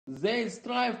They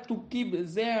strive to keep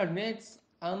their nets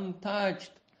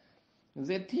untouched.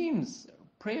 The team's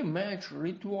pre-match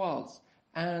rituals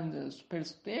and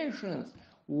superstitions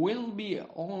will be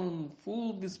on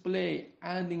full display,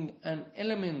 adding an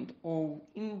element of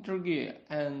intrigue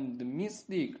and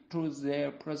mystic to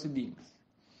their proceedings.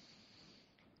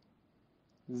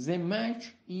 The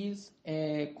match is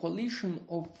a collision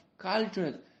of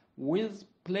cultures with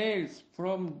players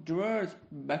from diverse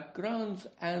backgrounds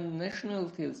and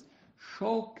nationalities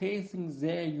showcasing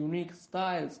their unique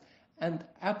styles and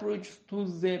approach to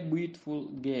the beautiful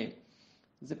game.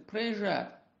 The pressure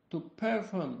to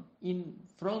perform in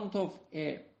front of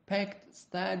a packed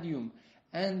stadium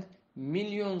and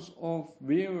millions of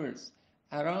viewers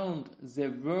around the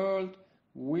world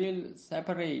will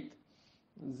separate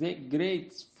the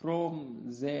greats from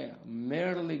the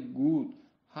merely good,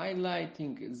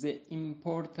 highlighting the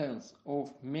importance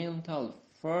of mental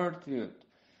fortitude.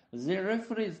 The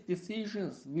referee's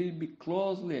decisions will be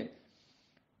closely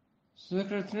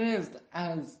scrutinized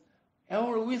as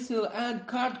every whistle and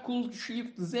card could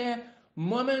shift the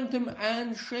momentum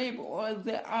and shape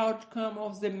the outcome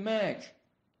of the match.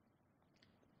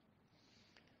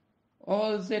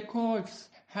 All the coaches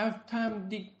have time.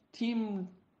 The team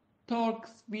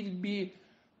talks will be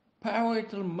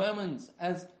pivotal moments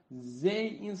as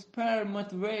they inspire,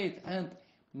 motivate, and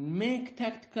make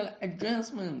tactical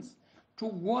adjustments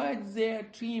to guide their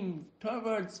team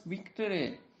towards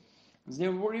victory.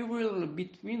 The rivalry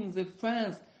between the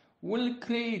fans will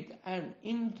create an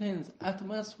intense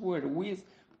atmosphere with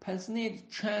passionate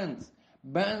chants,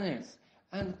 banners,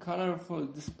 and colorful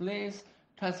displays,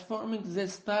 transforming the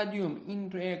stadium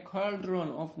into a cauldron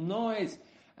of noise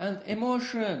and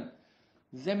emotion.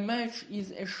 The match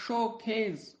is a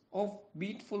showcase of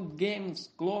beautiful games,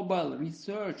 global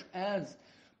research as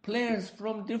players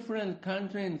from different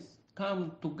countries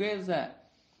come together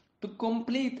to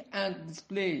complete and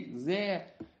display their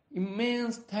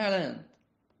immense talent.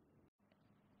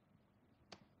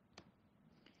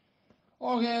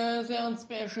 Okay, the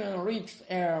anticipation reached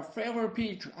a fever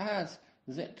pitch as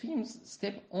the teams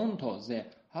step onto the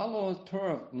hallowed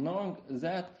turf, knowing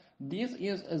that this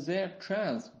is their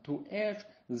chance to etch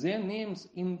their names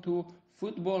into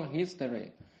football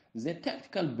history. The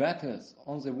tactical battles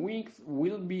on the wings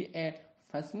will be a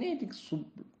fascinating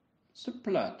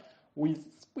subplot with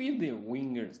speedy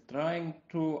wingers trying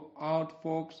to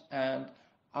outfox and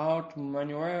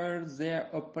outmaneuver their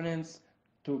opponents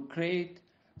to create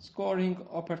scoring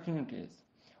opportunities.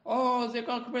 The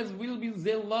goalkeepers will be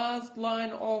the last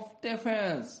line of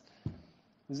defense.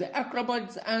 The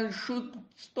acrobats and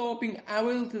shoot-stopping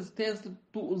abilities tested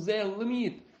to their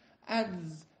limit as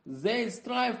they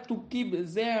strive to keep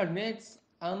their nets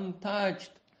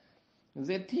untouched.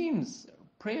 The team's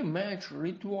pre-match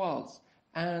rituals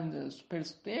and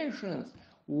superstitions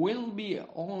will be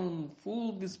on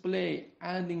full display,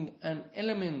 adding an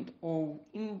element of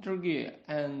intrigue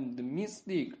and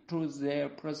mystic to their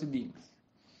proceedings.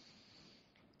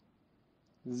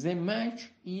 The match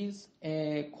is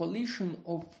a collision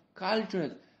of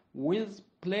cultures with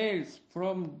players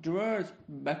from diverse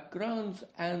backgrounds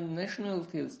and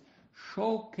nationalities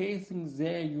showcasing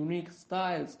their unique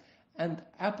styles and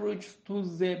approach to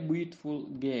the beautiful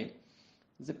game.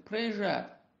 The pressure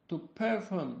to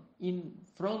perform in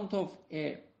front of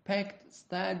a packed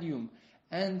stadium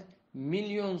and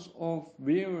millions of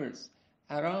viewers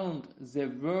around the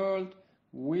world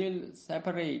will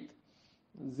separate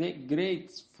the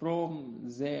greats from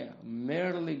the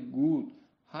merely good,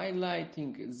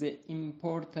 highlighting the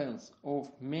importance of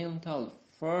mental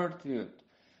fortitude.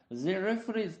 The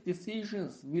referee's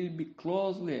decisions will be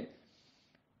closely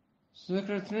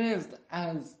scrutinized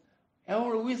as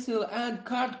every whistle and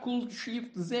card could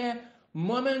shift the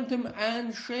momentum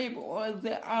and shape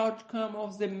the outcome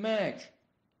of the match.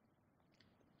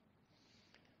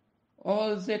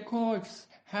 All the coaches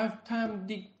have time.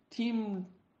 The team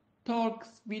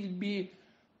talks will be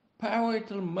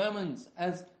pivotal moments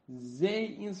as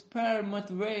they inspire,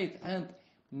 motivate, and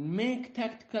make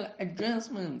tactical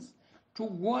adjustments to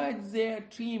guide their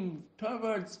team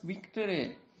towards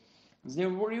victory. The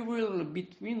rivalry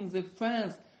between the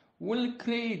fans will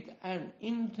create an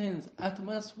intense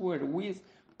atmosphere with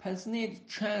passionate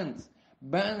chants,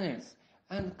 banners,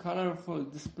 and colorful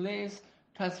displays,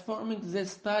 transforming the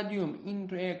stadium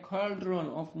into a cauldron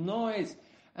of noise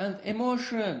and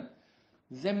emotion.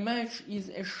 The match is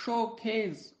a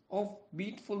showcase of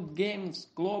beautiful games,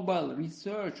 global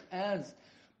research as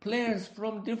players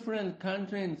from different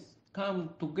countries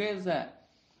come together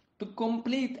to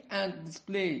complete and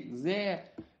display their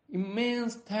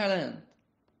immense talent.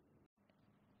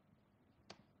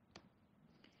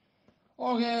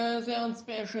 Okay, the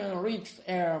anticipation reached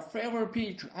a favorite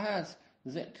pitch as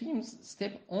the teams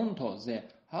step onto the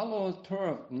hollow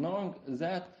turf, knowing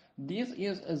that this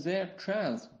is their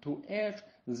chance to etch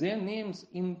their names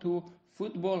into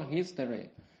football history.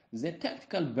 The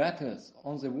tactical battles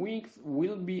on the wings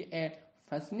will be a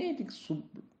fascinating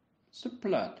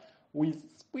subplot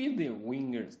with speedy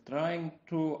wingers trying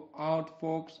to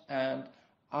outfox and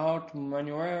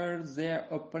outmaneuver their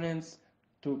opponents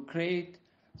to create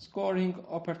scoring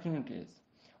opportunities.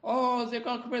 Oh, the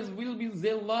goalkeepers will be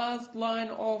the last line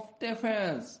of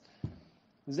defense.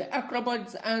 The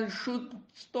acrobats and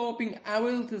shoot-stopping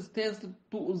abilities tested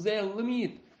to their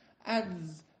limit as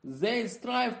they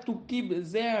strive to keep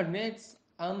their nets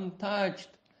untouched.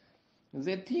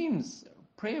 The team's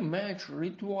pre-match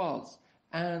rituals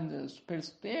and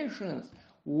superstitions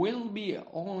will be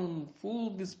on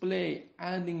full display,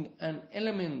 adding an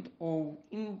element of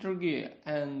intrigue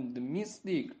and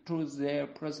mystic to their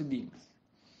proceedings.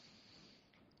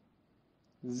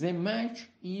 The match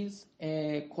is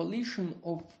a collision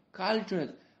of cultures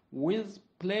with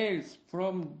players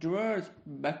from diverse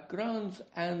backgrounds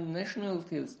and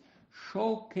nationalities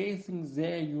showcasing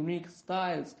their unique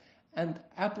styles and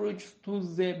approach to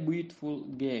the beautiful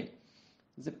game.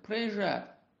 The pressure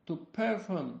to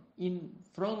perform in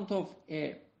front of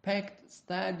a packed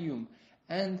stadium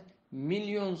and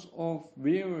millions of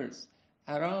viewers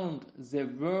around the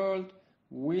world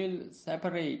will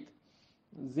separate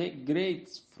the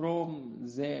greats from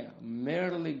the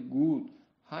merely good,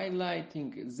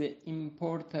 highlighting the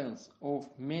importance of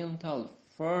mental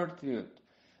fortitude.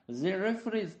 The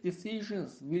referee's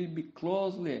decisions will be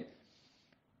closely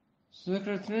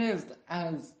scrutinized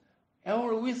as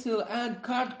every whistle and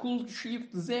card could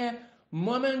shift the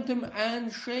momentum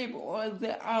and shape of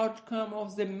the outcome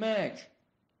of the match.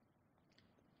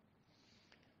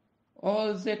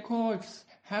 All the coaches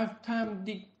have time.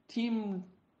 The team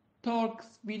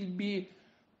talks will be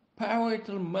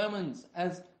pivotal moments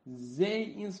as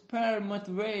they inspire,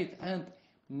 motivate, and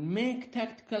make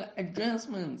tactical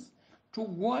adjustments to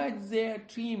guide their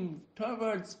team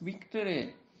towards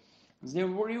victory. The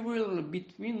rivalry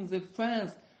between the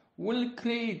fans will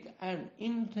create an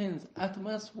intense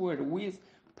atmosphere with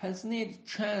passionate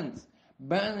chants,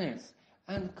 banners,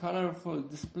 and colorful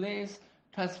displays,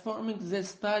 transforming the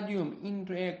stadium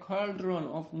into a cauldron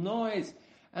of noise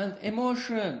and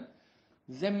emotion.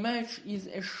 The match is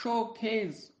a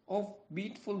showcase of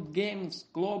beautiful games,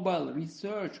 global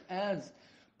research as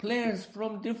players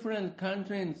from different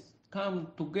countries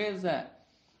come together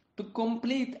to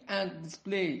complete and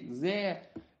display their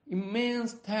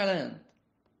immense talent.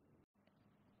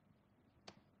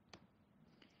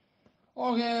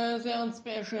 Okay, the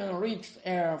anticipation reached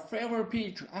a favorite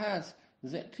pitch as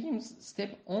the teams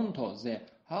step onto the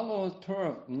hollow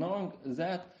turf, knowing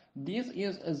that this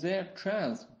is their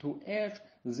chance to etch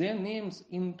their names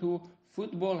into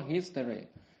football history.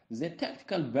 The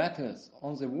tactical battles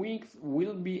on the wings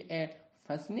will be a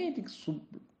fascinating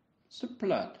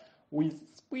subplot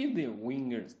with speedy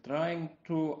wingers trying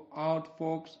to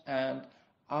outfox and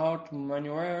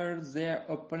outmaneuver their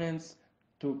opponents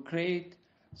to create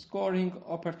scoring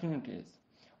opportunities.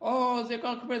 Oh, the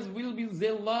goalkeepers will be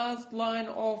the last line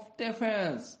of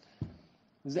defense.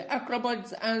 The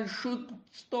acrobats and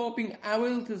shoot-stopping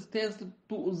abilities tested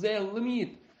to their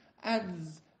limit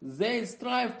as they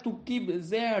strive to keep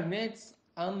their nets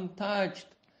untouched.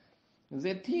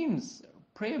 The team's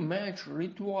pre-match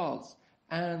rituals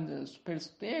and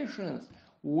superstitions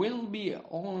will be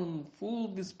on full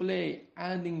display,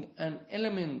 adding an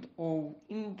element of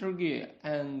intrigue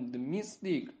and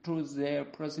mystic to their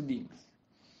proceedings.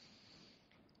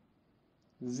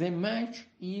 The match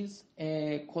is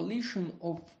a collision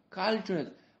of cultures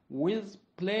with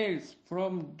players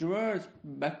from diverse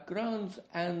backgrounds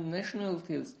and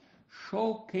nationalities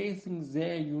showcasing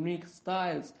their unique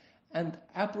styles and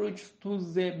approach to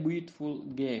the beautiful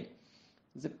game.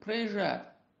 The pressure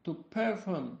to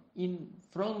perform in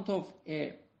front of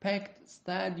a packed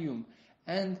stadium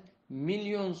and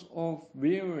millions of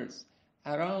viewers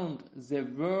around the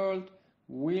world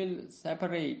will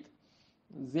separate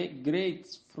the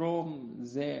greats from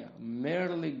the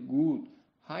merely good,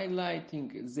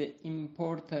 highlighting the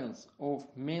importance of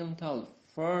mental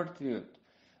fortitude.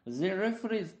 The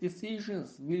referee's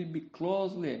decisions will be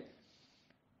closely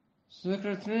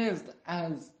scrutinized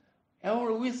as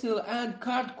every whistle and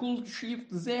card could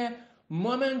shift the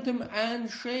momentum and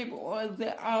shape of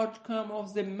the outcome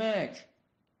of the match.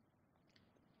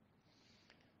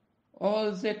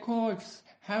 All the coaches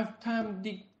have time.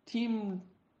 The team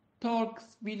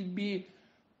talks will be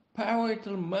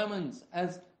pivotal moments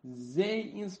as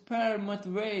they inspire,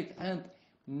 motivate, and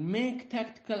make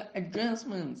tactical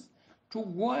adjustments to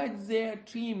guide their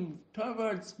team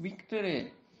towards victory.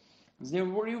 The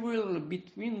rivalry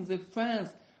between the fans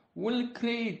will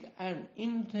create an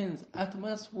intense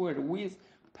atmosphere with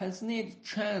passionate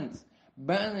chants,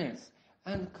 banners,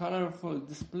 and colorful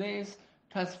displays,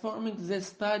 transforming the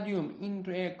stadium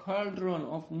into a cauldron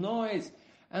of noise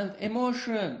and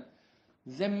emotion.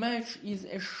 The match is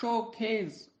a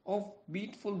showcase of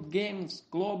beautiful games,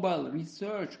 global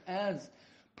research as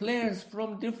players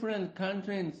from different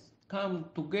countries come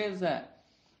together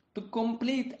to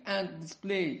complete and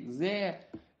display their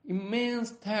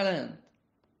immense talent.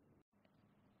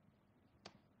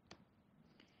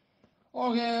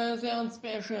 Okay, the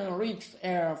anticipation reached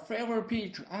a favorite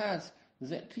pitch as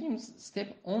the teams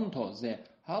step onto the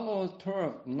hollow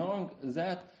turf, knowing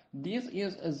that this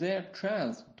is their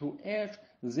chance to etch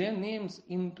their names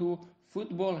into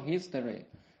football history.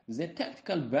 The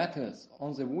tactical battles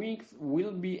on the wings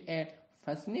will be a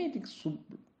fascinating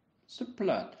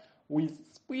subplot with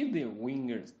speedy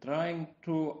wingers trying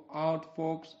to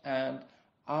outfox and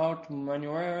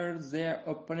outmaneuver their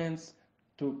opponents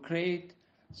to create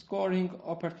scoring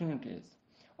opportunities.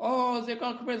 Oh, the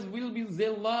goalkeepers will be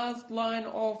the last line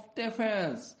of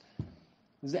defense.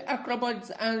 The acrobats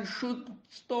and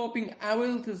shoot-stopping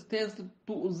abilities tested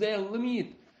to their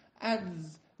limit as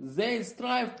they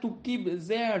strive to keep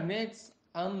their nets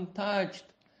untouched.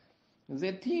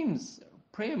 The team's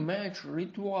pre-match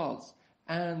rituals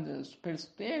and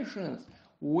superstitions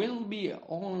will be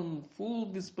on full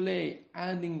display,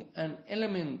 adding an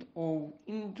element of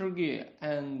intrigue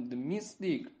and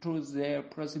mystic to their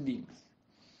proceedings.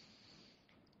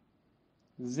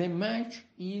 The match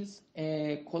is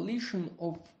a collision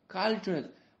of cultures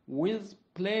with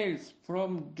players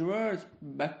from diverse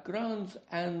backgrounds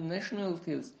and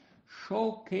nationalities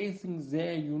showcasing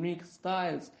their unique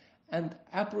styles and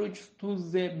approach to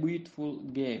the beautiful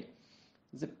game.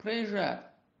 The pressure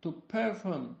to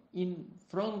perform in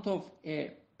front of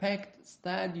a packed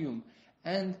stadium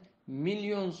and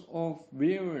millions of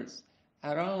viewers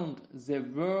around the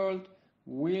world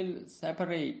will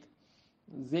separate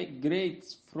the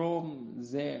greats from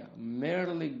the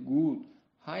merely good,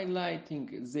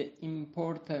 highlighting the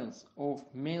importance of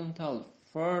mental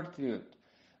fortitude.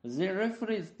 The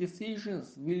referee's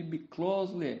decisions will be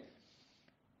closely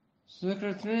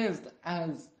scrutinized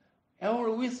as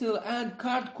every whistle and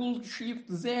card could shift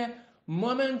the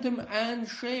momentum and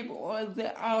shape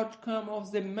the outcome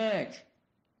of the match.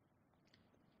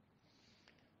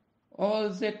 All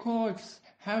the coaches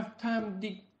have time.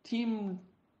 The team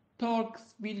talks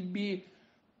will be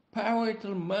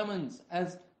pivotal moments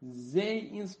as they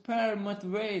inspire,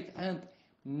 motivate, and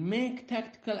make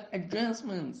tactical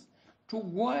adjustments to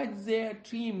guide their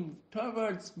team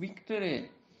towards victory.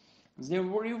 The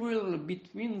rivalry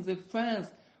between the fans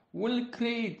will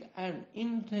create an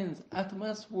intense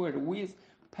atmosphere with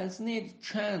passionate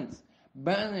chants,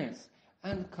 banners,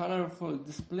 and colorful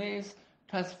displays,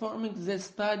 transforming the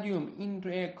stadium into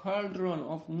a cauldron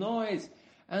of noise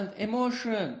and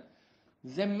emotion.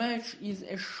 The match is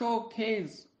a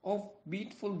showcase of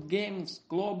beautiful games,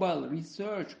 global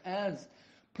research as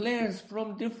players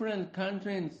from different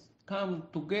countries come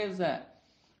together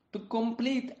to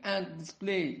complete and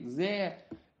display their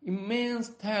immense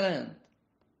talent.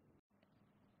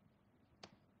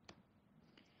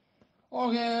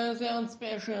 Okay, the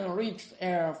anticipation reached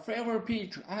a favorite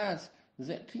pitch as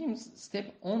the teams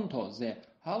step onto the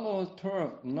hollow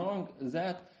turf, knowing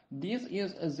that this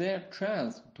is their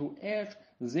chance to etch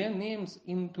their names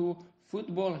into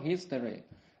football history.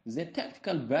 The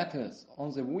tactical battles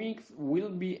on the wings will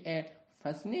be a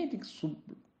fascinating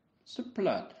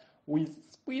subplot with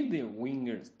speedy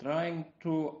wingers trying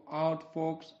to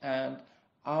outfox and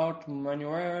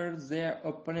outmaneuver their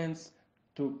opponents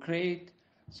to create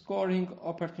scoring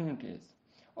opportunities.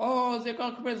 Oh, the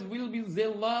goalkeepers will be the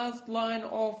last line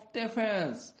of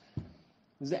defense.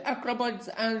 The acrobats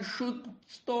and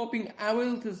shoot-stopping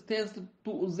abilities tested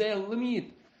to their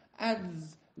limit as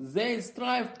they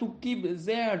strive to keep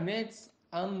their nets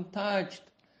untouched.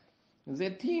 The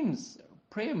team's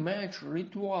pre-match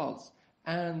rituals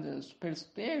and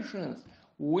superstitions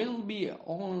will be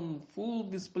on full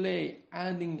display,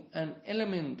 adding an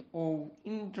element of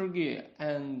intrigue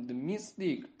and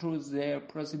mystic to their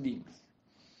proceedings.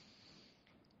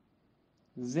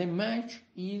 The match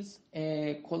is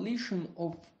a collision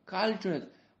of cultures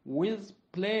with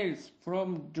players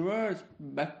from diverse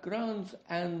backgrounds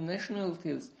and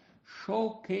nationalities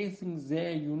showcasing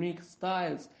their unique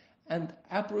styles and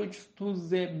approach to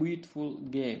the beautiful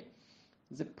game.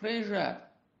 The pressure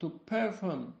to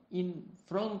perform in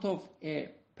front of a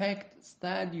packed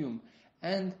stadium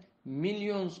and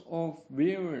millions of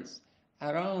viewers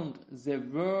around the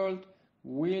world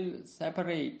will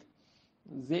separate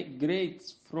the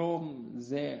greats from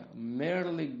the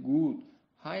merely good,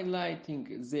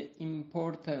 highlighting the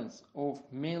importance of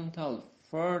mental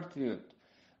fortitude.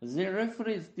 The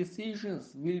referee's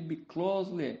decisions will be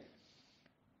closely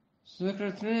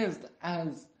scrutinized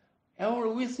as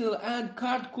every whistle and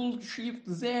card could shift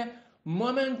the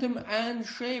momentum and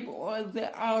shape of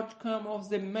the outcome of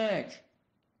the match.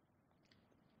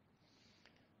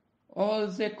 All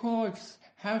the coaches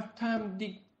have time.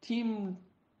 The team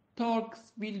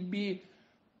talks will be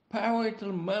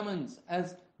pivotal moments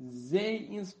as they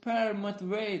inspire,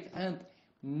 motivate, and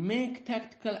make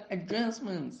tactical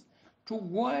adjustments to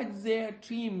guide their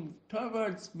team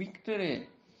towards victory.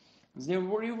 The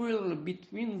rivalry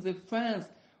between the fans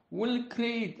will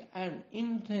create an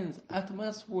intense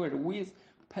atmosphere with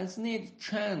passionate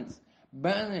chants,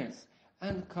 banners,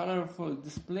 and colorful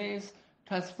displays,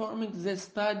 transforming the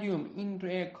stadium into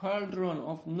a cauldron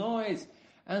of noise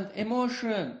and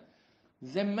emotion.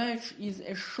 The match is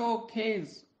a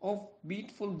showcase of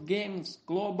beautiful games,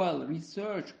 global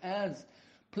research as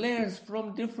players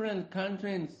from different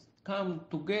countries come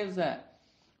together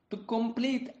to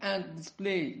complete and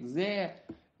display their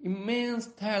immense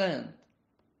talent.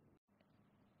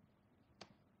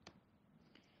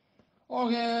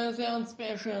 Okay, the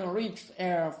anticipation reached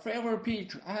a favorite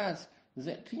pitch as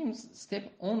the teams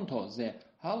step onto the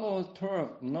hollow turf,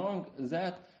 knowing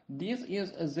that this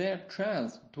is their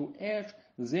chance to etch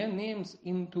their names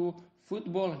into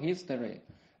football history.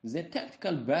 The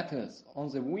tactical battles on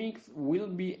the wings will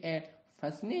be a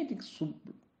fascinating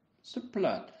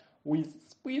subplot with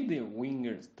speedy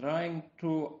wingers trying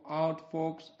to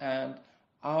outfox and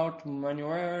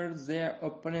outmaneuver their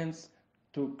opponents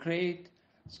to create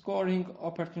scoring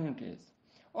opportunities.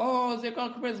 Oh, the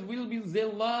goalkeepers will be the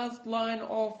last line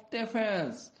of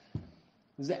defense.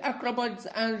 The acrobats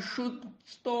and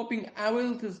shoot-stopping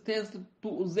abilities tested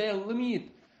to their limit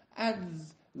as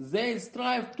they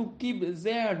strive to keep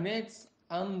their nets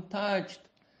untouched.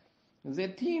 The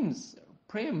team's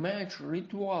pre-match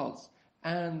rituals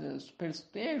and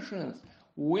superstitions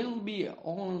will be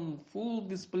on full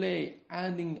display,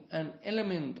 adding an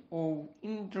element of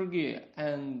intrigue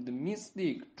and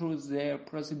mystic to their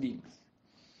proceedings.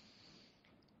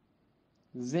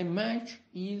 The match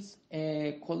is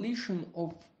a collision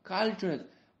of cultures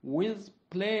with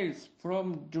players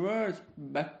from diverse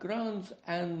backgrounds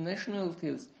and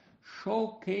nationalities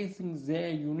showcasing their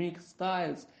unique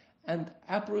styles and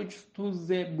approach to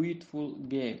the beautiful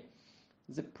game.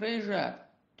 The pressure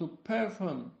to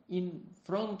perform in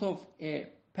front of a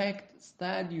packed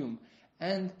stadium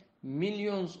and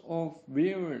millions of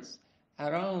viewers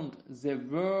around the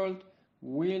world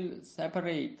will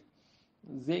separate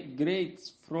the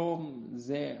greats from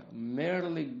the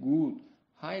merely good,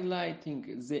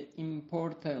 highlighting the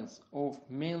importance of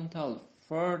mental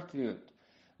fortitude.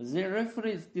 The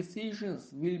referee's decisions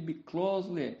will be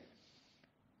closely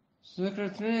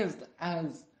scrutinized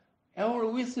as every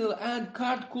whistle and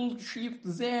card could shift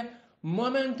the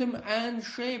momentum and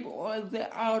shape of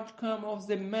the outcome of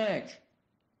the match.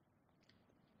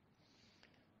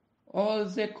 All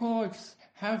the coaches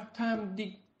have time.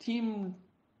 The team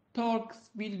talks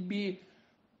will be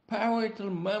pivotal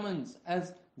moments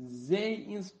as they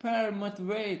inspire,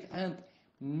 motivate, and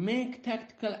make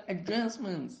tactical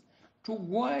adjustments to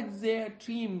guide their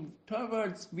team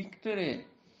towards victory.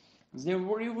 The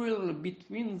rivalry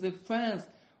between the fans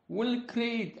will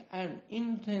create an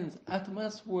intense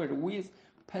atmosphere with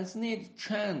passionate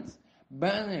chants,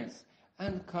 banners,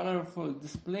 and colorful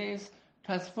displays,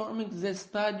 transforming the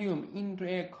stadium into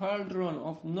a cauldron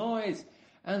of noise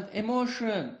and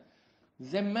emotion.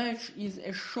 The match is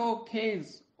a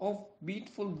showcase of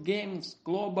beautiful games,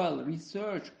 global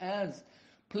research as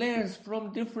players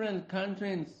from different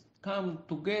countries come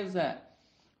together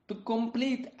to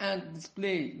complete and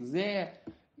display their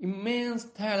immense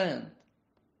talent.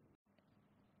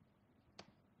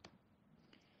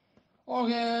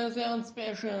 Okay, the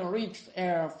anticipation reached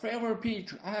a favorite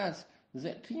pitch as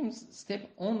the teams step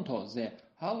onto the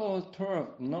hollow turf,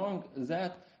 knowing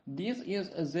that this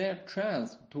is their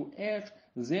chance to etch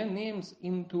their names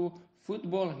into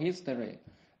football history.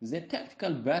 The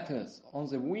tactical battles on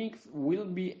the wings will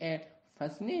be a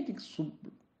fascinating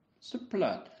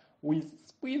subplot with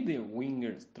speedy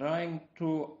wingers trying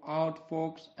to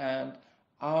outfox and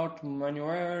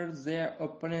outmaneuver their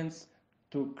opponents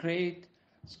to create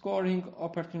scoring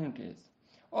opportunities.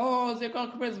 Oh, the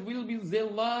goalkeepers will be the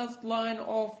last line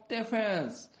of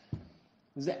defense.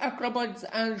 The acrobats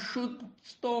and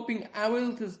shoot-stopping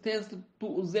abilities tested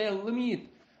to their limit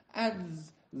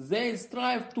as they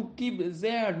strive to keep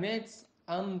their nets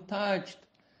untouched.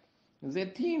 The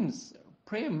team's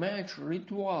pre-match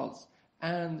rituals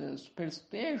and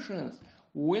superstitions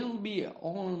will be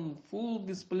on full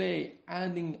display,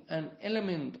 adding an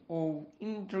element of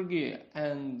intrigue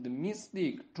and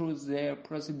mystic to their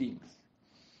proceedings.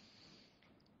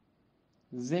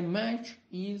 The match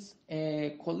is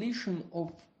a collision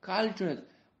of cultures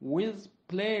with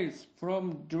players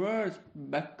from diverse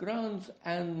backgrounds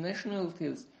and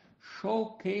nationalities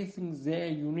showcasing their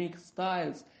unique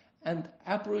styles and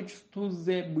approach to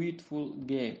the beautiful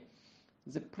game.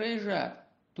 The pressure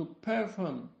to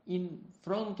perform in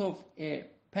front of a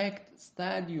packed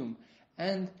stadium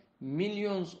and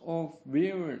millions of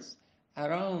viewers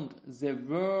around the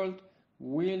world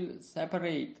will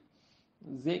separate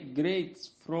the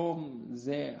greats from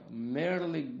the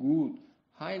merely good,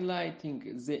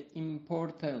 highlighting the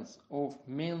importance of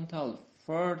mental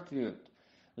fortitude.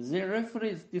 The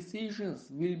referee's decisions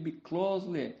will be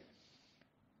closely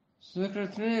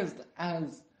scrutinized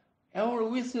as every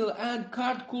whistle and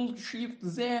card could shift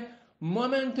the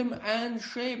momentum and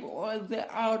shape of the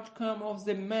outcome of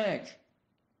the match.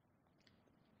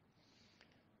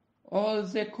 All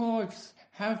the coaches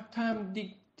have time.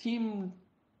 The team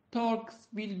talks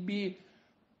will be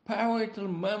pivotal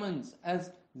moments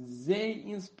as they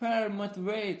inspire,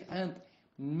 motivate, and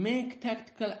make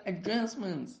tactical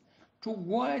adjustments to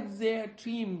guide their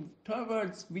team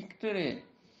towards victory.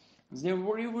 The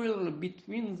rivalry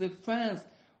between the fans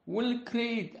will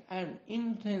create an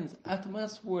intense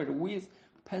atmosphere with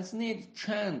passionate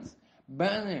chants,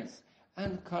 banners,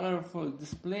 and colorful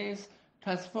displays,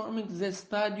 transforming the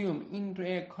stadium into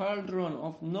a cauldron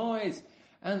of noise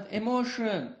and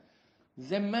emotion.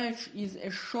 The match is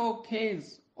a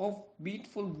showcase of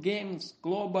beautiful games,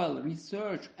 global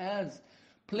research as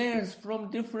players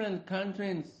from different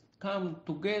countries come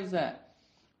together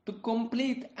to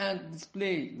complete and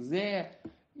display their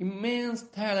immense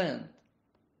talent.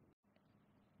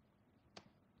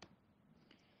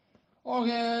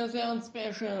 Okay, the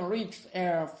anticipation reached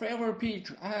a favorite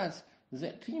pitch as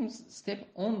the teams step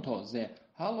onto the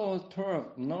hallowed turf,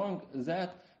 knowing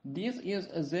that this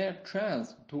is their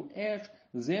chance to etch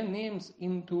their names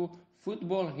into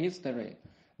football history.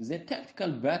 The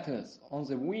tactical battles on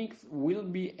the wings will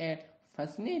be a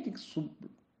fascinating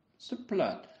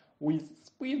subplot with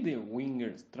speedy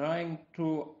wingers trying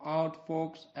to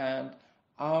outfox and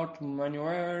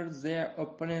outmaneuver their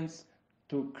opponents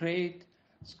to create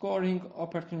scoring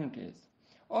opportunities.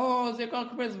 Oh, the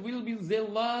goalkeepers will be the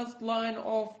last line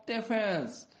of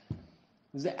defense.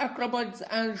 The acrobats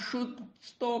and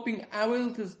shoot-stopping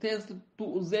abilities tested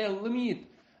to their limit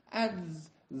as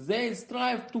they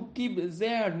strive to keep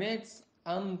their nets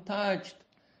untouched.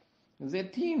 The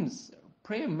team's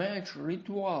pre-match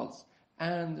rituals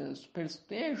and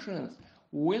superstitions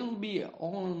will be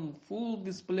on full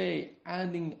display,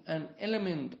 adding an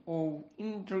element of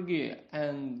intrigue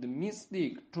and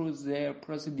mystic to their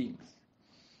proceedings.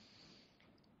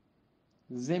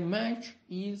 The match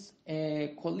is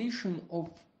a collision of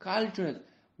cultures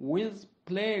with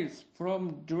players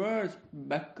from diverse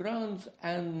backgrounds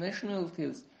and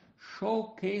nationalities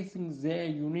showcasing their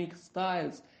unique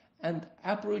styles and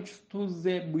approach to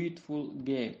the beautiful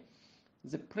game.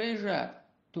 The pressure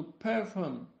to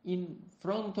perform in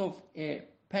front of a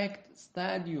packed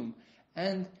stadium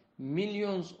and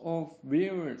millions of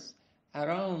viewers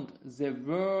around the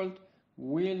world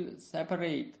will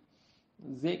separate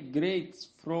the greats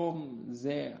from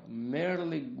the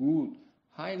merely good,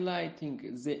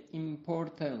 highlighting the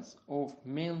importance of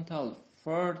mental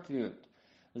fortitude.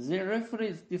 The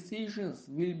referee's decisions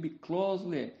will be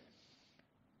closely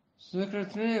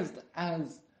scrutinized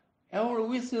as every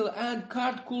whistle and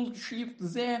card could shift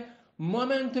the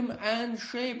momentum and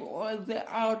shape of the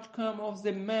outcome of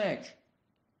the match.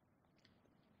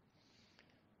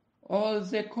 All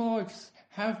the coaches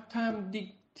have time. The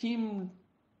team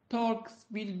talks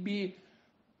will be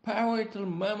pivotal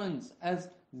moments as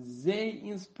they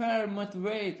inspire,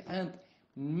 motivate, and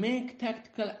make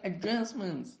tactical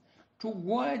adjustments to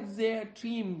guide their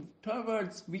team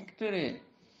towards victory.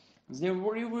 The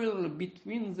rivalry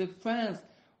between the fans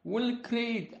will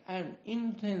create an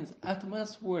intense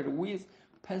atmosphere with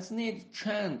passionate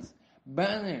chants,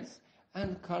 banners,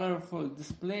 and colorful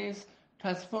displays,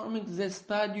 transforming the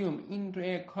stadium into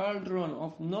a cauldron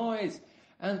of noise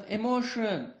and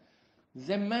emotion.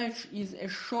 The match is a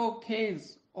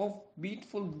showcase of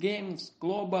beautiful games,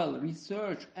 global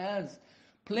research as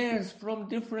players from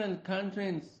different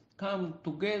countries come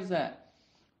together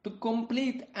to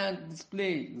complete and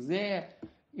display their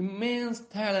immense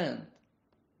talent.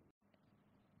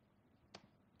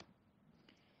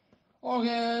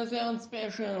 Okay, the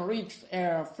anticipation reached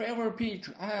a favorite pitch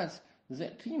as the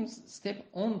teams step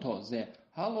onto the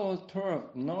hollow turf,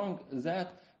 knowing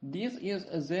that this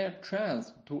is their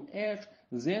chance to etch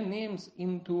their names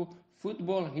into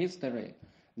football history.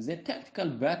 The tactical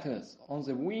battles on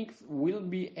the wings will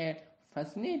be a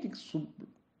fascinating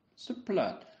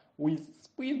subplot with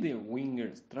speedy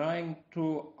wingers trying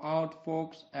to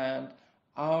outfox and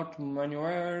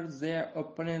outmaneuver their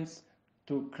opponents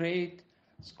to create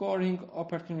scoring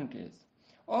opportunities.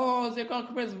 Oh, the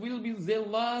goalkeepers will be the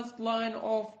last line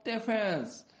of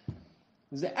defense.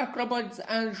 The acrobats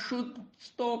and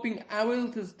shoot-stopping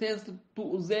abilities tested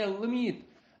to their limit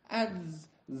as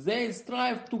they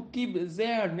strive to keep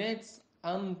their nets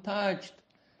untouched.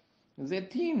 The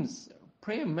team's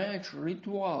pre-match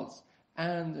rituals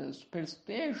and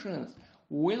superstitions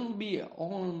will be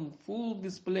on full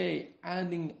display,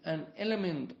 adding an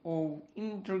element of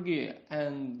intrigue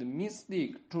and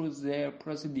mystic to their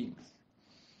proceedings.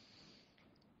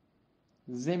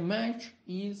 The match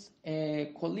is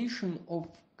a collision of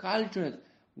cultures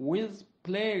with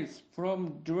players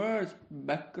from diverse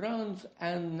backgrounds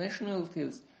and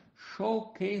nationalities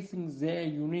showcasing their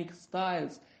unique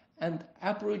styles and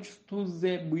approach to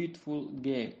the beautiful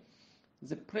game.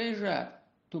 The pressure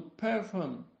to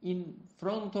perform in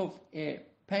front of a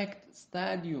packed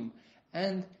stadium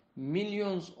and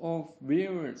millions of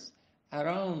viewers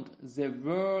around the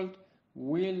world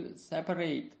will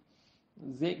separate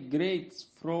the greats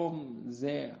from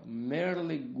the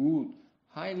merely good,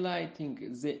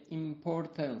 highlighting the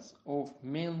importance of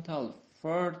mental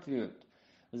fortitude.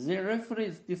 The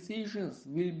referee's decisions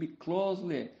will be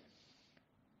closely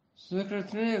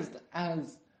scrutinized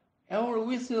as every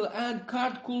whistle and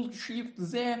card could shift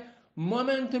the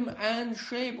momentum and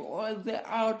shape the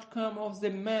outcome of the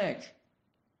match.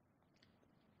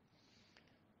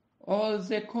 All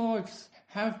the coaches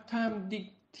have time. The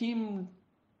team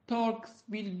talks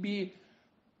will be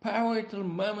pivotal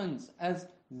moments as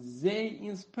they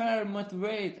inspire,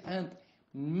 motivate, and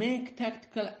make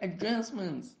tactical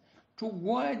adjustments to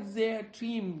guide their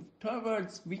team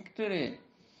towards victory.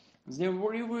 The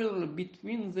rivalry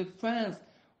between the fans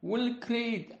will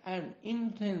create an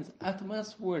intense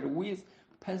atmosphere with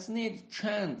passionate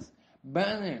chants,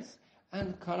 banners,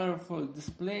 and colorful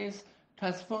displays,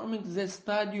 transforming the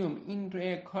stadium into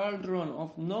a cauldron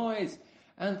of noise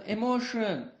and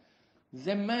emotion.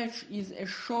 The match is a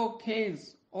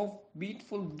showcase of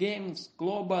beautiful games,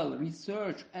 global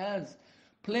research as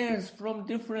players from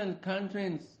different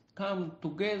countries come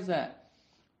together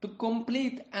to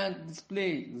complete and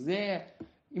display their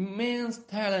immense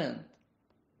talent.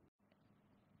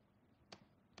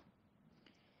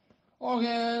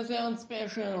 Okay, the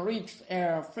anticipation reached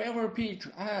a favorite pitch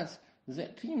as the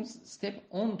teams step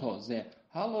onto the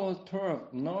hollow turf,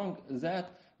 knowing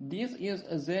that this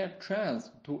is their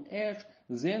chance to etch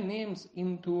their names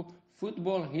into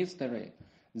football history.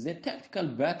 The tactical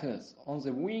battles on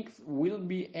the wings will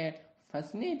be a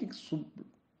fascinating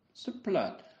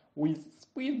subplot with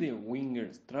speedy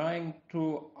wingers trying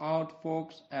to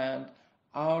outfox and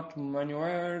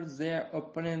outmaneuver their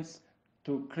opponents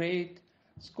to create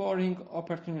scoring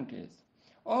opportunities.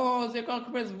 Oh, the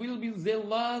goalkeepers will be the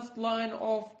last line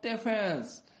of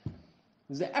defense.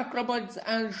 The acrobats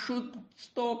and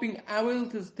shoot-stopping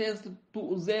abilities tested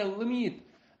to their limit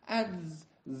as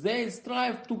they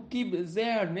strive to keep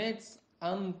their nets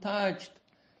untouched.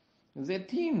 The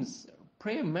team's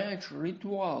pre-match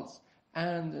rituals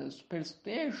and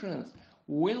superstitions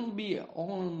will be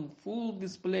on full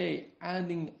display,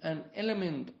 adding an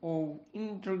element of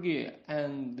intrigue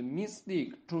and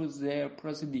mystic to their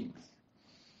proceedings.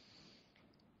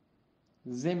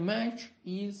 The match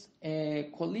is a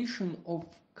collision of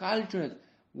cultures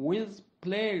with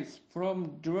players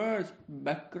from diverse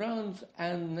backgrounds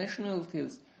and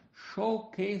nationalities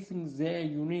showcasing their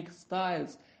unique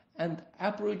styles and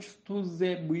approach to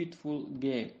the beautiful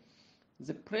game.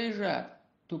 The pressure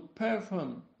to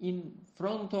perform in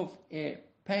front of a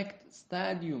packed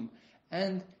stadium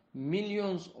and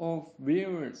millions of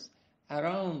viewers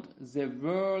around the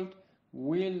world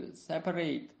will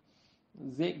separate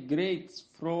the greats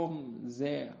from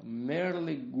the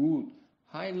merely good,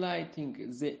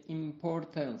 highlighting the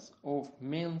importance of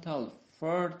mental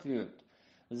fortitude.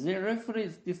 The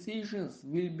referee's decisions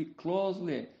will be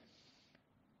closely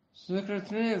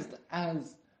scrutinized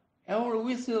as every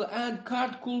whistle and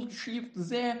card could shift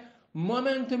the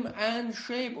momentum and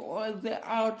shape the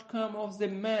outcome of the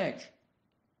match.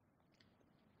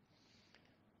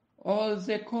 All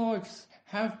the coaches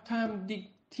have time. The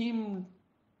team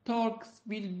talks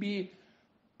will be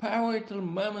pivotal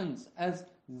moments as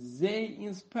they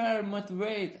inspire,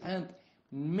 motivate, and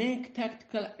make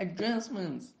tactical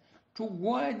adjustments to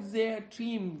guide their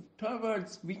team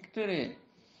towards victory.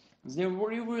 The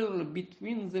rivalry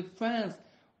between the fans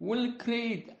will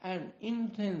create an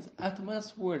intense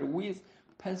atmosphere with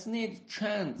passionate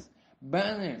chants,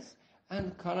 banners,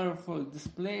 and colorful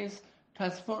displays,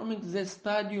 transforming the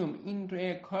stadium into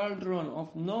a cauldron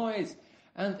of noise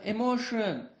and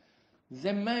emotion.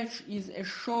 The match is a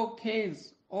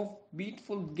showcase of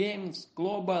beautiful games,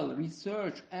 global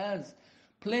research as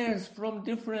players from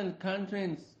different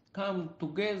countries come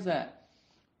together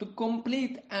to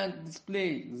complete and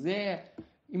display their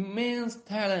immense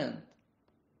talent.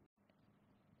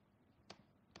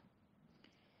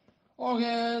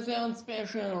 Okay, the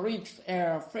anticipation reached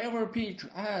a favorite pitch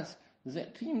as the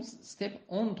teams step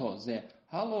onto the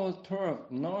hollow turf,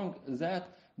 knowing that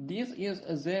this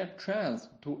is their chance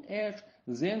to etch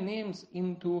their names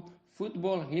into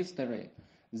football history.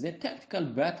 The tactical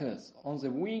battles on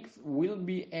the wings will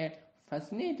be a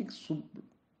fascinating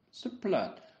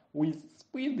subplot with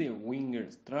speedy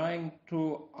wingers trying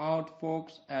to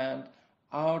outfox and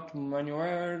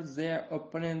outmaneuver their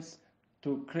opponents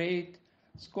to create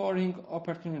scoring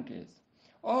opportunities.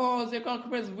 Oh, the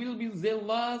goalkeepers will be the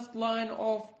last line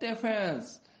of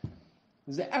defense.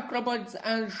 The acrobats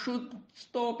and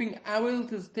shoot-stopping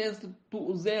abilities tested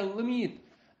to their limit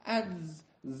as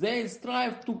they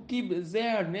strive to keep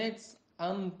their nets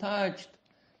untouched.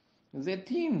 The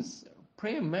team's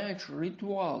pre-match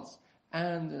rituals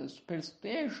and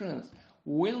superstitions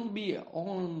will be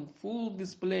on full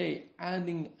display,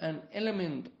 adding an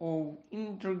element of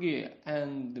intrigue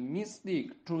and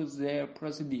mystic to their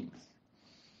proceedings.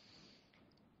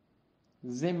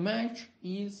 The match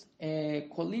is a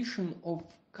collision of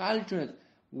cultures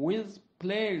with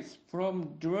players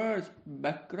from diverse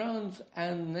backgrounds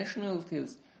and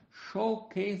nationalities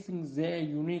showcasing their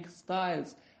unique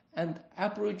styles and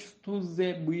approach to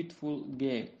the beautiful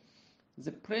game.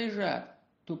 The pressure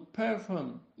to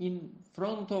perform in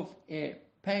front of a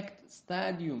packed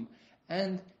stadium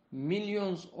and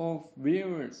millions of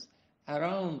viewers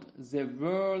around the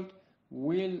world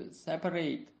will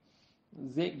separate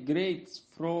the greats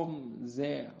from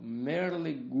the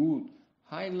merely good,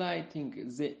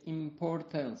 highlighting the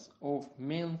importance of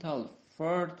mental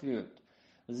fortitude.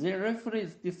 The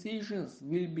referee's decisions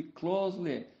will be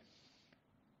closely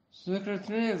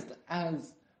scrutinized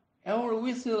as every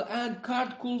whistle and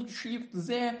card could shift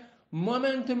the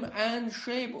momentum and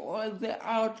shape the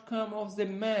outcome of the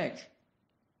match.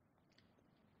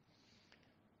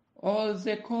 All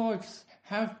the coaches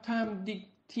have time. The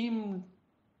team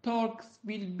talks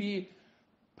will be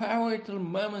pivotal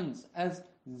moments as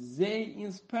they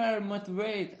inspire,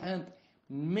 motivate, and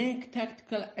make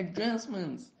tactical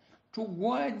adjustments to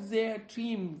guide their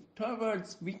team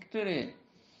towards victory.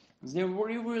 The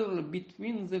rivalry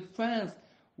between the fans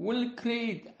will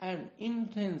create an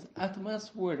intense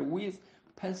atmosphere with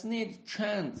passionate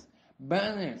chants,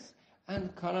 banners,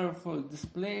 and colorful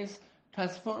displays,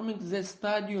 transforming the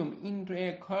stadium into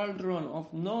a cauldron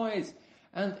of noise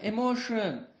and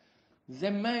emotion.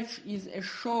 The match is a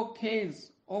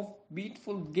showcase of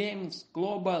beautiful games,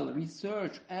 global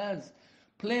research as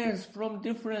players from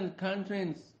different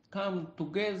countries come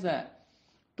together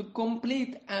to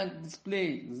complete and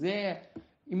display their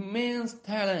immense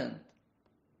talent.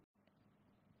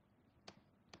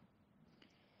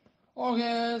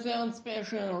 Okay, the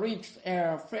anticipation reached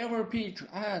a favorite pitch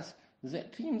as the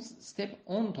teams step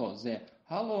onto the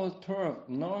hollow turf,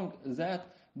 knowing that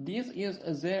this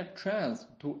is their chance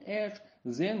to etch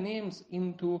their names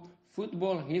into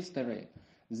football history.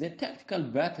 The tactical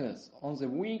battles on the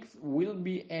wings will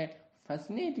be a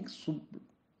fascinating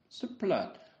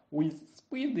subplot with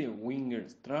speedy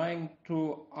wingers trying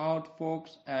to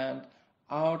outfox and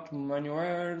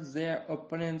outmaneuver their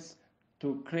opponents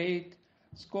to create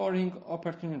scoring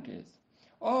opportunities.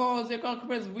 Oh, the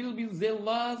goalkeepers will be the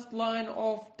last line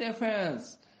of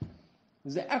defense.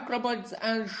 The acrobats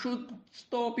and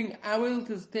shoot-stopping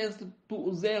abilities tested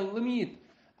to their limit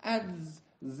as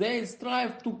they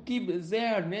strive to keep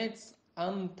their nets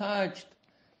untouched.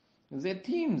 The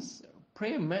team's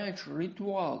pre-match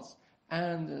rituals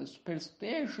and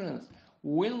superstitions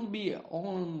will be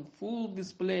on full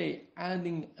display,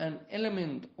 adding an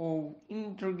element of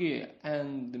intrigue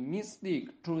and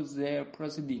mystic to their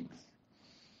proceedings.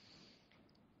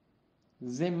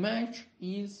 The match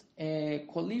is a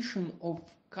collision of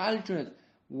cultures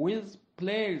with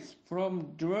players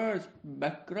from diverse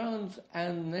backgrounds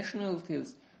and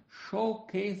nationalities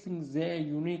showcasing their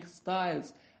unique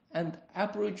styles and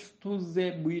approach to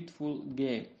the beautiful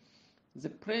game. The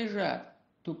pressure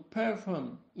to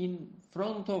perform in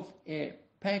front of a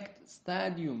packed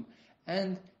stadium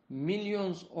and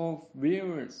millions of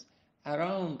viewers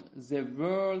around the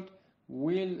world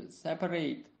will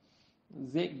separate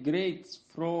the greats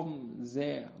from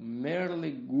the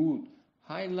merely good,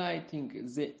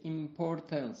 highlighting the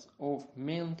importance of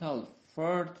mental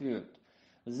fortitude.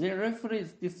 The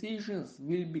referee's decisions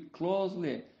will be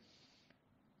closely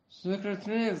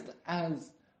scrutinized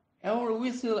as every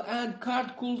whistle and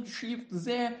card could shift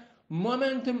the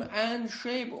momentum and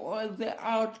shape of the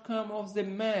outcome of the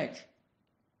match.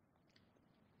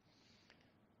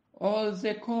 All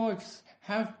the coaches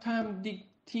have time. The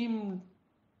team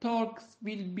talks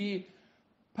will be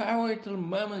pivotal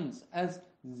moments as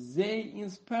they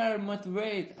inspire,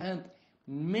 motivate, and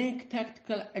make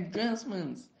tactical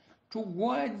adjustments to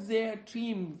guide their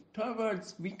team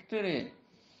towards victory.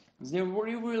 The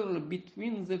rivalry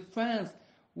between the fans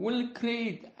will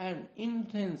create an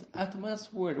intense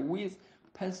atmosphere with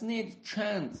passionate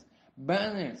chants,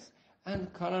 banners,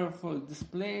 and colorful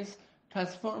displays,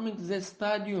 transforming the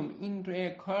stadium into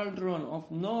a cauldron of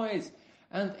noise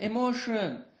and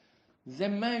emotion. The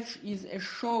match is a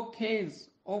showcase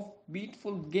of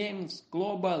beautiful games,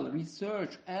 global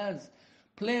research as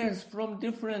players from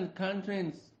different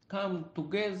countries come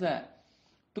together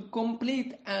to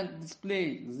complete and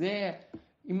display their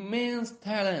immense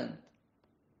talent.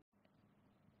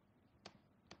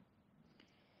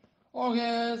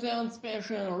 Okay, the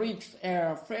anticipation reached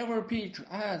a favorite pitch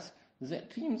as the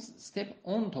teams step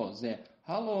onto the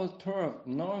hollow turf,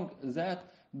 knowing that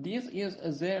this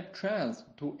is their chance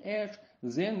to etch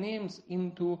their names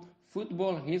into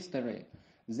football history.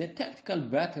 The tactical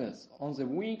battles on the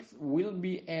wings will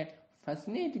be a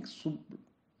fascinating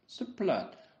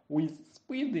subplot with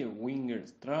speedy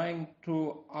wingers trying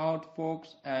to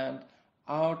outfox and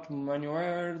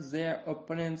outmaneuver their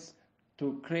opponents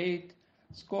to create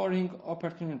scoring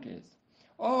opportunities.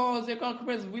 Oh, the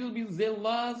goalkeepers will be the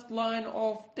last line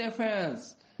of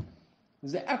defense.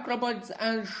 The acrobats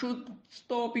and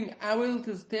shoot-stopping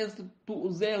abilities tested to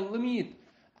their limit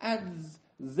as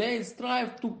they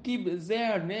strive to keep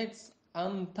their nets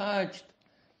untouched.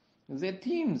 The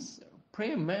team's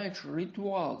pre-match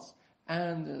rituals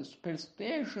and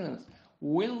superstitions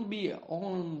will be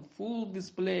on full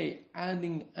display,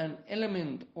 adding an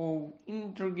element of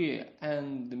intrigue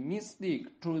and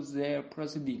mystic to their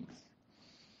proceedings.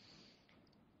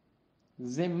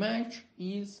 The match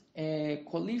is a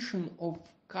collision of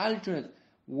cultures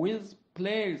with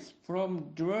players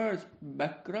from diverse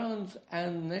backgrounds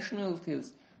and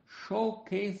nationalities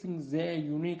showcasing their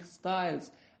unique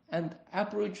styles and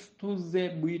approach to the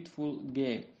beautiful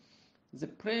game. The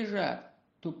pressure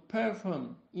to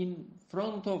perform in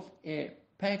front of a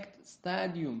packed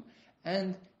stadium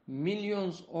and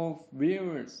millions of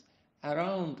viewers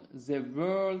around the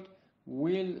world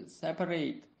will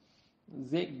separate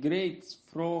the greats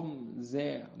from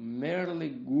the merely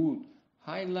good,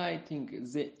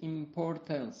 highlighting the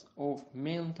importance of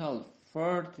mental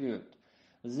fortitude.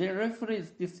 The referee's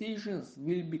decisions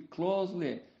will be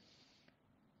closely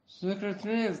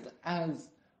scrutinized as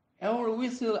every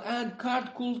whistle and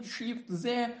card could shift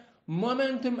the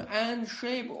momentum and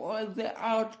shape of the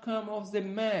outcome of the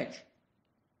match.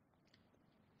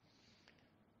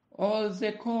 All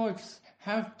the coaches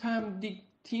have time. The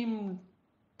team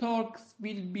talks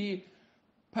will be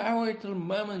pivotal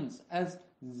moments as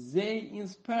they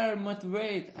inspire,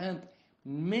 motivate, and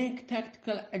make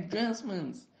tactical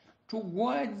adjustments to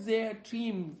guide their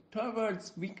team towards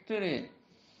victory.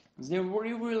 The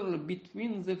rivalry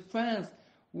between the fans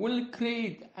will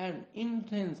create an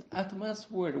intense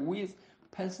atmosphere with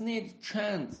passionate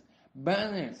chants,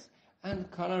 banners,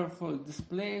 and colorful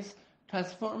displays,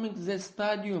 transforming the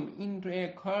stadium into a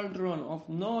cauldron of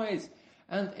noise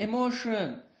and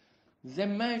emotion. The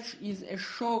match is a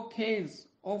showcase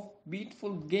of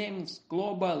beautiful games,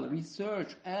 global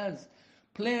research as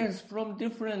players from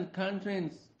different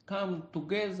countries come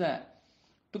together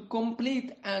to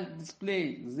complete and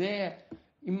display their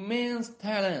immense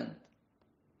talent.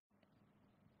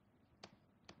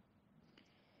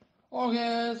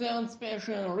 Okay, the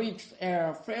anticipation reached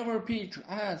a favorite pitch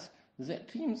as the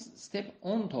teams step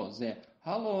onto the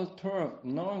hollow turf,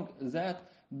 knowing that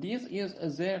this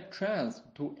is their chance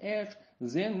to etch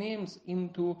their names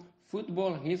into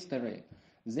football history.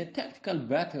 The tactical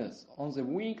battles on the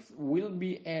wings will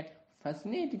be a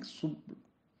fascinating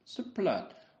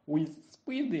subplot with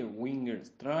speedy wingers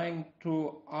trying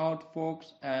to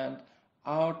outfox and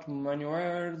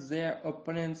outmaneuver their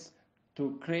opponents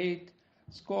to create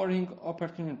scoring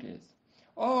opportunities.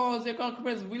 Oh, the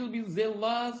goalkeepers will be the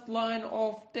last line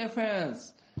of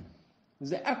defense.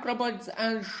 The acrobats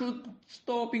and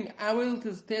shoot-stopping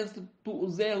abilities tested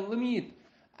to their limit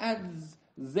as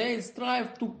they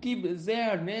strive to keep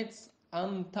their nets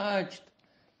untouched.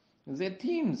 The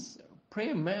team's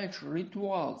pre-match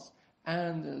rituals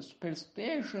and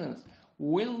superstitions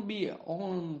will be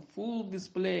on full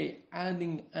display,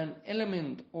 adding an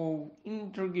element of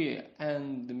intrigue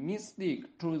and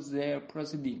mystic to their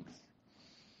proceedings.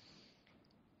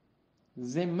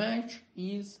 The match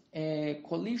is a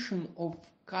collision of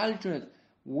cultures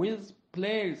with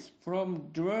players from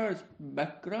diverse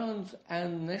backgrounds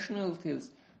and nationalities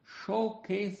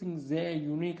showcasing their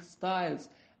unique styles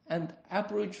and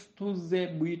approach to the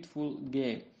beautiful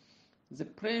game. The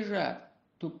pressure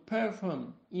to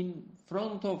perform in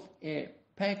front of a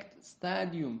packed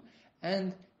stadium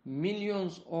and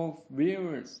millions of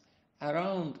viewers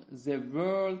around the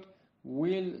world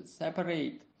will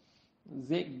separate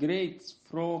the greats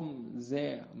from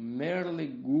the merely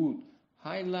good,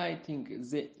 highlighting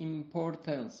the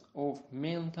importance of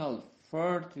mental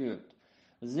fortitude.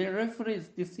 The referee's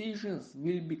decisions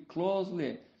will be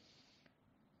closely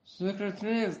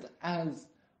scrutinized as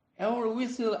every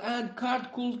whistle and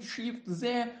card could shift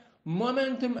the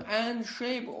momentum and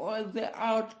shape of the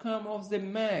outcome of the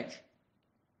match.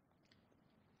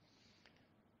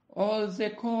 All the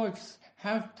coaches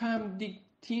have time. The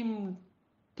team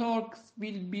talks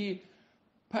will be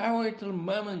pivotal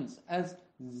moments as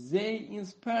they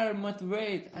inspire,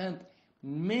 motivate, and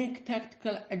make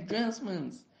tactical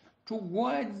adjustments to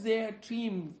guide their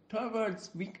team towards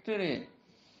victory.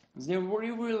 The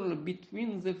rivalry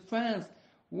between the fans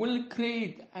will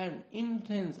create an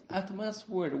intense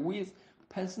atmosphere with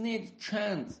passionate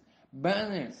chants,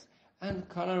 banners, and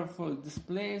colorful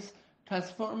displays,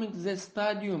 transforming the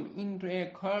stadium into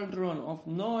a cauldron of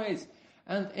noise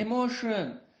and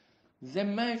emotion. The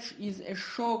match is a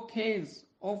showcase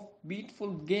of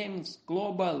beautiful games,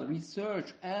 global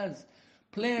research as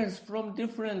players from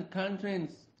different countries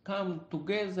come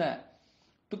together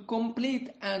to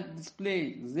complete and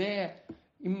display their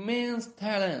immense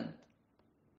talent.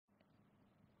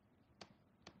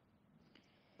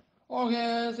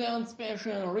 Okay, the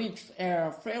anticipation reached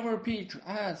a favorite pitch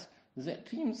as the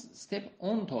teams step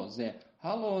onto the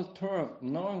hollow turf,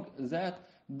 knowing that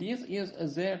this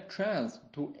is their chance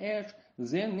to etch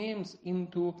their names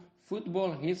into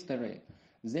football history.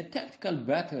 The tactical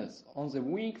battles on the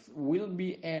wings will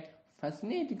be a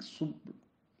fascinating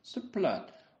subplot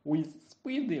with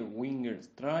speedy wingers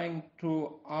trying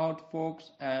to outfox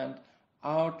and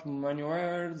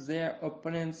outmaneuver their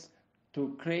opponents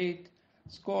to create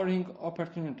scoring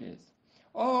opportunities.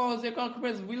 The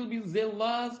goalkeepers will be the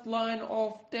last line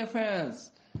of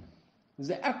defense.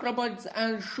 The acrobats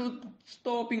and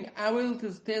shoot-stopping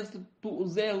abilities tested to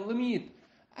their limit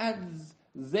as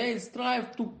they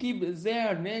strive to keep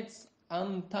their nets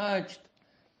untouched.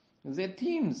 The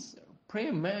team's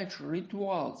pre-match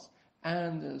rituals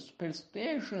and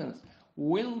superstitions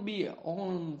will be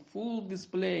on full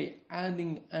display,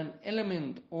 adding an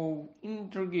element of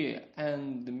intrigue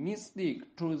and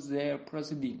mystic to their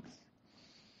proceedings.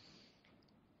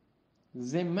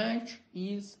 The match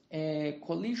is a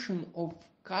collision of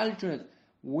cultures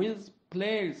with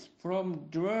players from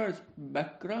diverse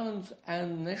backgrounds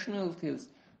and nationalities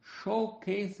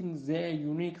showcasing their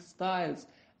unique styles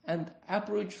and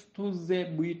approach to the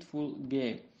beautiful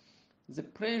game. The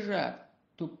pressure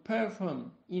to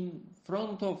perform in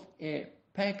front of a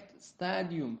packed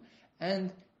stadium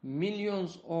and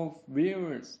millions of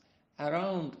viewers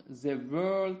around the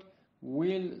world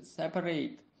will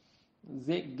separate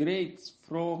the greats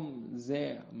from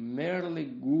the merely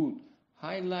good,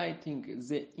 highlighting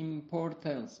the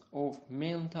importance of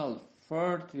mental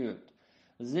fortitude.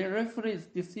 The referee's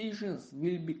decisions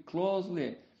will be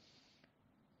closely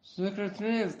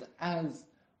scrutinized as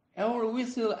every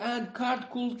whistle and card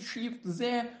could shift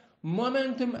the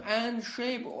momentum and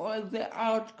shape of the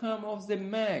outcome of the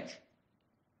match.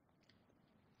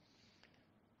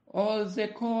 All the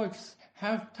coaches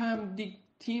have time. The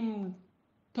team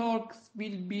talks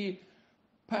will be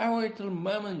pivotal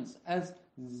moments as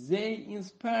they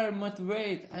inspire,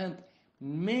 motivate, and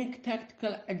make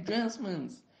tactical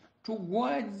adjustments to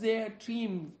guide their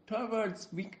team towards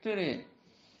victory.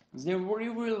 The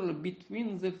rivalry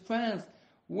between the fans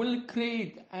will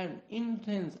create an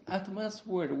intense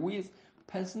atmosphere with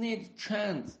passionate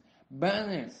chants,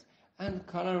 banners, and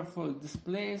colorful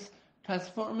displays,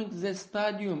 transforming the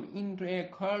stadium into a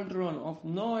cauldron of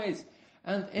noise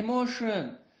and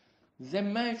emotion. The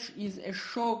match is a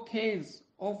showcase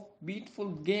of beautiful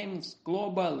games,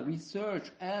 global research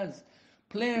as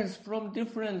players from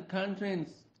different countries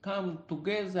come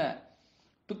together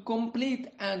to complete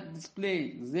and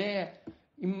display their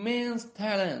immense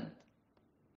talent.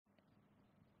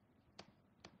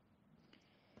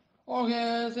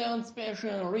 Okay, the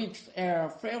anticipation reached a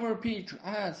favorite pitch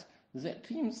as the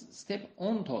teams step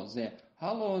onto the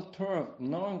hallowed turf,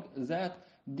 knowing that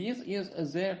this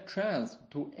is their chance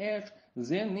to etch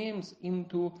their names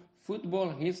into football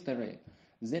history.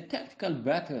 The tactical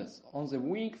battles on the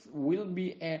wings will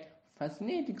be a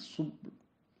fascinating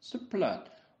subplot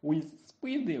with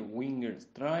speedy wingers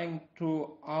trying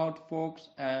to outfox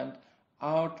and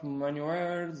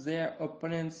outmaneuver their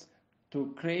opponents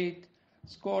to create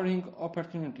scoring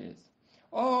opportunities.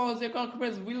 Oh, the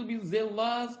goalkeepers will be the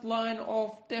last line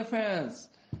of defense.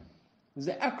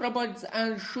 The acrobats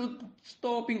and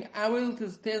shoot-stopping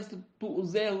abilities tested to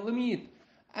their limit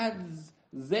as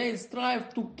they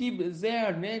strive to keep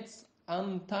their nets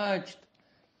untouched.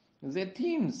 The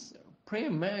team's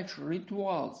pre-match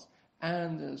rituals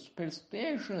and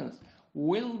superstitions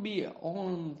will be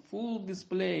on full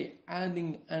display,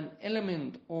 adding an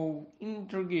element of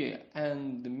intrigue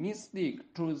and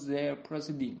mystic to their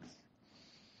proceedings.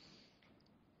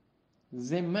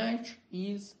 The match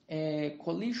is a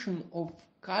collision of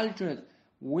cultures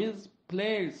with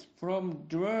players from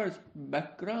diverse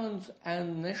backgrounds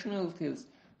and nationalities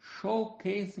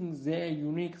showcasing their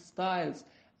unique styles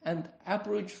and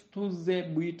approach to the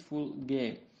beautiful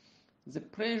game. The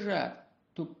pressure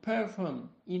to perform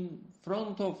in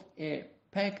front of a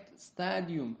packed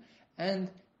stadium and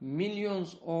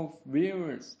millions of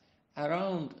viewers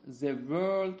around the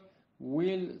world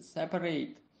will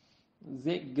separate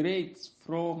the greats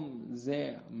from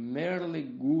the merely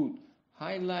good,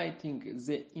 highlighting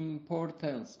the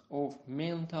importance of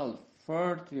mental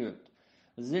fortitude.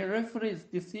 The referee's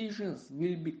decisions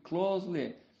will be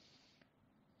closely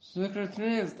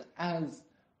scrutinized as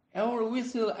our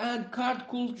whistle and card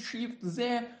could shift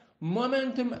the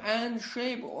momentum and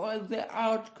shape the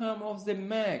outcome of the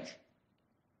match.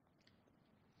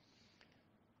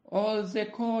 All the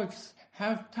coaches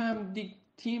have time. The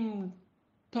team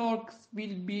talks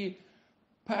will be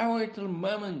pivotal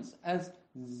moments as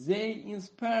they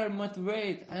inspire,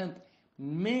 motivate, and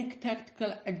make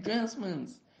tactical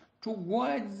adjustments to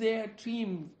guide their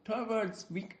team towards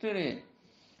victory.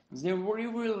 The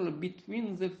rivalry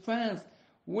between the fans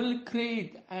will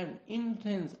create an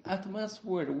intense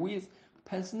atmosphere with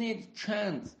passionate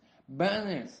chants,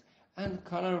 banners, and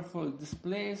colorful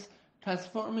displays,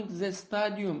 transforming the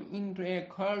stadium into a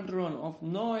cauldron of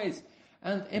noise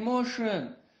and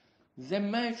emotion. The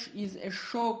match is a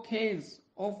showcase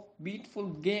of beautiful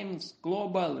games,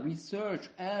 global research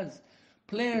as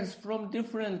players from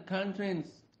different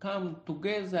countries come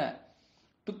together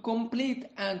to complete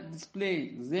and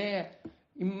display their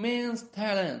immense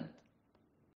talent.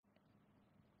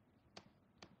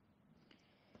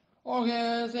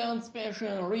 Okay, the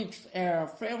anticipation reached a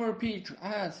favorite pitch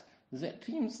as the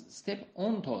teams step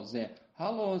onto the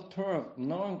hallowed turf,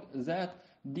 knowing that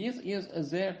this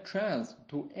is their chance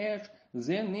to etch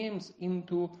their names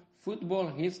into football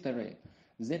history.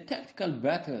 The tactical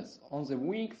battles on the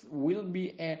wings will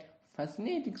be a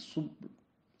fascinating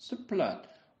subplot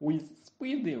with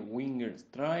speedy wingers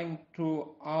trying to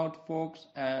outfox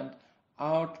and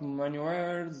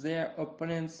outmaneuver their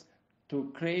opponents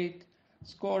to create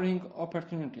scoring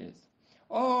opportunities.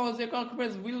 Oh, the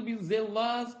goalkeepers will be the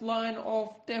last line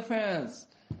of defense.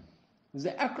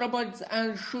 The acrobats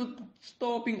and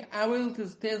shoot-stopping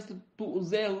abilities tested to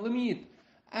their limit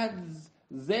as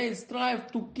they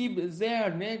strive to keep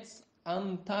their nets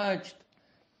untouched.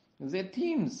 The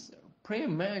team's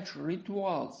pre-match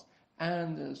rituals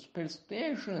and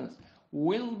superstitions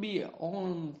will be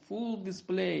on full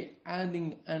display,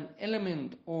 adding an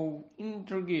element of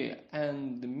intrigue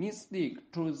and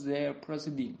mystic to their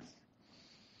proceedings.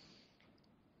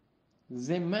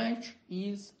 The match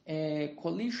is a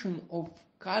collision of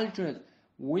cultures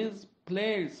with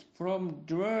players from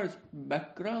diverse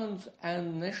backgrounds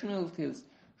and nationalities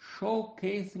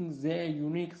showcasing their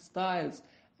unique styles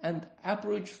and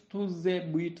approach to the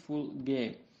beautiful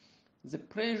game. The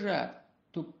pressure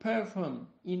to perform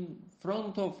in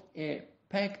front of a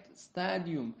packed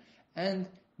stadium and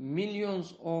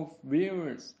millions of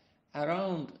viewers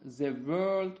around the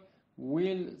world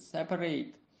will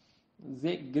separate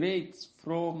the greats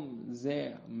from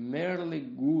the merely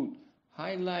good,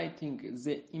 highlighting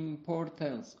the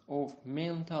importance of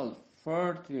mental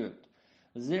fortitude.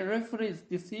 The referee's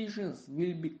decisions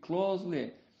will be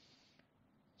closely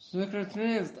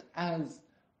scrutinized as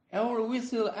our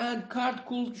whistle and card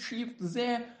could shift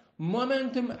the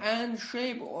momentum and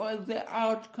shape the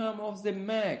outcome of the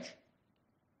match.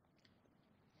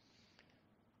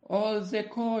 All the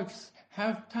coaches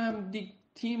have time. The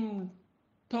team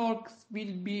talks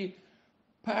will be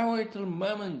pivotal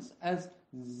moments as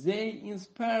they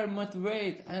inspire,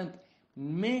 motivate, and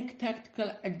make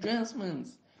tactical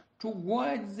adjustments to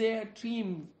guide their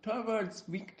team towards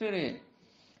victory.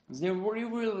 The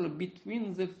rivalry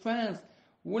between the fans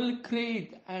will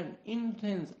create an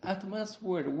intense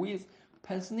atmosphere with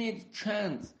passionate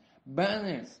chants,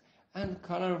 banners, and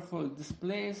colorful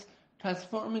displays,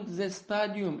 transforming the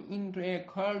stadium into a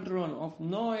cauldron of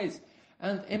noise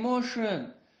and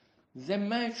emotion. The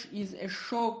match is a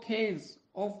showcase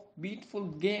of beautiful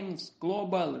games,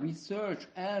 global research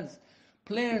as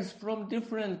players from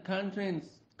different countries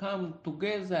come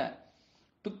together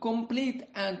to complete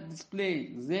and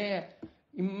display their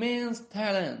immense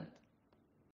talent.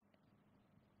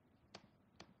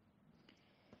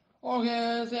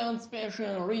 Okay, the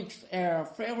anticipation reached a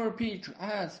favorite pitch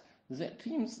as the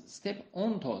teams step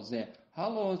onto the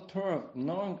hollow turf,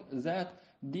 knowing that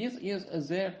this is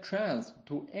their chance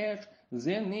to etch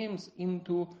their names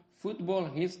into football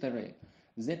history.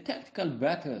 The tactical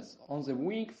battles on the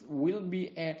wings will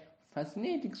be a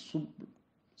fascinating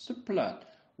subplot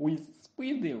with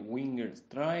speedy wingers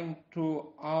trying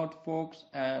to outfox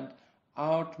and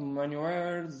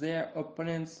outmaneuver their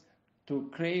opponents to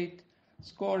create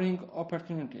scoring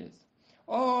opportunities.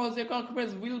 Oh, the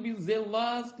goalkeepers will be the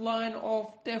last line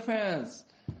of defense.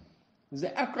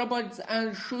 The acrobats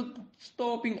and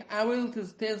shoot-stopping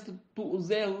abilities tested to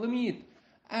their limit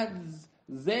as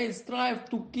they strive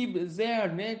to keep their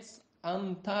nets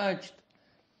untouched.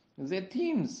 The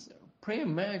team's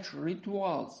pre-match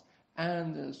rituals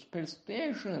and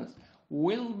superstitions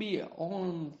will be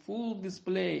on full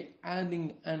display,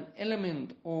 adding an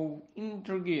element of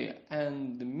intrigue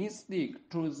and mystic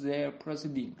to their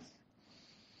proceedings.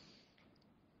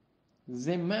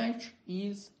 The match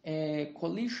is a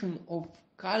collision of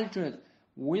cultures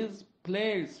with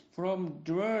players from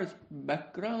diverse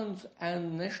backgrounds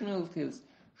and nationalities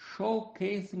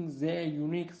showcasing their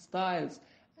unique styles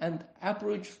and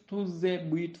approach to the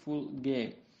beautiful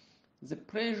game. The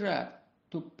pressure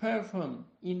to perform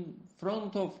in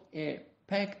front of a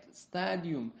packed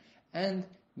stadium and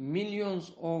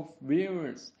millions of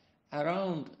viewers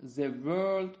around the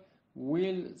world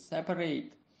will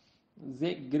separate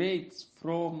the greats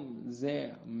from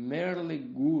the merely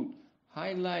good,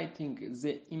 highlighting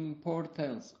the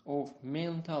importance of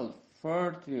mental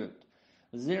fortitude.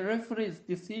 The referee's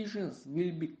decisions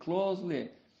will be closely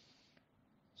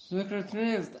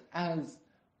scrutinized as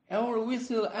every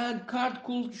whistle and card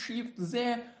could shift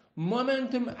the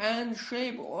momentum and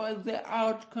shape the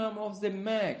outcome of the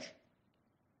match.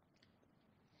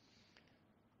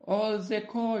 All the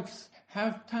coaches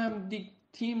have time. The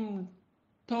team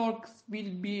talks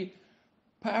will be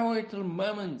pivotal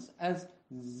moments as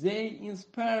they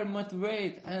inspire,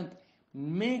 motivate, and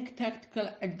make tactical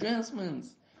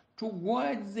adjustments to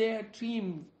guide their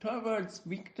team towards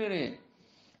victory.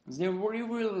 The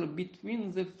rivalry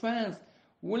between the fans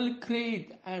will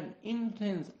create an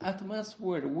intense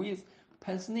atmosphere with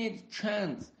passionate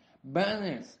chants,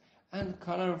 banners, and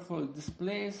colorful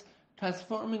displays,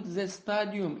 transforming the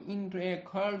stadium into a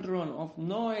cauldron of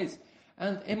noise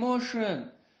and emotion.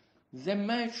 The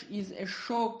match is a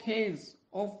showcase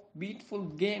of beautiful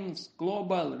games,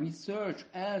 global research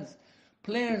as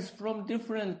players from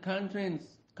different countries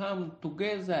come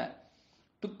together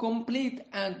to complete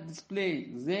and display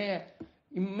their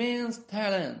immense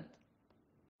talent.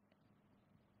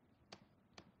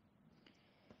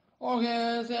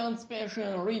 Okay, the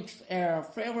anticipation reached a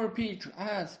favorite pitch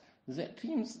as the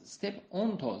teams step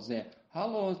onto the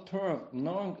hollow turf,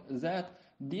 knowing that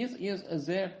this is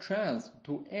their chance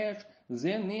to etch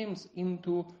their names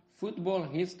into football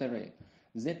history.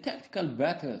 The tactical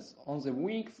battles on the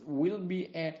wings will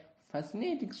be a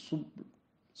fascinating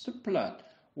subplot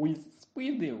with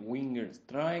speedy wingers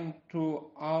trying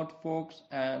to outfox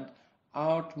and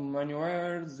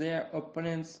outmaneuver their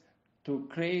opponents to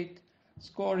create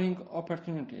scoring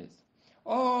opportunities.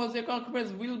 Oh, the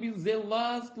goalkeepers will be the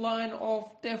last line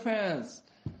of defense.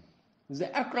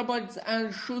 The acrobats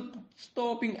and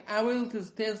shoot-stopping abilities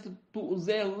tested to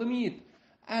their limit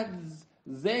as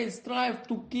they strive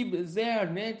to keep their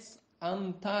nets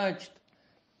untouched.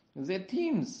 The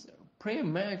team's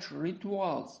pre-match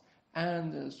rituals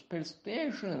and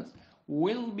superstitions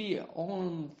will be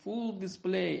on full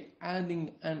display,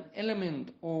 adding an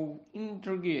element of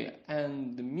intrigue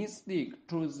and mystic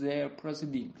to their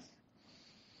proceedings.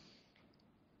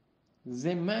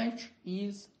 The match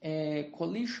is a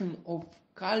collision of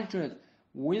cultures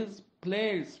with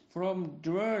players from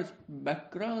diverse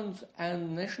backgrounds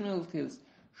and nationalities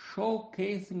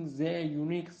showcasing their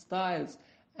unique styles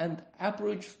and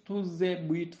approach to the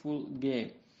beautiful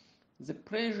game. The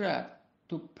pressure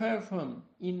to perform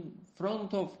in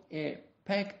front of a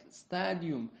packed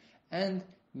stadium and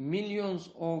millions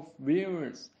of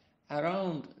viewers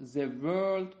around the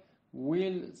world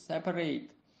will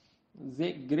separate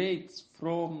the greats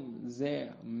from the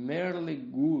merely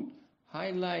good,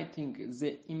 highlighting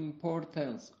the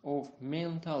importance of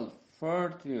mental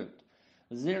fortitude.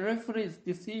 The referee's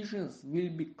decisions will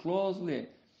be closely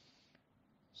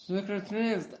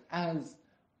scrutinized as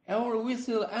every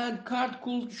whistle and card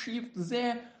could shift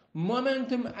the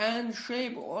momentum and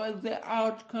shape the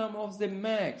outcome of the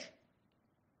match.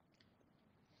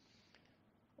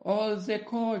 All the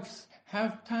coaches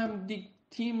have time. The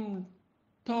team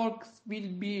talks will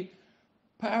be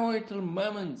pivotal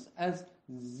moments as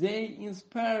they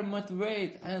inspire,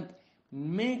 motivate, and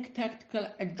make tactical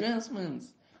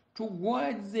adjustments to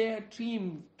guide their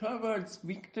team towards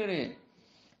victory.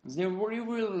 The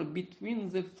rivalry between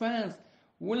the fans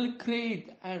will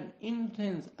create an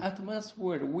intense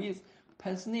atmosphere with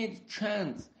passionate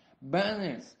chants,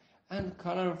 banners, and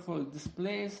colorful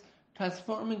displays,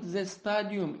 transforming the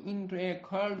stadium into a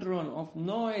cauldron of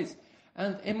noise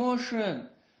and emotion.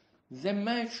 The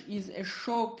match is a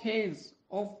showcase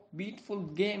of beautiful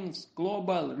games,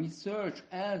 global research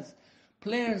as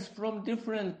players from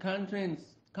different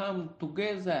countries come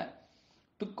together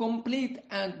to complete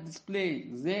and display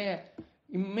their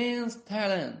immense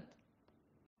talent.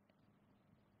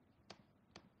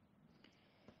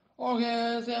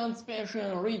 Okay, the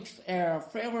anticipation reached a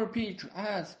favorite pitch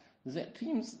as the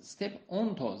teams step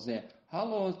onto the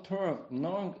hollow turf,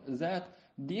 knowing that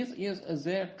this is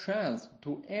their chance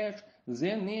to etch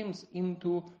their names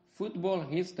into football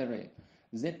history.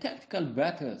 The tactical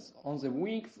battles on the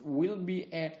wings will be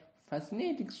a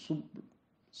fascinating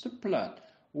subplot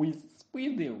with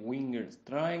speedy wingers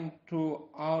trying to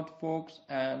outfox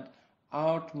and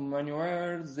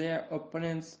outmaneuver their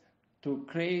opponents to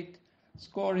create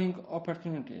scoring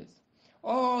opportunities.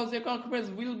 The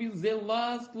goalkeepers will be the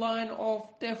last line of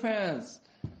defense.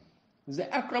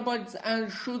 The acrobats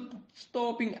and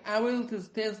shoot-stopping abilities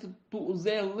tested to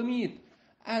their limit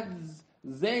as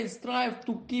they strive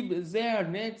to keep their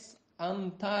nets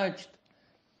untouched.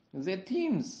 The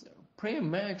team's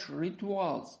pre-match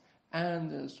rituals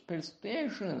and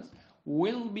superstitions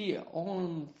will be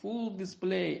on full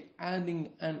display, adding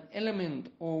an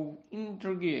element of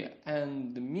intrigue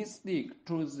and mystic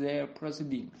to their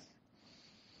proceedings.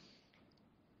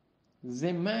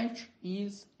 The match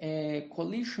is a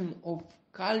collision of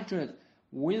cultures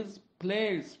with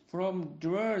players from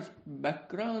diverse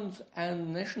backgrounds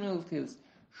and nationalities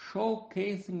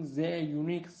showcasing their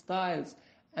unique styles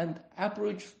and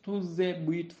approach to the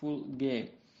beautiful game.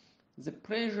 The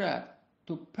pressure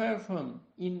to perform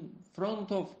in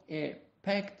front of a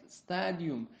packed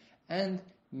stadium and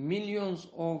millions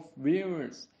of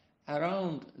viewers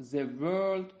around the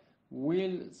world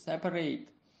will separate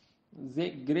the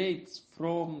greats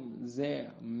from the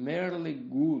merely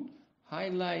good,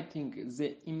 highlighting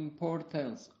the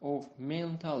importance of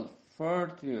mental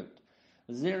fortitude.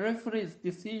 The referee's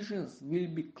decisions will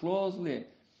be closely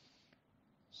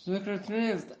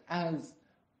scrutinized as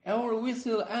every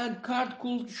whistle and card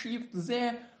could shift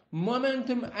the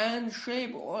momentum and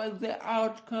shape the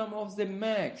outcome of the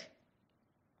match.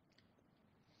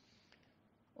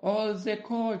 All the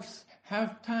coaches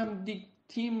have time. The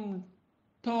team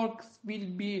talks will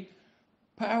be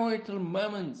pivotal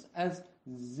moments as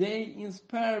they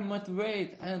inspire,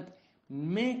 motivate, and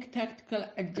make tactical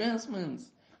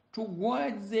adjustments to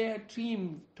guide their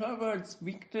team towards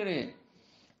victory.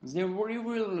 The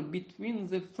rivalry between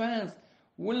the fans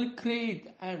will create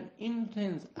an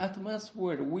intense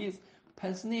atmosphere with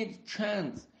passionate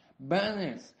chants,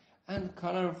 banners, and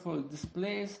colorful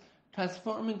displays,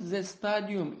 transforming the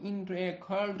stadium into a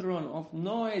cauldron of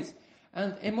noise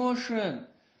and emotion.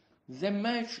 The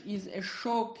match is a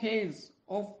showcase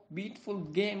of beautiful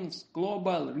games,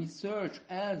 global research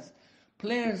as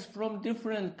players from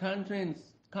different countries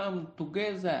come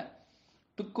together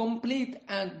to complete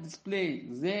and display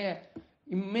their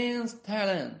immense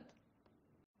talent.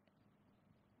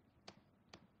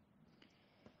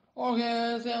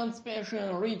 The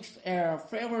anticipation reached a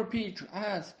favorite pitch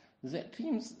as the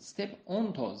teams step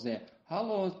onto the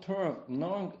hollow turf,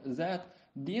 knowing that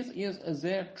this is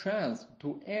their chance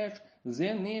to etch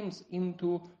their names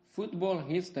into football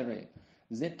history.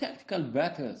 The tactical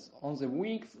battles on the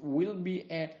wings will be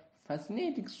a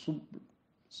fascinating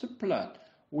subplot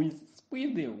with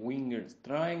speedy wingers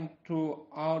trying to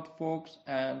outfox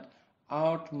and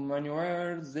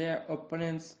outmaneuver their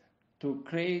opponents to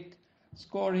create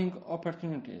scoring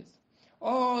opportunities.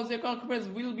 The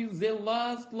goalkeepers will be the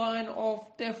last line of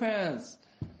defense.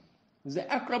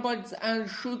 The acrobats and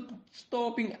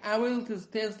shoot-stopping abilities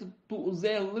tested to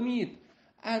their limit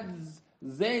as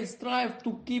they strive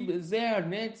to keep their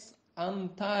nets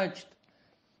untouched.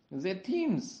 The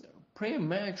team's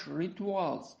pre-match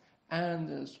rituals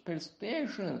and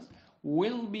superstitions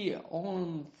will be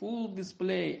on full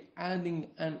display, adding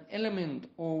an element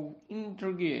of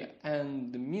intrigue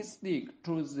and mystic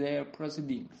to their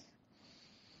proceedings.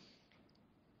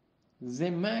 The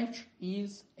match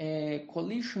is a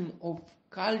collision of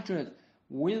cultures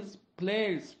with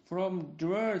players from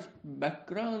diverse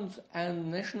backgrounds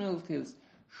and nationalities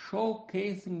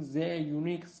showcasing their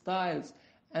unique styles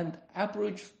and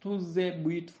approach to the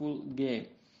beautiful game.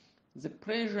 The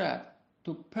pressure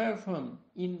to perform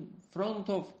in front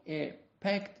of a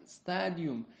packed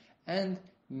stadium and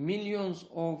millions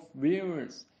of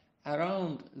viewers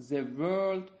around the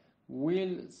world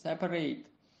will separate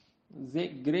the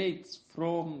greats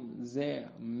from the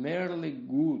merely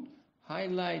good,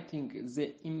 highlighting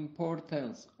the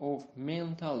importance of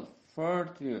mental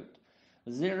fortitude.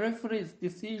 The referee's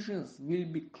decisions will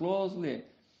be closely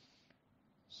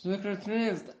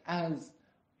scrutinized as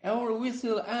every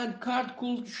whistle and card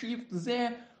could shift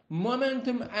the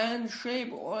momentum and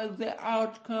shape of the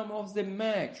outcome of the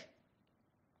match.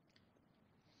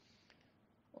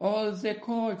 All the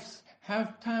coaches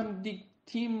have time. The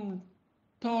team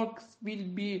talks will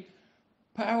be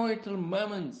pivotal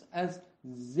moments as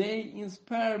they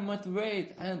inspire,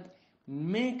 motivate, and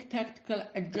make tactical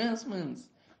adjustments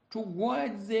to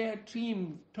guide their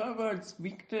team towards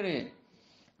victory.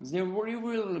 The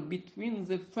rivalry between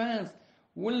the fans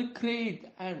will create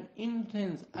an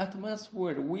intense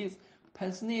atmosphere with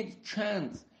passionate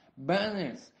chants,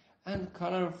 banners, and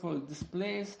colorful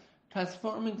displays,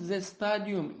 transforming the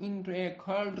stadium into a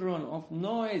cauldron of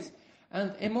noise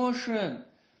and emotion.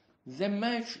 The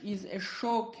match is a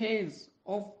showcase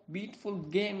of beautiful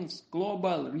games,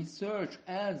 global research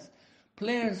as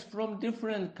players from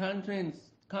different countries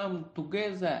come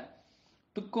together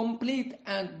to complete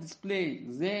and display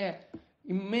their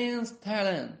immense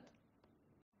talent.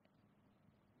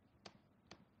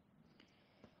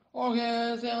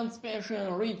 Okay, the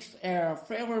anticipation reached a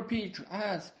favorite pitch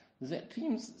as the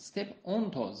teams step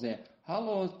onto the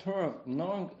hallowed turf,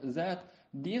 knowing that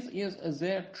this is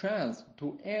their chance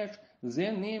to etch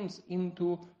their names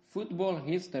into football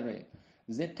history.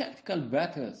 The tactical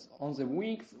battles on the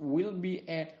wings will be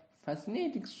a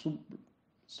fascinating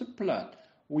subplot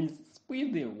with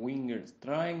speedy wingers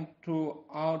trying to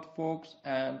outfox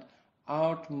and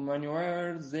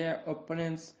outmaneuver their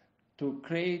opponents to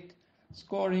create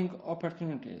scoring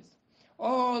opportunities.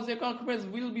 Oh, the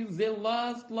goalkeepers will be the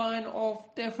last line of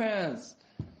defense.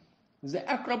 The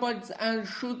acrobatics and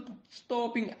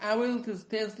shoot-stopping abilities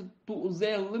tested to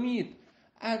their limit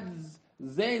as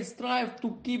they strive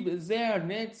to keep their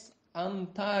nets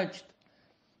untouched.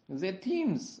 The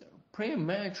team's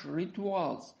pre-match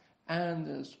rituals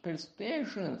and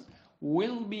superstitions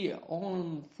will be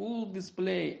on full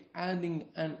display, adding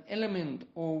an element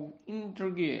of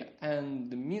intrigue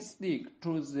and mystic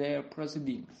to their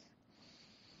proceedings.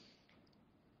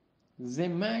 The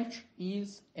match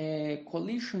is a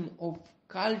collision of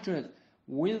cultures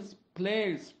with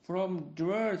players from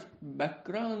diverse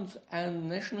backgrounds and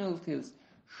nationalities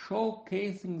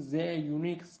showcasing their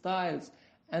unique styles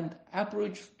and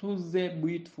approach to the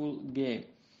beautiful game.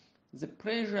 The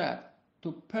pressure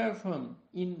to perform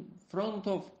in front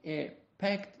of a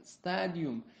packed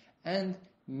stadium and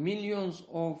millions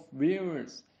of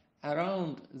viewers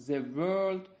around the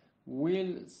world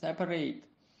will separate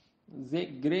the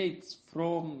greats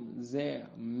from the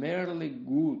merely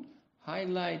good,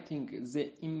 highlighting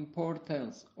the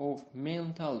importance of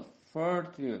mental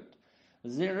fortitude.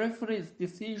 The referee's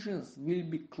decisions will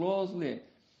be closely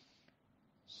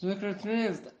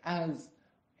scrutinized as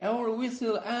every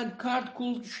whistle and card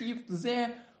could shift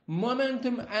the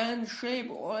momentum and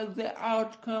shape of the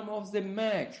outcome of the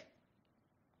match.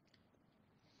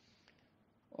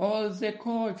 All the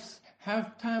coaches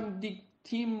have time. The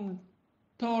team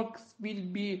talks will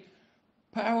be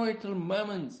pivotal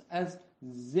moments as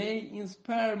they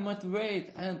inspire,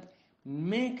 motivate, and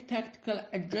make tactical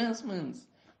adjustments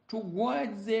to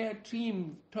guide their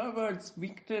team towards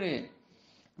victory.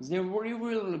 The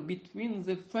rivalry between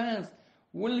the fans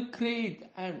will create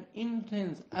an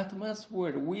intense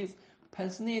atmosphere with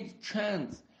passionate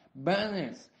chants,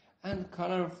 banners, and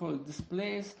colorful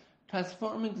displays,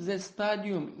 transforming the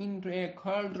stadium into a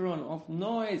cauldron of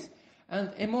noise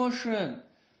and emotion.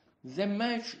 The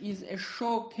match is a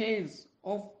showcase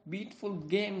of beautiful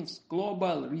games,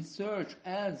 global research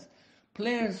as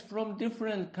players from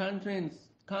different countries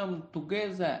come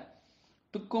together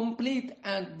to complete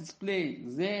and display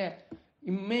their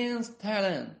immense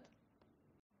talent.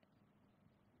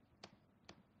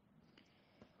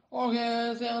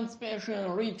 Okay, the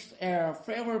anticipation reached a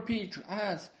favorite pitch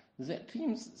as the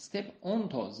teams step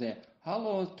onto the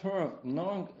hollow turf,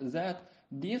 knowing that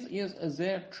this is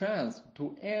their chance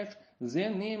to etch their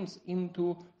names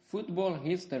into football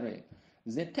history.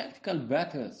 The tactical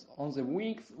battles on the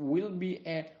wings will be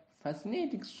a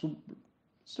fascinating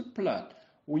subplot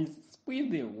with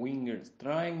speedy wingers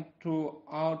trying to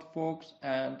outfox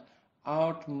and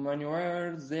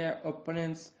outmaneuver their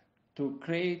opponents to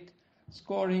create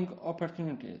scoring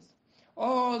opportunities.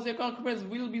 Oh, the goalkeepers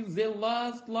will be the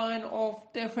last line of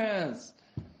defense.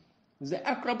 The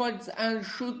acrobats and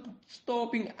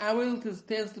shoot-stopping abilities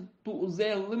tested to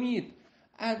their limit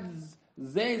as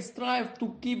they strive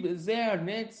to keep their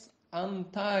nets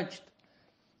untouched.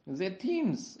 The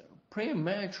team's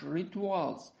pre-match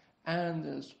rituals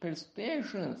and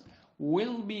superstitions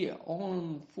will be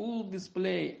on full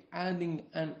display, adding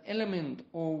an element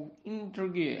of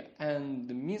intrigue and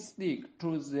mystic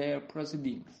to their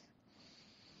proceedings.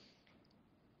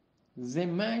 The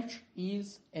match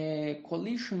is a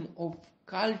collision of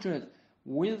cultures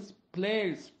with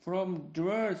players from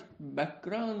diverse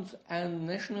backgrounds and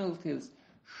nationalities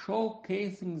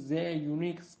showcasing their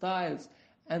unique styles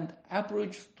and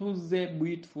approach to the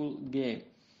beautiful game.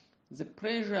 The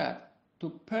pressure to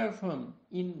perform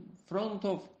in front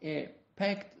of a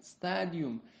packed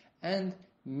stadium and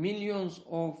millions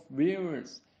of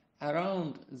viewers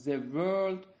around the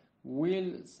world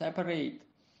will separate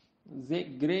the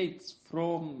greats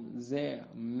from the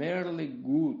merely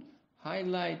good,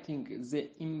 highlighting the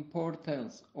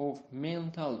importance of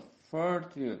mental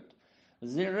fortitude.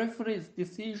 The referee's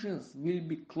decisions will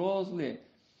be closely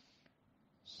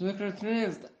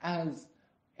scrutinized as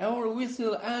every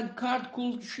whistle and card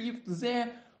could shift the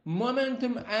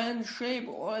momentum and shape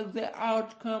the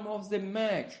outcome of the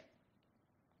match.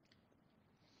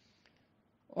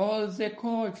 All the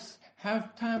coaches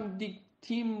have time. The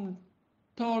team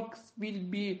talks will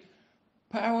be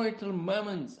pivotal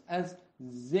moments as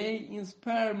they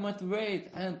inspire, motivate,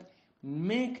 and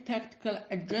make tactical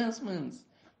adjustments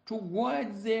to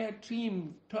guide their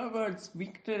team towards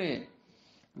victory.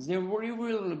 The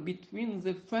rivalry between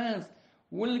the fans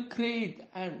will create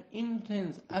an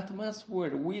intense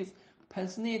atmosphere with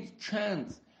passionate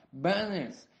chants,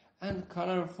 banners, and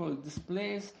colorful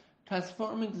displays,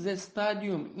 transforming the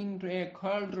stadium into a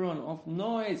cauldron of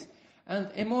noise and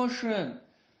emotion.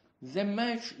 The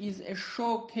match is a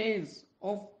showcase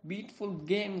of beautiful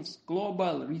games,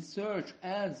 global research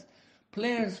as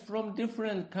players from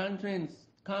different countries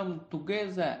come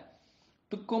together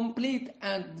to complete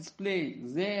and display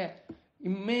their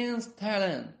immense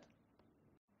talent.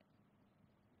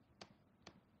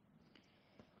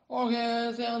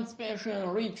 Okay, the anticipation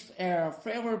reached a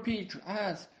favorite pitch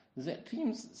as the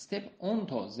teams step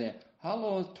onto the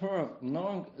hollow turf,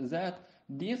 knowing that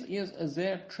this is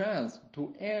their chance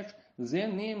to etch their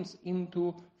names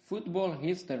into football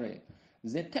history.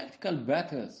 The tactical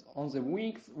battles on the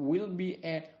wings will be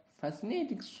a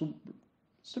fascinating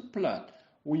subplot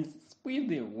with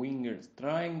speedy wingers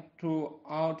trying to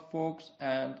outfox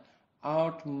and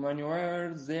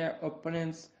outmaneuver their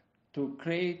opponents to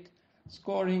create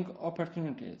scoring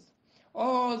opportunities.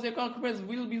 Oh, the goalkeepers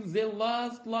will be the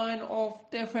last line of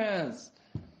defense.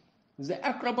 The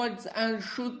acrobats and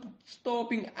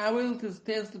shoot-stopping abilities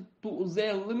tested to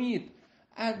their limit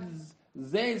as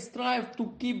they strive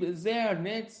to keep their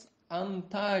nets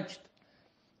untouched.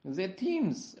 The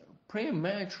team's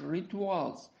pre-match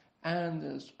rituals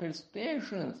and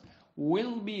superstitions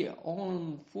will be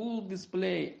on full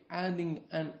display, adding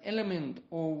an element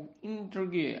of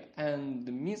intrigue and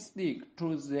mystic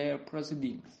to their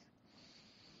proceedings.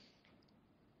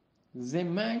 The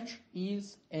match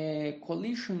is a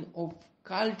collision of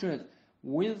cultures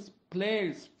with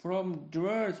players from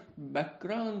diverse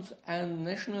backgrounds and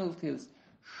nationalities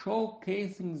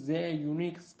showcasing their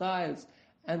unique styles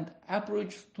and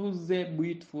approach to the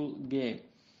beautiful game.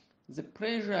 The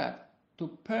pressure to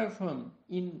perform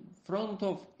in front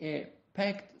of a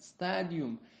packed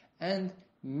stadium and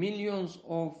millions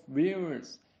of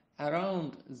viewers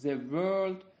around the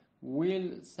world will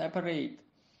separate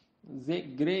the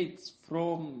greats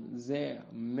from the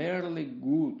merely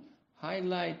good,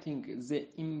 highlighting the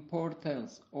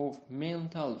importance of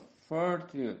mental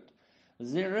fortitude.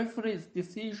 The referee's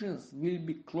decisions will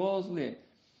be closely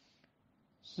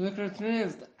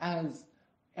scrutinized as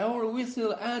every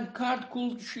whistle and card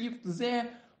could shift the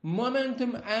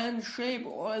momentum and shape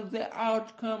the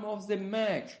outcome of the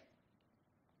match.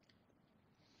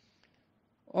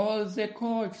 All the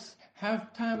coaches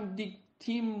have time. The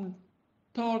team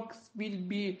talks will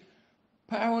be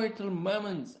pivotal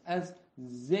moments as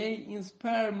they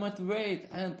inspire, motivate,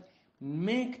 and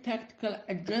make tactical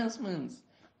adjustments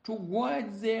to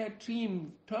guide their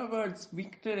team towards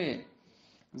victory.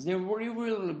 The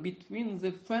rivalry between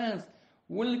the fans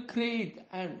will create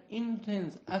an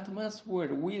intense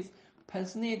atmosphere with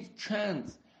passionate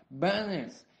chants,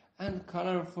 banners, and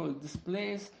colorful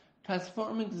displays,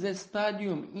 transforming the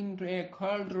stadium into a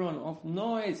cauldron of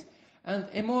noise and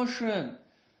emotion.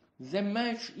 The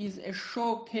match is a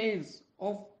showcase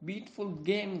of beautiful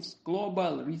games,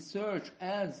 global research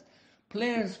as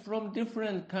players from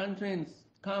different countries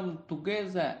come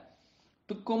together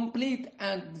to complete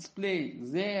and display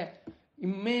their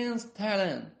immense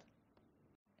talent.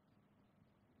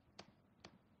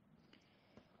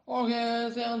 Okay,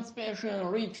 the anticipation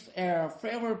reached a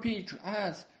favorite pitch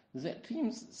as the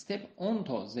teams step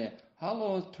onto the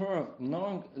hollow turf,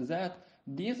 knowing that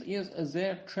this is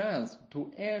their chance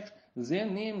to etch their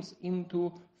names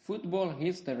into football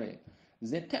history.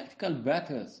 The tactical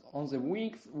battles on the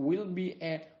wings will be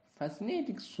a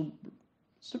fascinating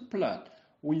subplot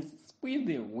with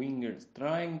speedy wingers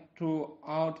trying to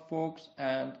outfox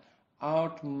and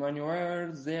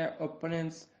outmaneuver their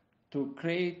opponents to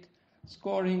create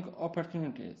scoring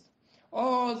opportunities.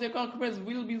 Oh, the goalkeepers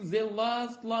will be the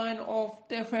last line of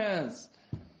defense.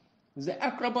 The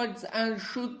acrobats and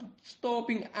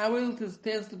shoot-stopping abilities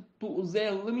tested to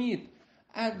their limit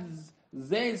as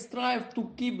they strive to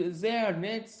keep their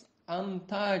nets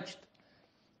untouched.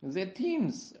 The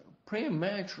team's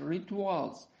pre-match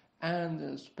rituals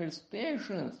and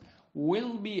superstitions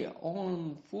will be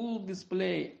on full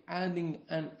display, adding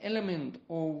an element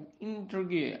of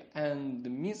intrigue and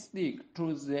mystic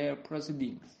to their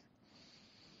proceedings.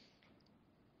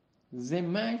 The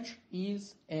match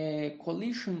is a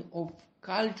collision of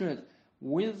cultures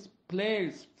with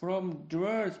players from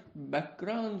diverse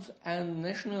backgrounds and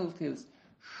nationalities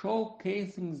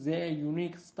showcasing their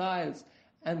unique styles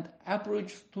and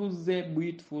approach to the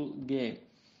beautiful game.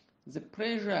 The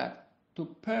pressure to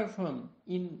perform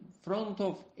in front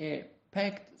of a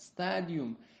packed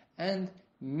stadium and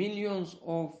millions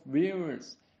of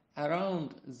viewers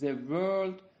around the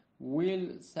world will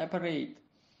separate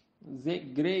the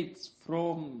greats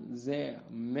from the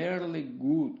merely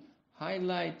good,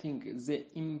 highlighting the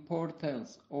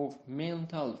importance of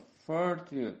mental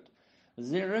fortitude.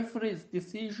 The referee's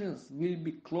decisions will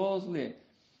be closely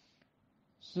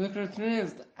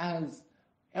scrutinized as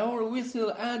every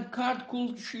whistle and card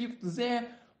could shift the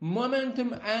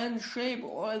momentum and shape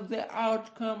the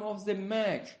outcome of the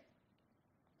match.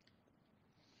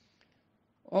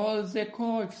 All the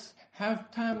coaches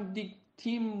have time. The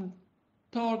team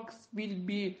talks will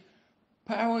be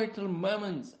pivotal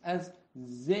moments as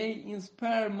they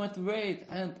inspire, motivate,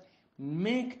 and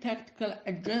make tactical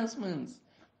adjustments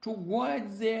to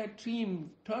guide their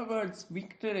team towards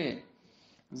victory.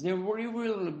 The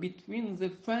rivalry between the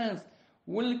fans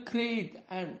will create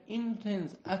an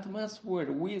intense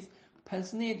atmosphere with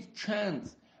passionate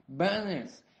chants,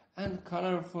 banners, and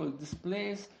colorful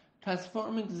displays,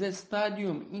 transforming the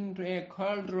stadium into a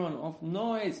cauldron of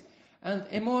noise and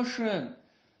emotion.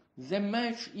 The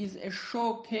match is a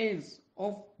showcase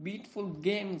of beautiful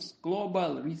games,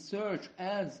 global research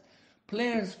as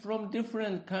players from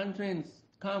different countries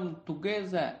come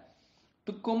together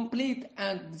to complete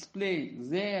and display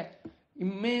their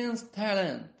immense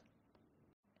talent.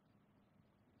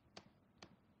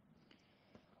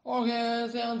 Okay,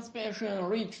 the anticipation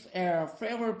reached a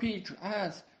favorite pitch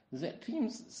as the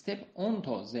teams step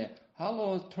onto the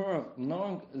hollow turf,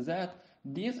 knowing that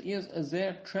this is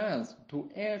their chance to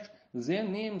etch their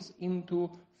names into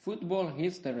football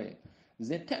history.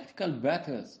 The tactical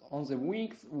battles on the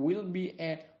wings will be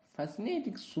a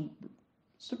fascinating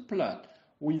subplot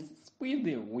with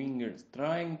speedy wingers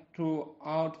trying to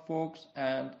outfox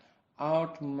and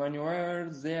outmaneuver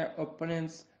their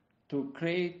opponents to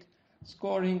create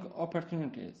scoring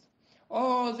opportunities.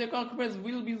 Oh, the goalkeepers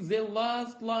will be the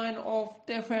last line of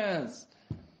defense.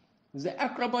 The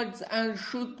acrobats and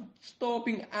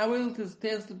shoot-stopping abilities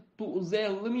tested to their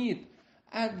limit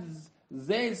as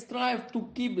they strive to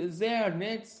keep their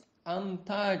nets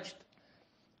untouched.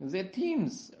 The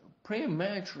team's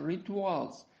pre-match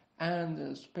rituals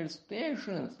and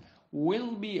superstitions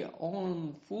will be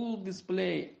on full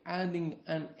display, adding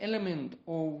an element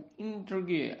of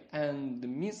intrigue and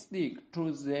mystic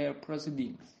to their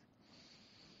proceedings.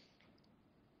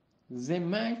 The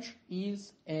match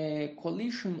is a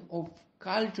collision of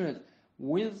cultures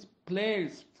with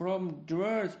players from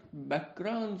diverse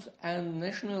backgrounds and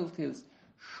nationalities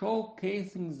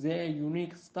showcasing their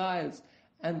unique styles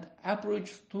and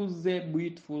approach to the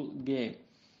beautiful game.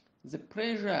 The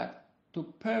pressure to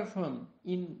perform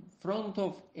in front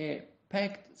of a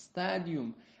packed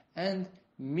stadium and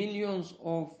millions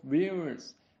of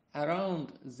viewers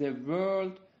around the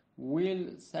world will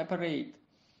separate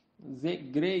the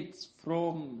greats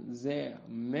from the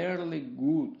merely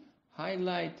good,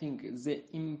 highlighting the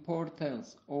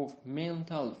importance of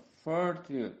mental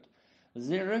fortitude.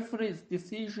 The referee's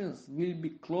decisions will be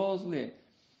closely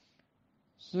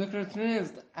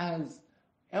scrutinized as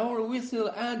every whistle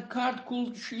and card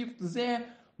could shift the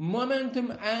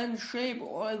momentum and shape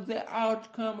the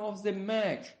outcome of the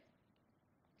match.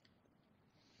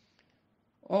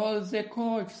 All the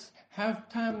coaches have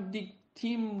time. The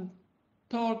team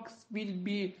talks will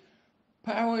be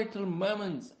pivotal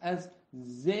moments as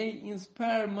they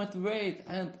inspire, motivate,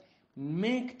 and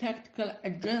make tactical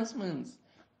adjustments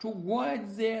to guide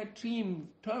their team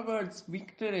towards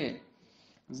victory.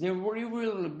 The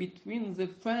rivalry between the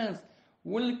fans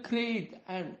will create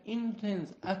an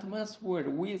intense atmosphere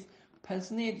with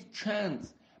passionate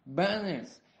chants,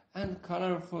 banners, and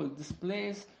colorful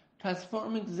displays,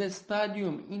 transforming the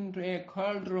stadium into a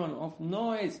cauldron of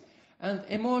noise and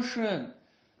emotion.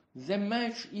 The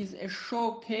match is a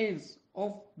showcase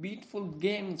of beautiful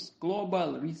games,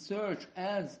 global research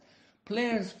as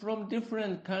players from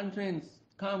different countries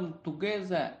come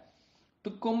together to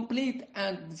complete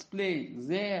and display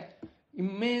their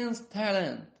immense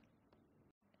talent.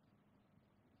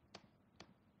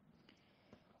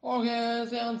 Okay,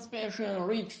 the anticipation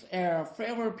reached a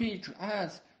favorite pitch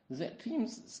as the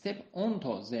teams step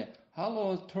onto the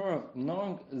hollow turf,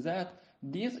 knowing that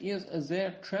this is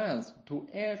their chance to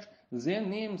etch their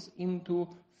names into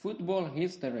football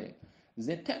history.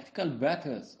 The tactical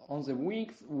battles on the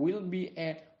wings will be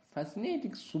a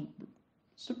fascinating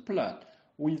subplot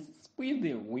with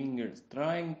speedy wingers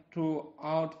trying to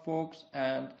outfox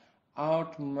and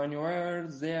outmaneuver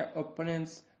their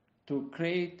opponents to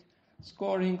create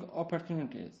scoring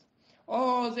opportunities.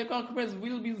 The goalkeepers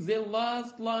will be the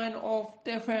last line of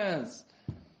defense.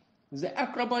 The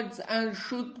acrobats and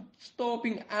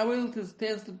shoot-stopping abilities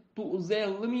tested to their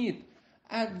limit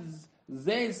as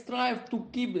they strive to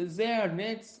keep their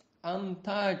nets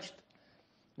untouched.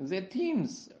 The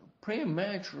team's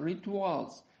pre-match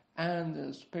rituals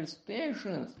and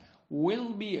superstitions will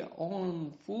be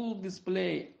on full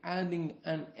display, adding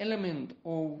an element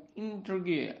of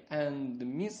intrigue and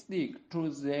mystic to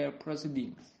their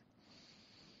proceedings.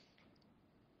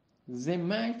 The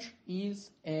match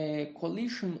is a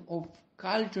collision of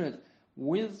cultures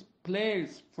with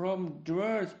players from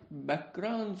diverse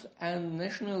backgrounds and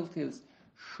nationalities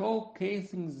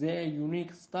showcasing their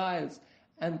unique styles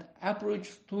and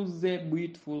approach to the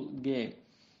beautiful game.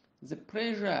 The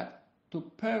pressure to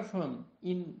perform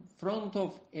in front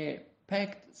of a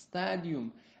packed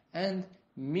stadium and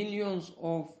millions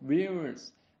of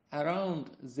viewers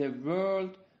around the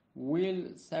world will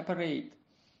separate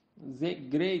the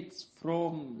greats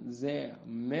from the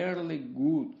merely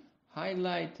good,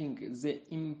 highlighting the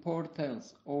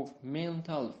importance of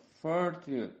mental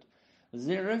fortitude.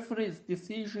 The referee's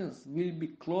decisions will be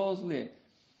closely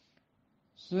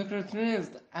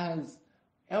scrutinized as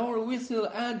every whistle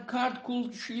and card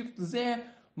could shift the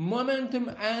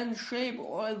momentum and shape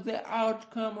the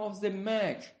outcome of the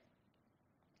match.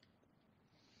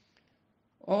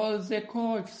 All the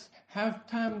coaches have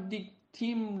time. The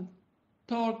team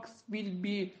talks will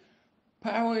be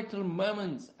pivotal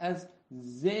moments as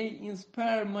they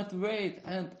inspire, motivate,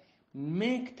 and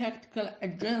make tactical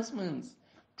adjustments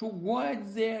to guide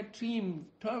their team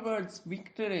towards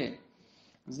victory.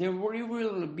 The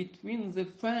rivalry between the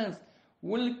fans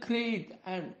will create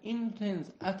an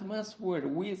intense atmosphere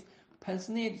with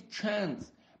passionate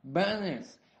chants,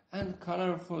 banners, and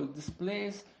colorful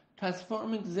displays,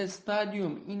 transforming the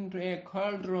stadium into a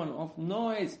cauldron of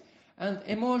noise and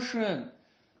emotion.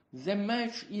 The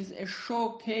match is a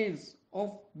showcase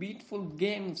of beautiful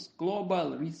games,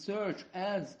 global research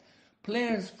as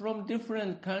players from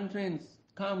different countries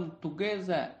come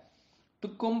together to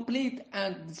complete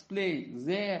and display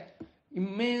their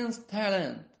immense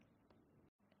talent.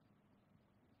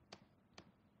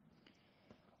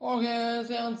 Okay,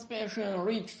 the anticipation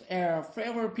reached a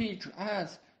favorite pitch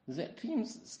as the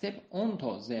teams step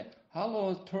onto the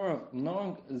hollow turf,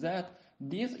 knowing that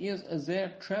this is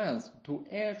their chance to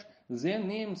etch their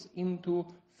names into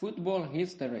football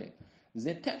history.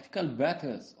 The tactical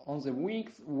battles on the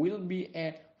wings will be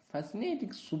a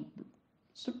fascinating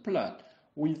subplot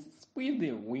with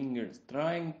speedy wingers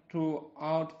trying to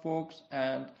outfox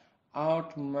and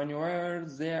outmaneuver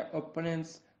their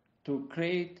opponents to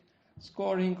create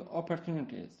scoring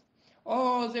opportunities.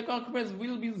 The goalkeepers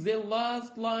will be the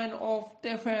last line of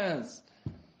defense.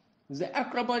 The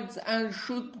acrobats and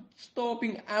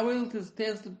shoot-stopping abilities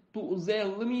tested to their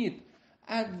limit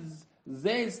as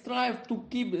they strive to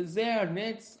keep their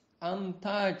nets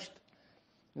untouched.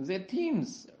 The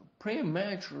team's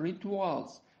pre-match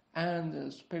rituals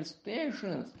and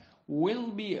superstitions will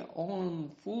be on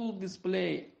full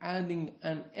display, adding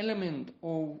an element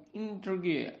of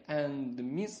intrigue and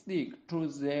mystic to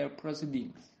their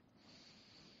proceedings.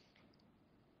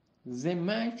 The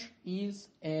match is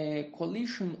a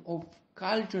collision of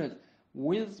cultures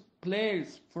with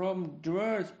players from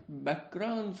diverse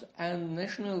backgrounds and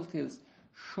nationalities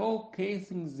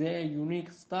showcasing their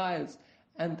unique styles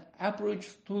and approach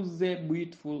to the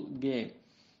beautiful game.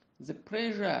 The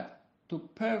pressure to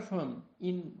perform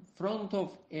in front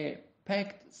of a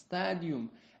packed stadium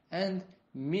and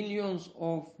millions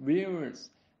of viewers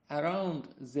around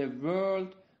the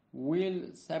world will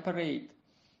separate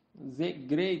the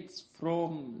greats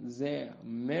from the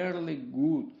merely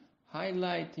good,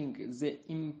 highlighting the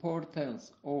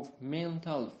importance of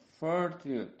mental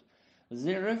fortitude.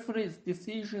 The referee's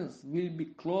decisions will be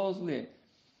closely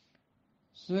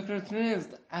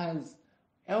scrutinized as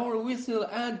every whistle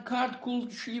and card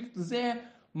could shift the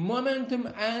momentum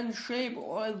and shape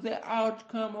the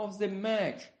outcome of the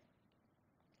match.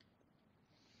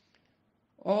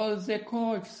 All the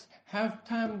coaches have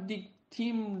time. The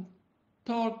team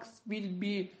talks will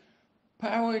be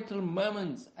pivotal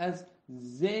moments as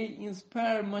they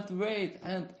inspire, motivate,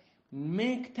 and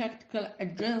make tactical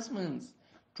adjustments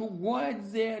to guide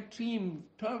their team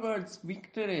towards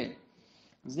victory.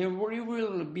 The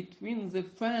rivalry between the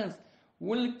fans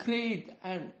will create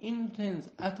an intense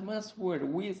atmosphere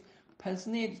with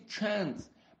passionate chants,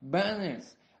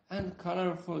 banners, and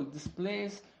colorful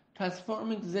displays,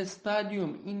 transforming the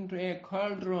stadium into a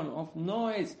cauldron of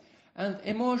noise and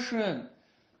emotion.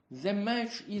 The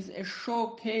match is a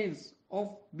showcase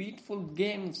of beautiful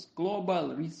games,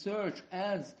 global research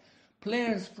as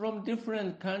players from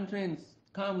different countries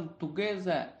come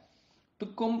together to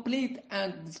complete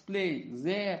and display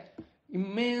their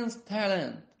immense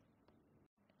talent.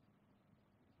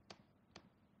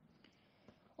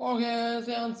 Okay,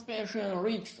 the anticipation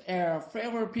reached a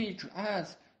favorite pitch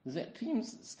as the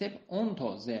teams step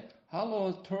onto the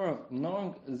hollow turf,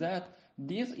 knowing that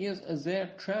this is their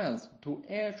chance to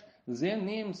etch their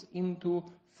names into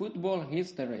football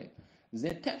history.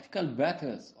 The tactical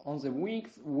battles on the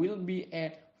wings will be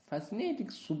a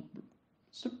fascinating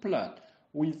subplot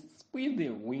with speedy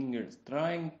wingers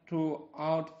trying to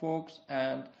outfox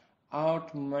and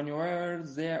outmaneuver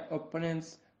their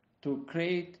opponents to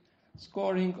create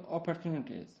scoring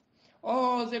opportunities.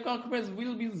 Oh, the goalkeepers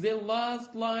will be the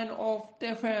last line of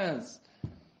defense.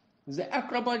 The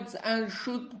acrobats and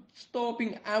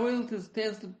shoot-stopping abilities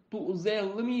tested to their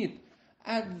limit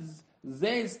as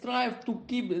they strive to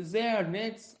keep their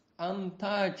nets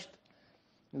untouched.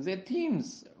 The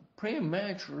team's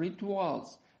pre-match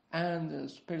rituals and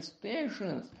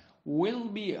superstitions will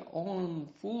be on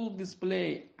full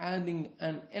display, adding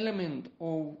an element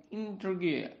of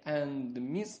intrigue and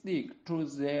mystic to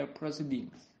their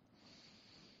proceedings.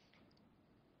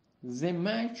 The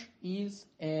match is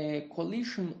a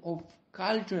collision of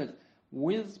cultures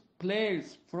with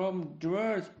players from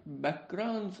diverse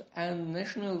backgrounds and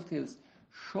nationalities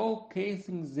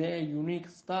showcasing their unique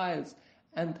styles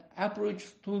and approach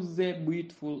to the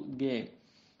beautiful game.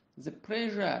 The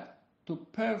pressure to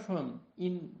perform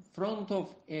in front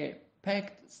of a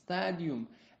packed stadium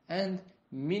and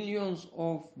millions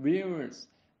of viewers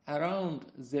around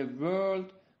the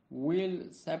world will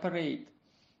separate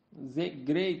the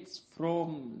greats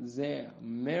from the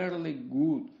merely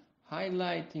good,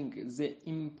 highlighting the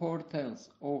importance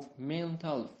of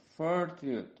mental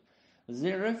fortitude.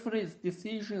 The referee's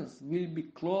decisions will be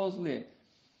closely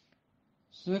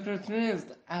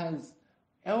scrutinized as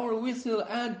every whistle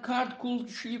and card could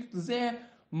shift the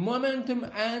momentum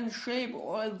and shape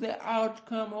the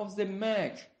outcome of the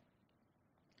match.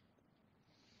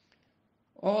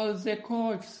 All the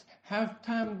coaches have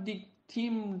time. The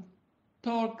team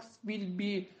talks will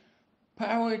be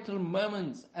pivotal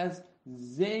moments as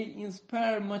they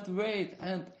inspire, motivate,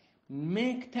 and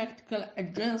make tactical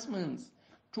adjustments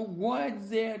to guide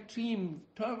their team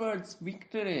towards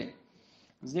victory.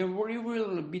 The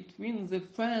rivalry between the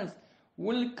fans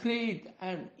will create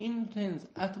an intense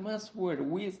atmosphere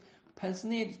with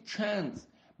passionate chants,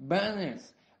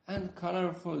 banners, and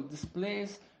colorful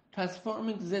displays,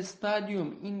 transforming the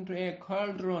stadium into a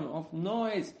cauldron of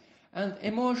noise and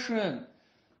emotion.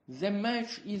 The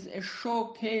match is a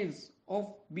showcase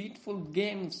of beautiful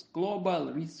games,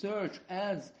 global research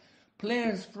as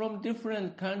players from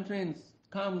different countries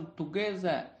come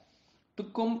together to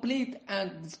complete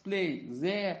and display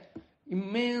their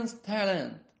immense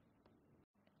talent.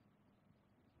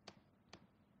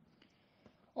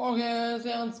 Okay,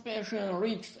 the anticipation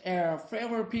reached a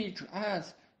favorite pitch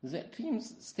as the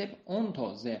teams step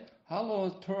onto the hollow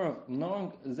turf,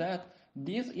 knowing that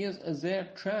this is their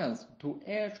chance to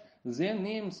etch their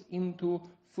names into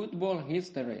football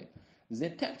history. The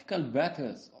tactical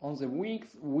battles on the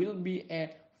wings will be a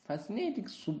fascinating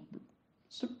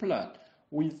subplot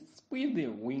with speedy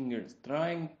wingers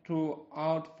trying to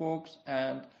outfox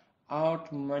and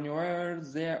outmaneuver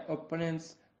their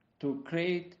opponents to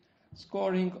create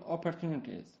scoring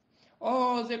opportunities.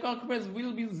 Oh, the goalkeepers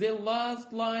will be the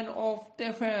last line of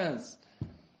defense.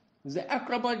 The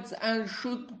acrobats and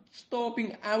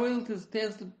shoot-stopping abilities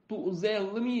tested to their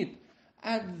limit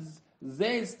as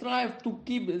they strive to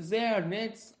keep their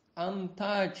nets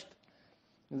untouched.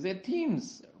 The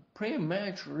team's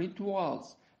pre-match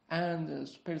rituals and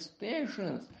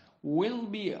superstitions will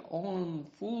be on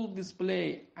full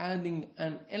display, adding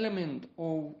an element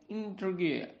of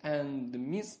intrigue and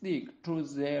mystic to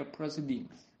their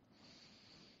proceedings.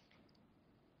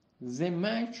 The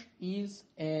match is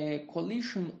a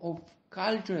collision of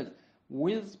cultures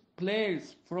with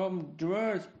players from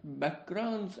diverse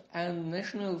backgrounds and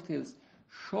nationalities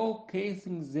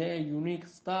showcasing their unique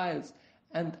styles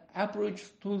and approach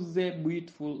to the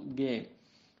beautiful game.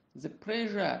 The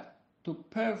pressure to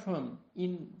perform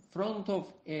in front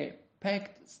of a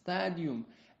packed stadium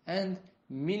and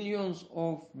millions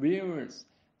of viewers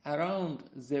around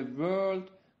the world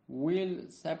will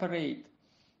separate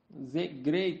the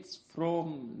greats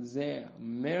from the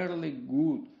merely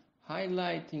good,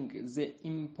 highlighting the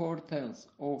importance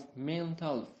of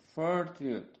mental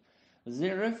fortitude.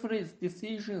 The referee's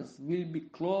decisions will be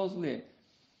closely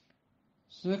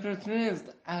scrutinized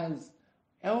as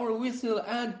every whistle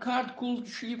and card could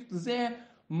shift the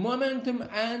momentum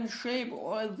and shape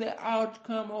the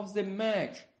outcome of the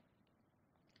match.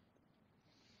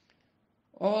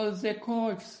 All the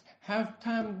coaches have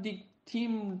time. The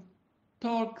team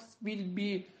talks will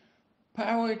be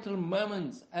pivotal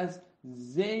moments as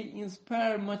they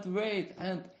inspire, motivate,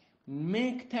 and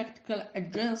make tactical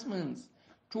adjustments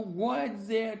to guide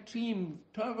their team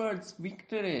towards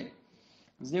victory.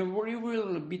 The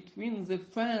rivalry between the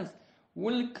fans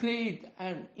will create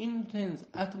an intense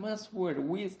atmosphere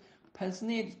with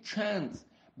passionate chants,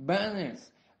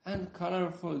 banners, and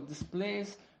colorful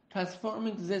displays,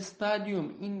 transforming the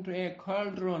stadium into a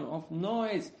cauldron of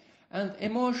noise and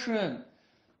emotion.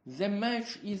 The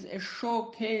match is a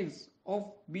showcase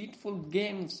of beautiful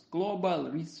games,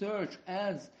 global research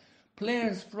as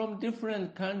players from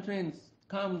different countries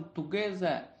come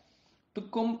together to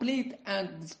complete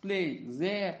and display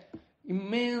their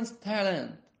immense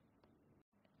talent.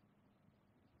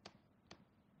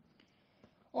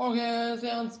 Okay,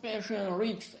 the anticipation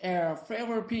reached a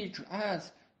favorite pitch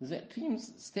as the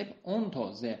teams step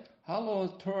onto the hollow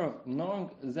turf,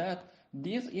 knowing that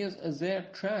this is their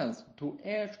chance to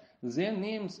etch their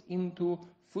names into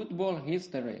football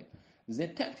history. The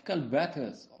tactical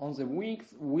battles on the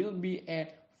wings will be a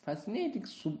fascinating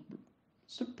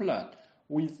subplot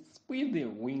with speedy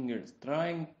wingers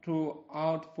trying to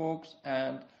outfox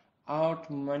and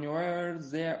outmaneuver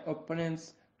their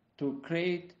opponents to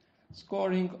create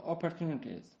scoring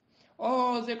opportunities.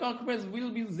 Oh, the goalkeepers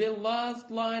will be the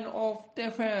last line of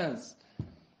defense.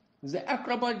 The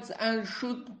acrobats and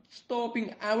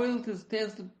shoot-stopping abilities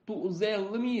tested to their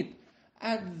limit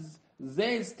as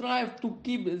they strive to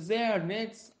keep their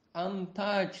nets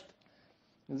untouched.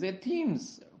 The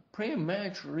team's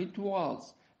pre-match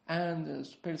rituals and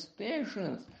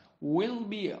superstitions will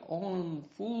be on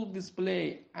full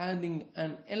display, adding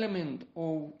an element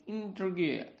of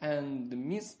intrigue and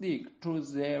mystic to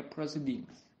their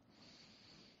proceedings.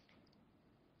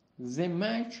 The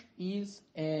match is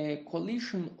a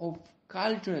collision of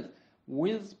cultures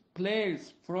with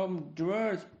players from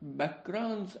diverse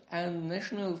backgrounds and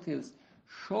nationalities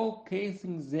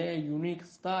showcasing their unique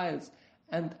styles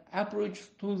and approach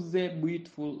to the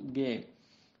beautiful game.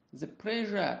 The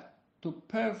pressure to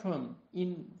perform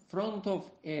in front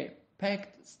of a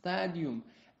packed stadium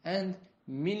and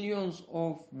millions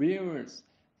of viewers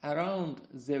around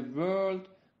the world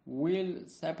will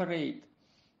separate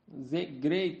the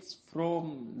greats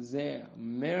from the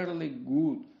merely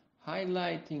good,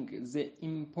 highlighting the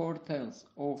importance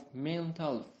of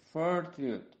mental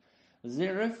fortitude. The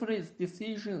referee's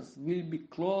decisions will be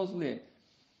closely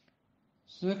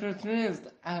scrutinized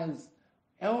as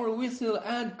every whistle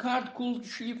and card could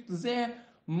shift the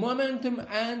momentum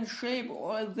and shape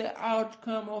the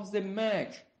outcome of the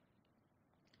match.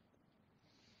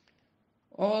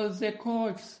 All the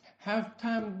coaches have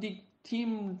time. The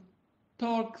team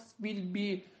talks will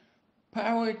be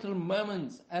pivotal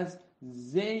moments as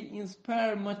they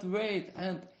inspire, motivate,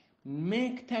 and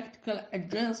make tactical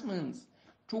adjustments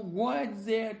to guide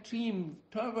their team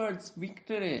towards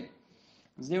victory.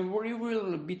 The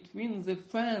rivalry between the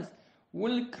fans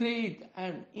will create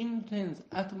an intense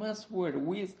atmosphere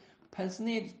with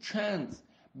passionate chants,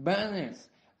 banners,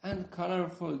 and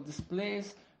colorful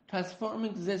displays,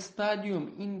 transforming the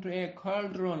stadium into a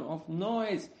cauldron of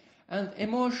noise and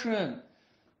emotion.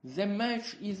 The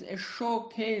match is a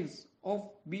showcase of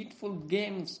beautiful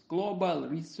games, global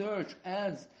research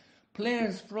as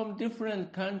players from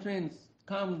different countries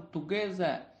come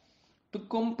together to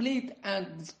complete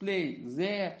and display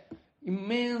their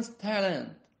immense talent.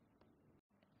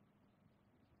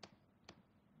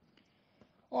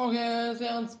 Okay,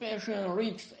 the anticipation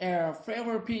reached a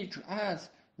favorite pitch as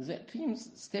the teams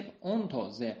step onto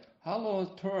the hollow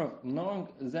turf, knowing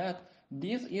that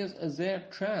this is their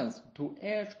chance to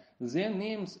etch their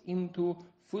names into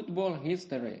football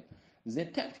history. The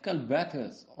tactical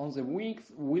battles on the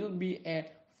wings will be a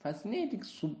fascinating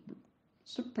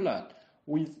subplot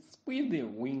with speedy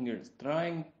wingers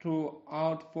trying to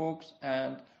outfox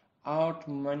and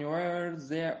outmaneuver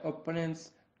their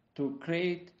opponents to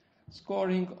create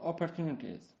scoring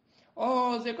opportunities.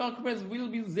 Oh, the goalkeepers will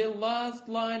be the last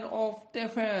line of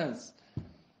defense.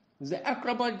 The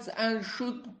acrobats and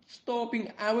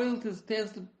shoot-stopping abilities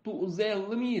tested to their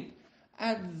limit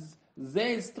as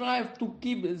they strive to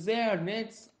keep their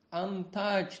nets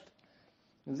untouched.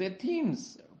 The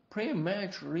team's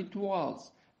pre-match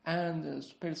rituals and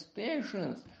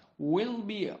superstitions will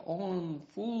be on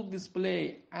full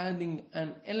display, adding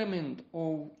an element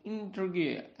of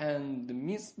intrigue and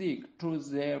mystic to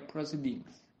their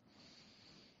proceedings.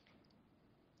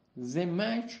 The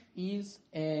match is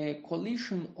a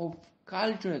collision of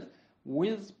cultures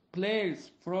with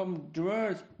players from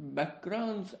diverse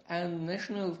backgrounds and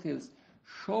nationalities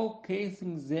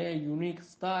showcasing their unique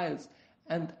styles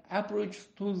and approach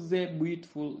to the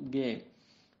beautiful game.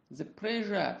 The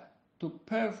pressure to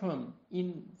perform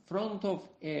in front of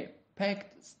a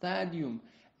packed stadium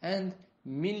and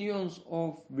millions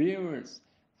of viewers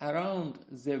around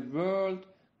the world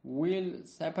will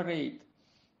separate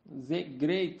the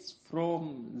greats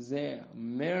from the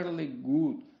merely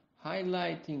good,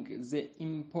 highlighting the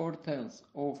importance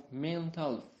of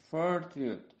mental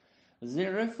fortitude. The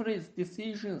referee's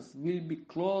decisions will be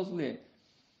closely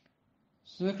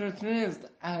scrutinized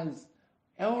as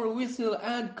every whistle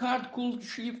and card could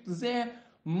shift the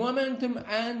momentum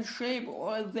and shape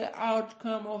the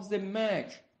outcome of the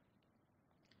match.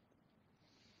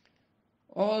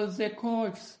 All the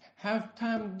coaches have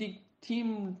time. The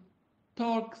team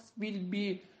talks will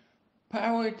be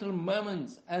pivotal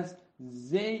moments as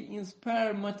they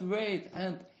inspire, motivate,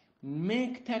 and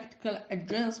make tactical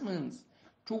adjustments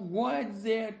to guide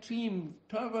their team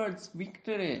towards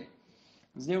victory.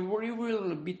 The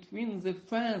rivalry between the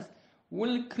fans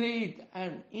will create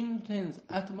an intense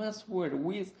atmosphere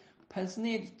with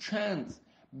passionate chants,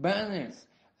 banners,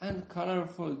 and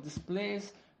colorful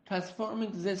displays,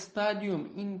 transforming the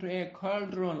stadium into a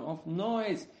cauldron of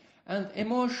noise and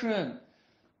emotion.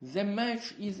 The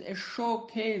match is a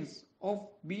showcase of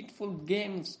beautiful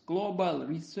games, global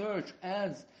research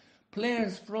as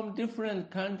players from different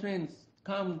countries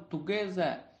come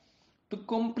together to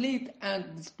complete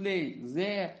and display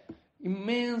their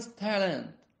immense talent.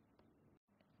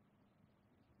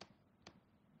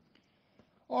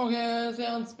 Okay, the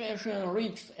anticipation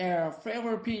reached a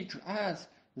favorite pitch as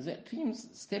the teams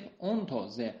step onto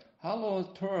the hollow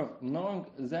turf, knowing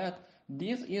that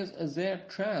this is their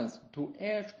chance to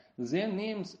etch their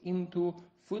names into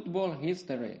football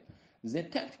history. The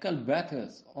tactical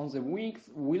battles on the wings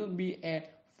will be a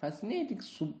fascinating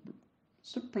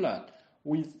subplot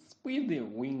with speedy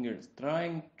wingers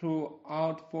trying to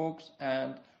outfox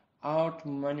and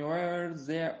outmaneuver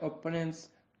their opponents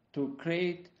to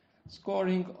create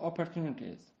scoring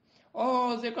opportunities.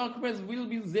 Oh, the goalkeepers will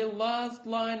be the last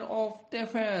line of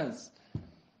defense.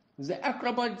 The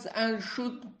acrobats and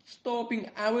shoot-stopping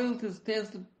abilities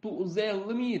tested to their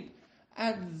limit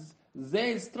as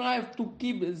they strive to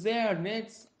keep their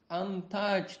nets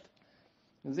untouched.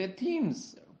 The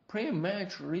team's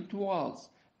pre-match rituals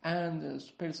and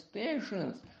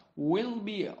superstitions will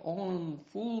be on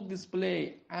full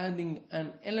display, adding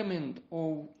an element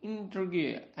of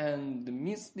intrigue and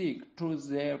mystic to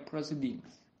their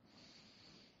proceedings.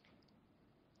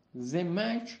 The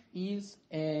match is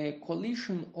a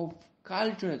collision of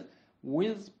cultures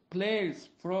with players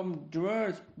from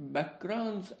diverse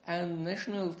backgrounds and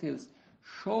nationalities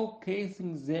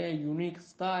showcasing their unique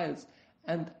styles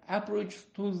and approach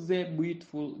to the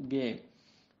beautiful game.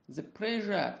 The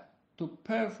pressure to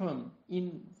perform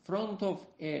in front of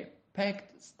a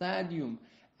packed stadium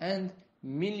and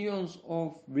millions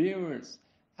of viewers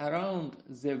around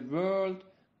the world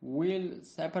will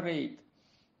separate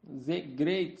the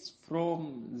greats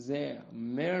from the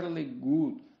merely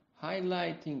good,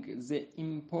 highlighting the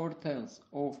importance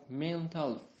of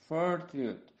mental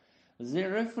fortitude. The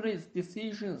referee's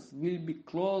decisions will be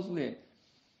closely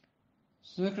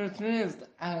scrutinized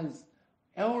as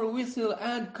every whistle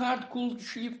and card could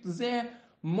shift the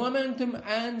momentum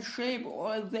and shape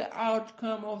of the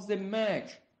outcome of the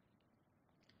match.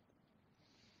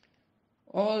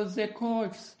 All the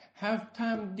coaches have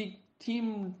time. The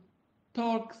team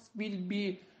talks will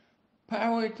be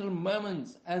pivotal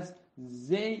moments as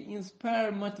they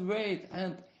inspire, motivate,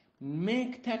 and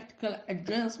make tactical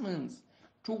adjustments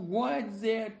to guide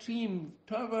their team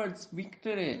towards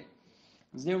victory.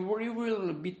 The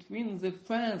rivalry between the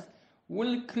fans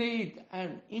will create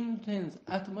an intense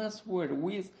atmosphere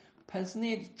with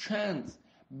passionate chants,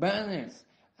 banners,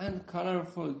 and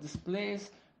colorful displays,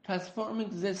 transforming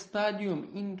the stadium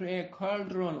into a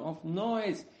cauldron of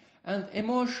noise and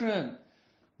emotion.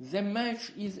 The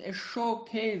match is a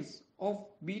showcase of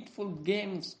beautiful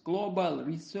games, global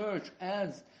research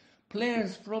as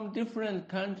players from different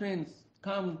countries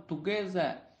come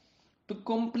together to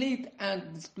complete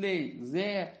and display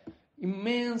their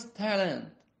immense talent.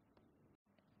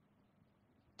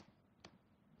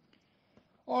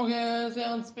 Okay, the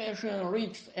anticipation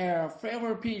reached a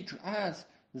favorite pitch as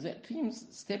the teams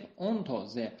step onto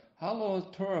the hollow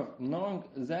turf, knowing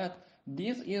that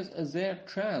this is their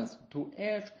chance to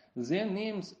etch their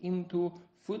names into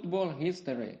football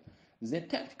history. The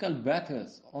tactical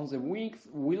battles on the wings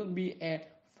will be a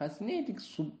fascinating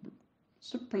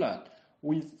subplot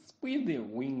with speedy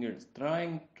wingers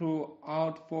trying to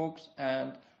outfox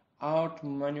and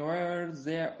outmaneuver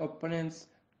their opponents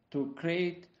to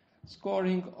create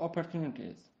scoring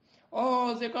opportunities.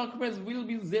 Oh, the goalkeepers will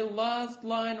be the last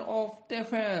line of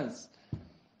defense.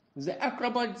 The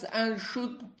acrobats and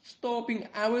shoot-stopping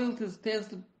abilities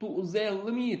tested to their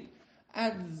limit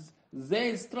as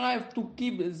they strive to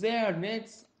keep their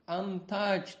nets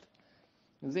untouched.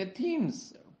 The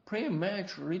team's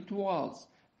pre-match rituals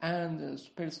and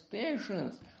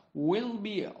superstitions will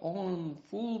be on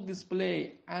full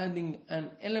display, adding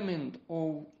an element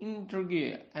of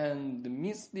intrigue and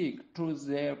mystic to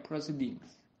their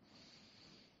proceedings.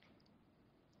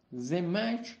 The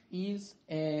match is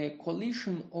a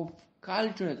collision of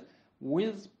cultures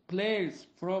with players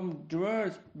from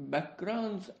diverse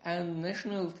backgrounds and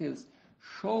nationalities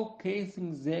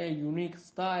showcasing their unique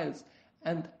styles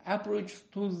and approach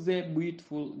to the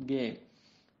beautiful game.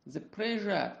 The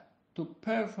pressure to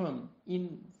perform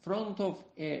in front of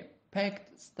a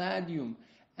packed stadium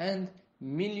and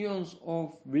millions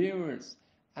of viewers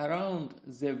around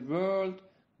the world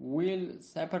will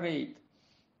separate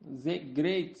the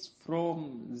greats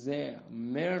from the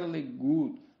merely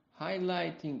good,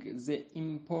 highlighting the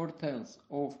importance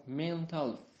of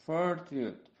mental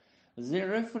fortitude. The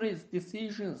referee's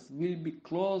decisions will be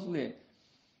closely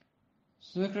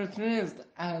scrutinized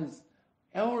as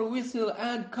every whistle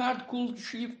and card could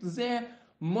shift the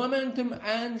momentum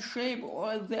and shape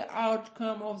of the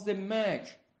outcome of the match.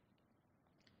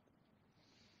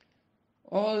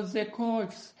 All the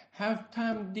coaches have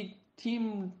time. The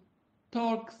team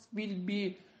talks will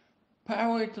be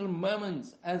pivotal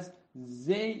moments as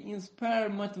they inspire,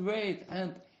 motivate,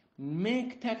 and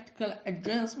make tactical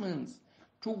adjustments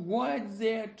to guide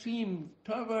their team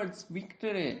towards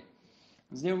victory.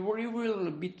 The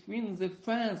rivalry between the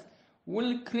fans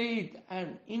will create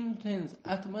an intense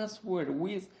atmosphere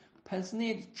with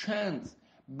passionate chants,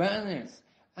 banners,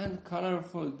 and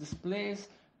colorful displays,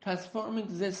 transforming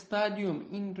the stadium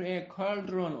into a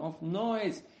cauldron of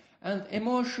noise and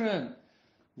emotion.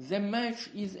 The match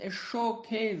is a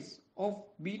showcase of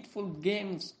beautiful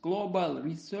games, global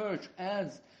research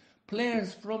as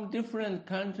players from different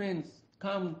countries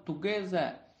come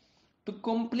together to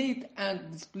complete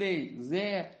and display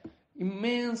their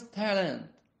immense talent.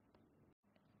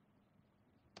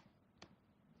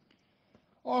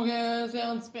 Okay, the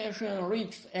anticipation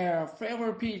reached a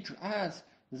favorite pitch as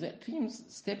the teams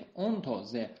step onto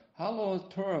the hollow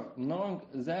turf, knowing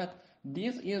that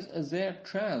this is their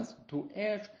chance to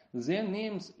etch their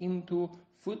names into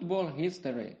football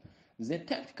history. The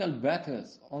tactical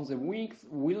battles on the wings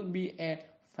will be a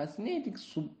fascinating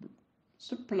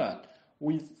subplot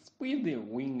with speedy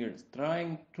wingers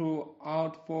trying to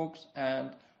outfox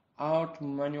and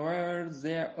outmaneuver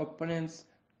their opponents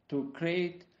to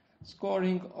create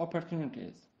scoring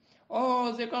opportunities.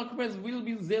 Oh, the goalkeepers will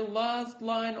be the last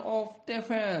line of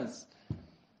defense.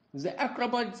 The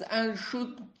acrobats and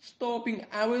shoot-stopping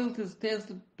abilities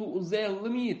tested to their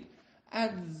limit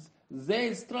as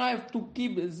they strive to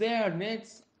keep their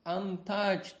nets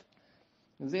untouched.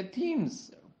 The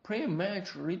team's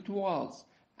pre-match rituals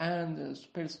and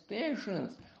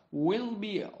superstitions will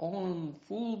be on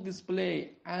full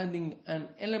display, adding an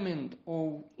element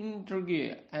of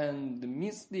intrigue and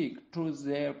mystic to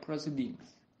their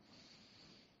proceedings.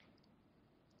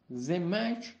 The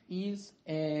match is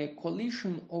a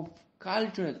collision of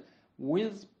cultures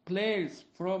with players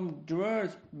from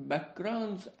diverse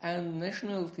backgrounds and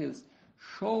nationalities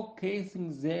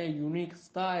showcasing their unique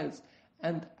styles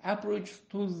and approach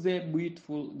to the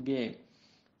beautiful game.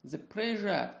 The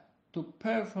pressure to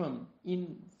perform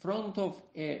in front of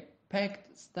a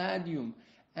packed stadium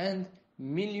and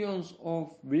millions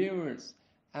of viewers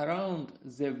around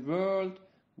the world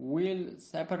will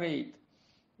separate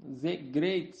the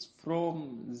greats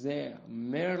from the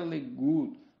merely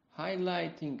good,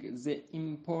 highlighting the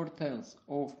importance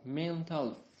of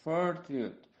mental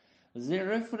fortitude. The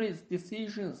referee's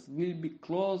decisions will be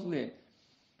closely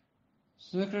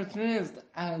scrutinized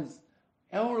as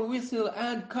every whistle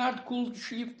and card could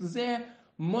shift the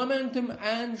momentum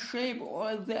and shape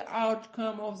the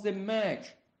outcome of the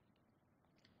match.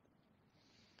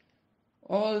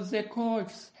 All the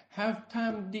coaches have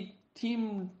time. The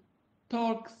team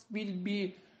talks will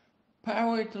be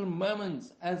pivotal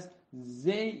moments as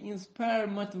they inspire,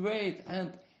 motivate,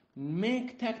 and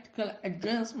make tactical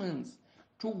adjustments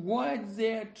to guide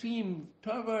their team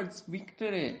towards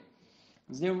victory.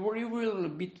 The rivalry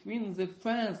between the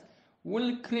fans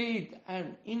will create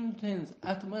an intense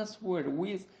atmosphere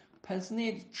with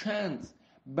passionate chants,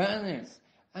 banners,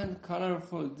 and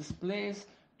colorful displays,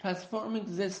 transforming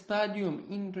the stadium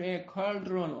into a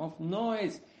cauldron of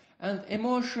noise and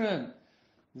emotion.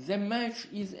 The match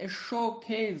is a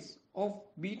showcase of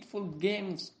beautiful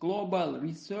games, global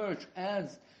research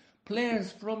as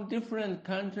players from different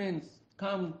countries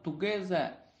come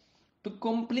together to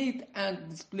complete and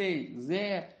display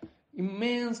their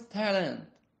immense talent.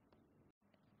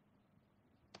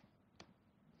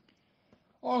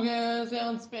 Okay, the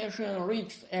anticipation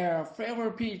reached a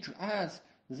favorite pitch as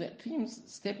the teams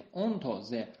step onto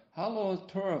the hallowed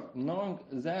turf, knowing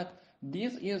that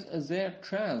this is their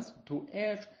chance to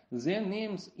etch their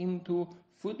names into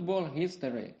football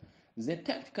history. The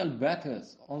tactical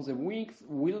battles on the wings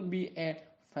will be a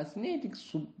fascinating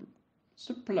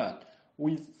subplot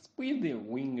with speedy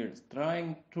wingers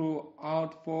trying to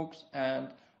outfox and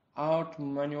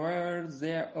outmaneuver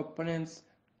their opponents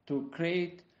to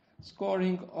create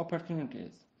scoring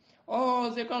opportunities.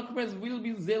 The goalkeepers will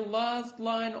be the last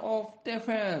line of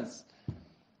defense.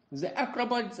 The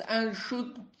acrobatics and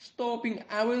shoot-stopping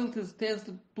abilities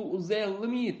tested to their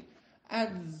limit as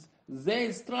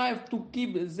they strive to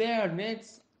keep their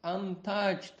nets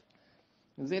untouched.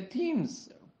 The team's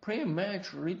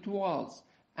pre-match rituals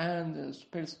and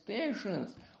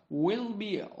superstitions will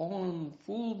be on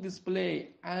full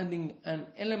display, adding an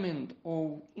element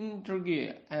of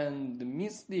intrigue and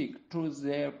mystic to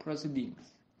their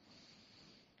proceedings.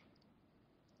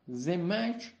 The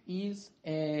match is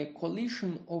a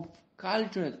collision of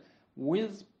cultures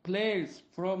with players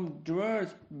from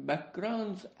diverse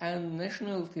backgrounds and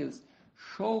nationalities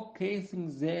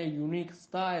showcasing their unique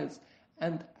styles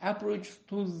and approach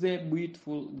to the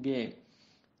beautiful game.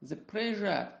 The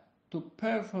pressure to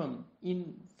perform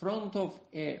in front of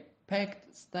a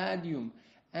packed stadium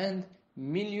and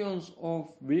millions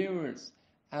of viewers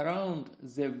around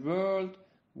the world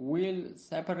will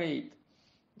separate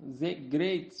the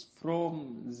greats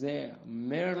from the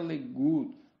merely good,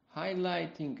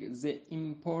 highlighting the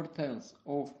importance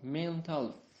of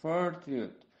mental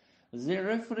fortitude. The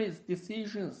referee's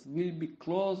decisions will be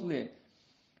closely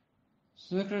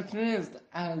scrutinized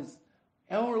as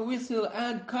every whistle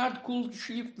and card could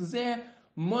shift the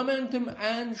momentum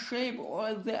and shape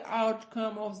the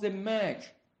outcome of the match.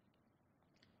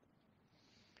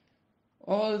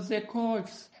 All the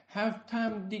coaches have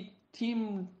time. The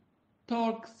team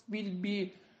talks will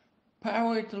be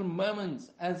pivotal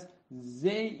moments as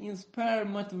they inspire,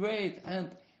 motivate,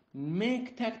 and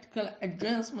make tactical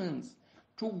adjustments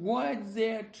to guide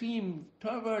their team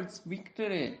towards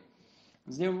victory.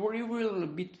 The rivalry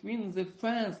between the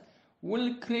fans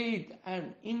will create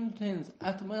an intense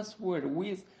atmosphere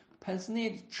with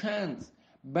passionate chants,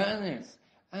 banners,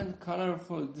 and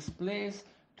colorful displays,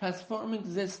 transforming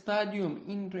the stadium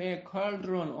into a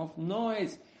cauldron of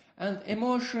noise and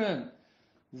emotion.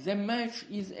 The match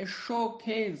is a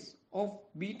showcase of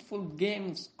beautiful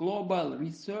games, global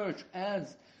research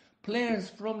as players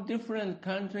from different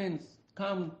countries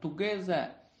come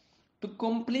together to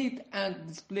complete and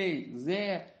display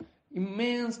their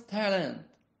immense talent.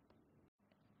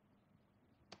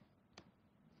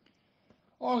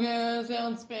 Okay, the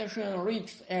anticipation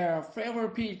reached a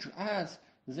favorite pitch as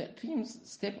the teams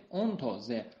step onto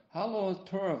the hollow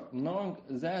turf, knowing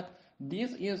that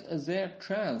this is their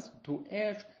chance to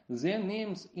etch their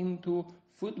names into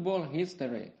football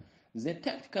history. The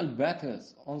tactical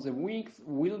battles on the wings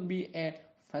will be a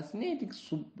fascinating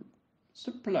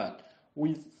subplot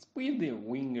with speedy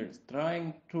wingers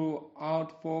trying to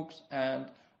outfox and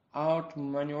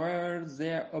outmaneuver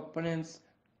their opponents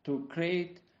to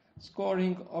create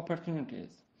scoring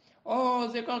opportunities. Oh,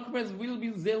 the goalkeepers will be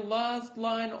the last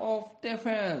line of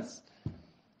defense.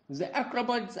 The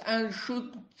acrobats and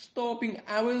shoot-stopping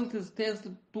abilities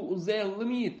tested to their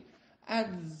limit as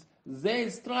they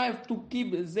strive to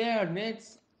keep their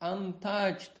nets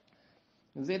untouched.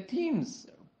 The team's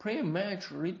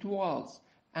pre-match rituals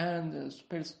and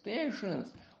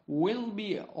superstitions will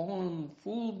be on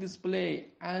full display,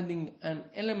 adding an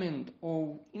element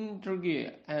of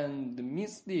intrigue and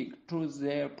mystic to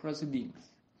their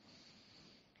proceedings.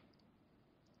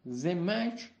 The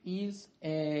match is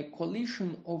a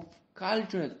collision of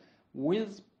cultures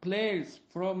with players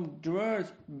from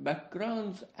diverse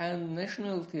backgrounds and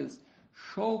nationalities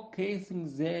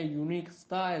showcasing their unique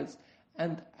styles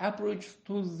and approach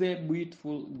to the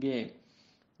beautiful game.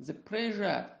 The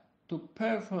pressure to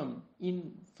perform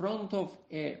in front of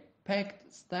a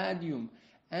packed stadium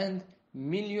and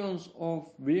millions of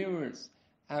viewers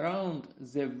around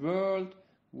the world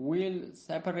will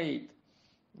separate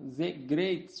the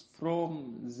greats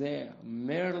from the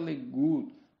merely good,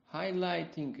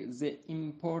 highlighting the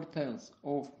importance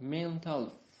of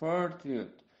mental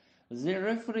fortitude. The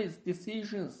referee's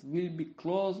decisions will be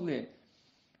closely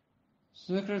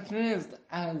scrutinized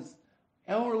as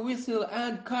every whistle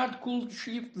and card could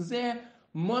shift the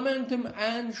momentum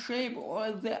and shape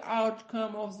the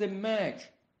outcome of the match.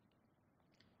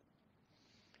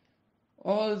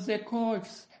 All the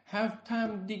coaches have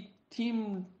time. The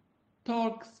team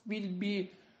talks will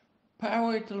be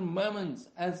pivotal moments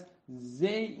as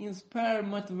they inspire,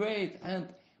 motivate, and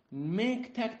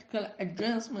make tactical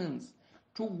adjustments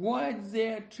to guide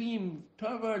their team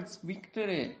towards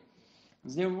victory.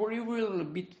 The rivalry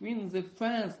between the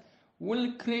fans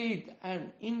will create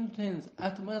an intense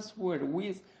atmosphere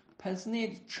with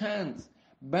passionate chants,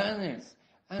 banners,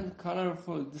 and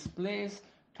colorful displays,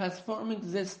 transforming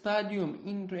the stadium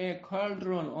into a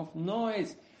cauldron of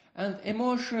noise and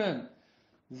emotion.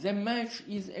 The match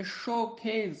is a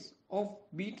showcase of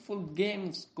beautiful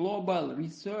games, global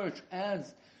research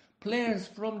as players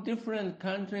from different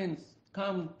countries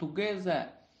come together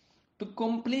to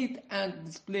complete and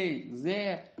display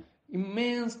their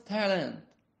immense talent.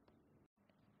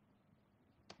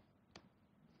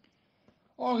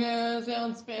 Okay, the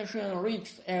anticipation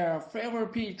reached a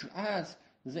favorite pitch as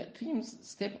the teams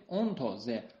step onto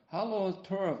the hollow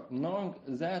turf, knowing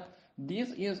that this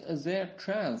is their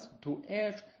chance to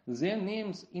etch their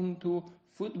names into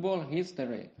football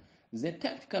history. The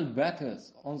tactical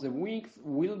battles on the wings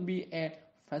will be a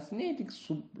fascinating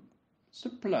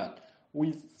subplot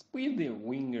with speedy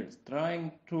wingers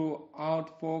trying to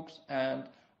outfox and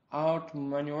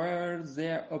outmaneuver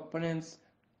their opponents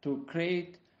to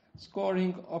create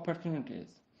scoring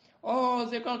opportunities. Oh,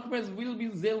 the goalkeepers will be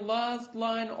the last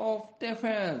line of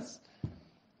defense.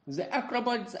 The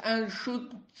acrobats and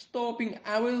shoot-stopping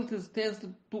abilities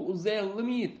tested to their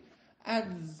limit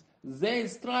as they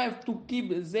strive to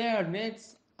keep their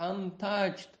nets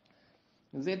untouched.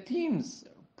 The team's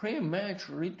pre-match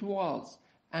rituals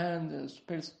and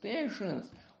superstitions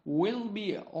will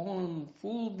be on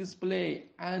full display,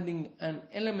 adding an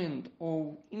element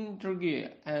of intrigue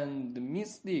and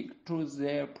mystic to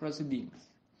their proceedings.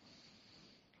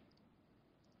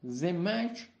 The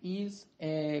match is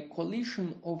a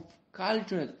collision of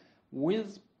cultures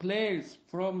with players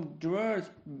from diverse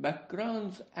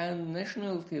backgrounds and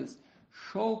nationalities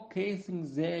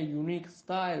showcasing their unique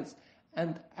styles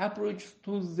and approach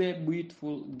to the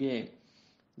beautiful game.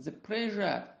 The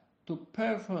pressure to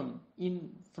perform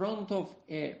in front of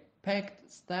a packed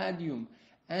stadium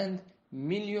and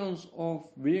millions of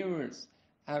viewers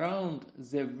around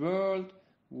the world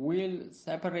will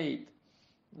separate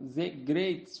the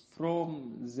greats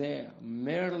from the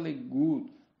merely good,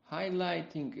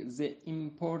 highlighting the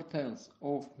importance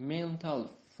of mental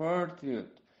fortitude.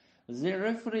 The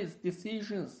referee's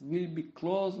decisions will be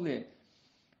closely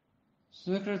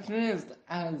scrutinized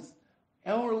as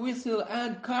every whistle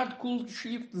and card could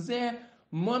shift the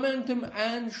momentum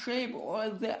and shape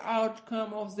the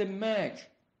outcome of the match.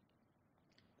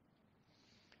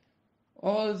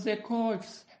 All the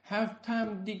coaches have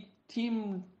time. The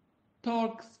team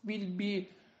talks will be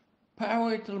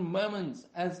pivotal moments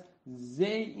as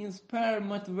they inspire,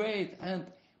 motivate, and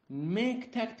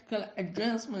make tactical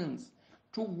adjustments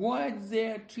to guide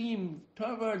their team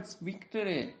towards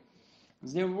victory.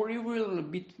 The rivalry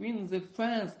between the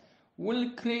fans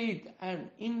will create an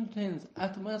intense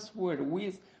atmosphere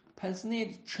with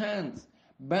passionate chants,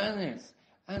 banners,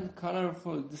 and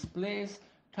colorful displays,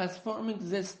 transforming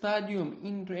the stadium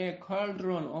into a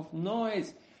cauldron of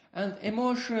noise and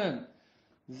emotion.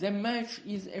 The match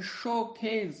is a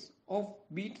showcase of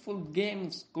beautiful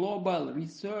games, global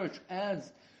research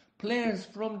as players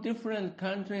from different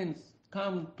countries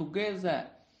come together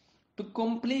to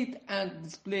complete and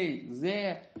display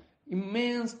their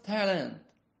immense talent.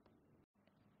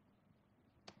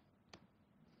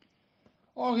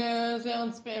 Okay, the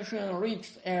anticipation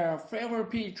reached a favorite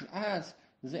pitch as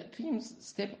the teams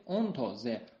step onto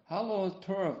the hollow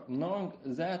turf, knowing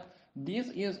that this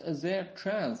is their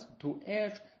chance to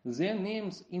etch their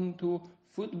names into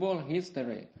football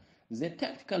history. The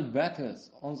tactical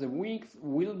battles on the wings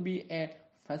will be a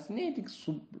fascinating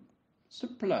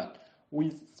subplot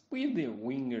with speedy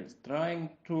wingers trying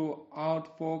to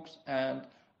outfox and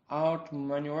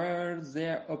outmaneuver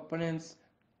their opponents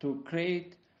to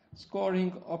create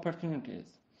scoring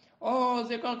opportunities. Oh,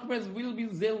 the goalkeepers will be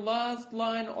the last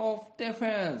line of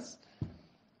defense.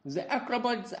 The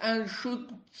acrobats and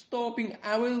shoot-stopping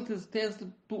abilities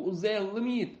tested to their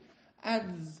limit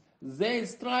as they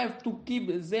strive to keep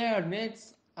their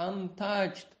nets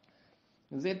untouched.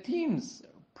 The team's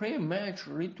pre-match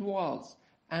rituals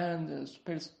and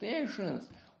superstitions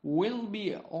will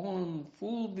be on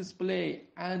full display,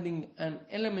 adding an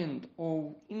element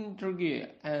of intrigue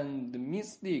and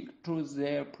mystic to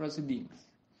their proceedings.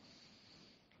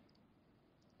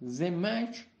 The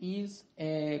match is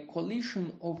a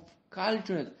collision of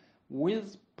cultures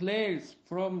with players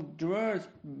from diverse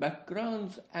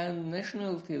backgrounds and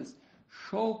nationalities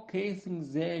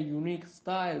showcasing their unique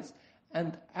styles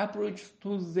and approach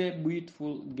to the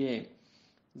beautiful game.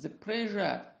 The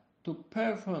pressure to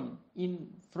perform in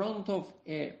front of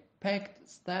a packed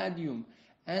stadium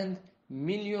and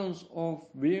millions of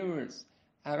viewers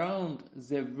around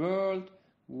the world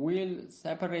will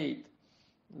separate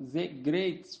the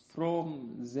greats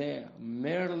from the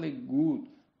merely good,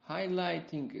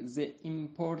 highlighting the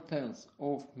importance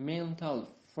of mental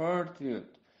fortitude.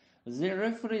 The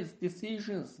referee's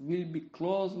decisions will be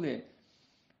closely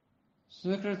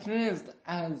scrutinized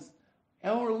as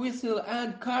every whistle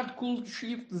and card could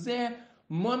shift the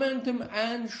momentum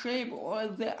and shape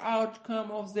the outcome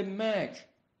of the match.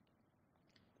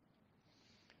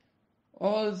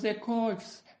 All the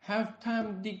coaches have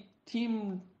time. The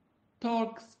team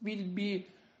talks will be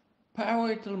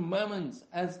pivotal moments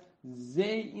as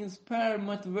they inspire,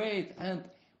 motivate, and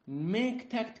make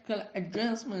tactical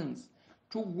adjustments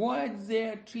to guide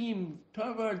their team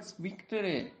towards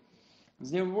victory.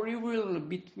 The rivalry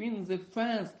between the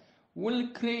fans will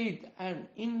create an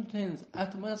intense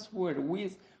atmosphere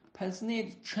with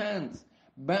passionate chants,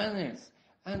 banners,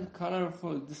 and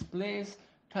colorful displays,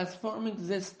 transforming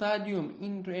the stadium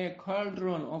into a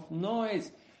cauldron of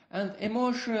noise and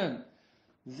emotion.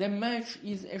 The match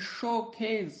is a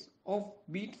showcase of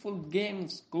beautiful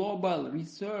games, global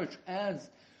research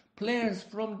as players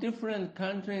from different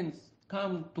countries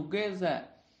come together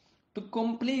to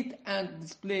complete and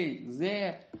display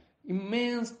their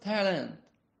immense talent.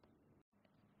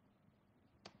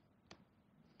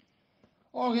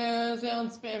 Okay, the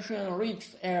anticipation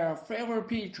reached a favorite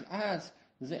pitch as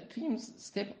the teams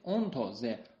step onto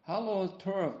the hollow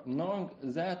turf, knowing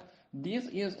that this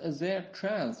is their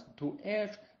chance to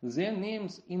etch their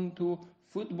names into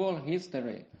football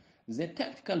history. The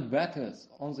tactical battles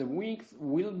on the wings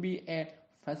will be a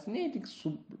fascinating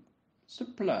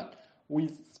subplot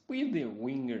with speedy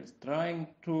wingers trying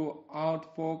to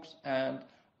outfox and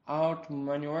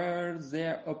outmaneuver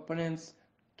their opponents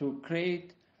to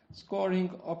create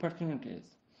scoring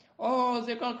opportunities. Oh,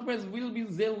 the goalkeepers will be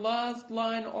the last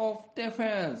line of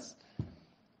defense.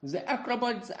 The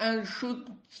acrobats and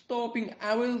shoot-stopping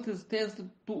abilities tested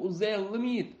to their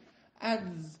limit as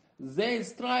they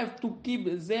strive to keep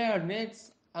their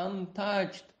nets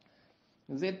untouched.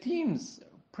 The team's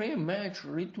pre-match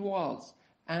rituals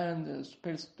and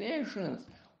superstitions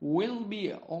will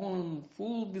be on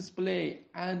full display,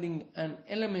 adding an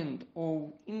element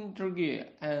of intrigue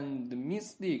and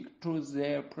mystic to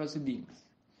their proceedings.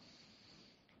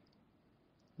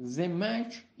 The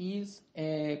match is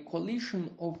a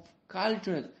collision of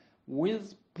cultures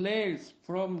with players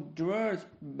from diverse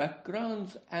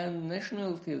backgrounds and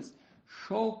nationalities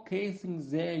showcasing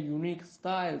their unique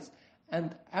styles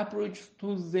and approach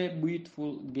to the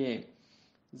beautiful game.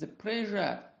 The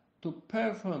pressure to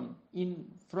perform in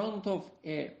front of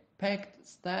a packed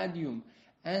stadium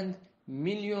and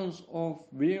millions of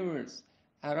viewers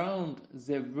around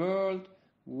the world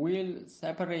will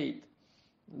separate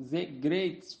the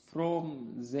greats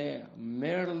from the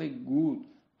merely good,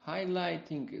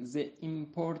 highlighting the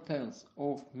importance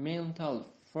of mental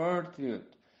fortitude.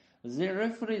 The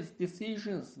referee's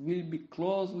decisions will be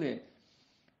closely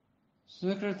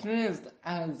scrutinized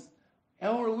as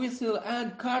every whistle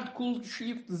and card could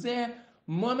shift the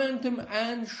momentum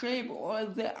and shape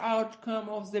of the outcome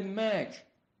of the match.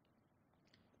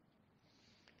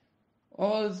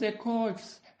 All the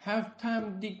coaches have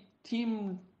time. The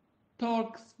team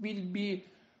talks will be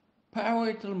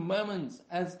pivotal moments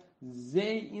as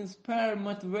they inspire,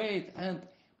 motivate, and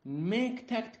make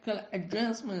tactical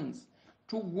adjustments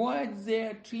to guide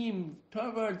their team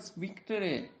towards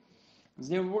victory.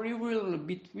 The rivalry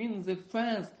between the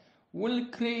fans will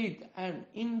create an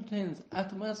intense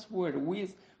atmosphere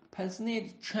with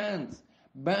passionate chants,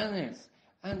 banners,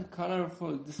 and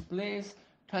colorful displays,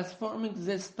 transforming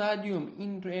the stadium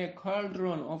into a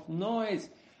cauldron of noise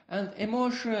and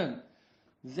emotion.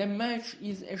 The match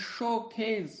is a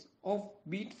showcase of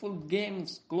beautiful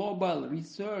games, global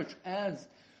research as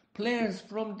players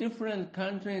from different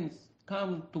countries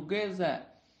come together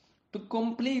to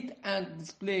complete and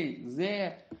display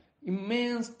their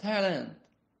immense talent.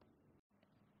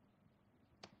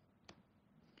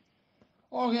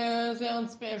 Okay, the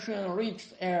anticipation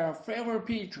reached a favorite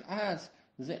pitch as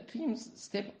the teams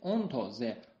step onto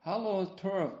the hollow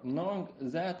turf, knowing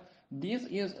that this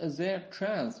is their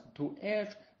chance to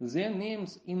etch their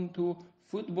names into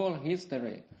football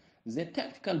history. The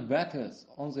tactical battles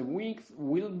on the wings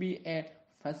will be a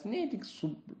fascinating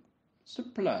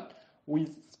subplot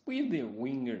with speedy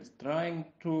wingers trying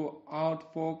to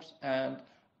outfox and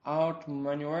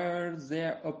outmaneuver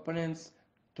their opponents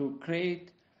to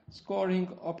create scoring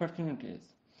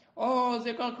opportunities. Oh,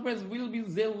 the goalkeepers will be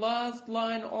the last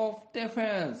line of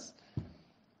defense.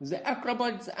 The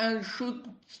acrobats and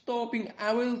shoot-stopping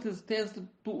abilities tested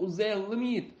to their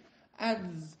limit as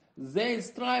they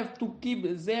strive to keep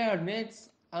their nets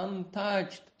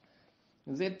untouched.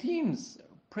 The team's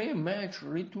pre-match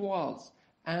rituals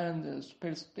and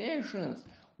superstitions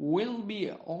will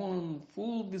be on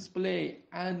full display,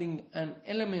 adding an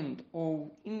element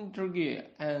of intrigue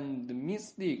and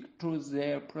mystic to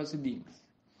their proceedings.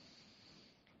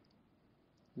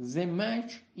 The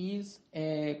match is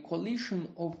a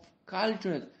collision of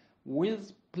cultures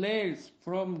with players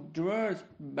from diverse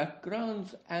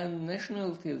backgrounds and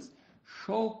nationalities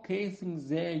showcasing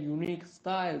their unique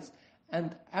styles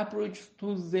and approach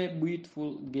to the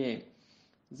beautiful game.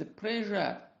 The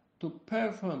pressure to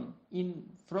perform in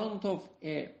front of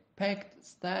a packed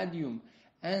stadium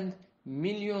and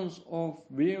millions of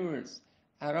viewers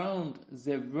around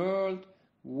the world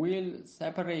will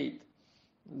separate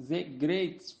the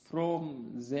greats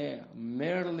from the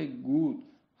merely good,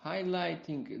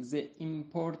 highlighting the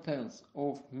importance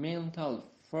of mental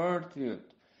fortitude.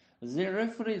 The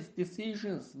referee's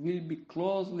decisions will be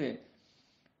closely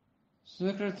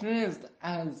scrutinized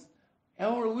as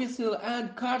every whistle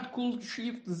and card could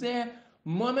shift the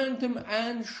momentum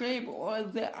and shape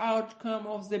of the outcome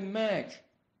of the match.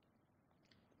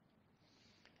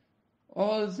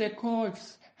 All the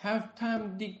coaches have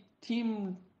time. The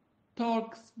team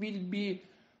talks will be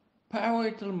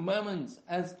pivotal moments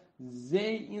as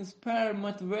they inspire,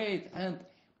 motivate, and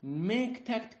make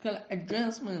tactical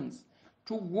adjustments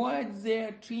to guide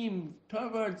their team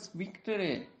towards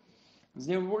victory.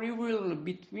 The rivalry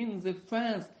between the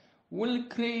fans will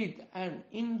create an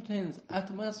intense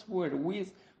atmosphere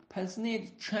with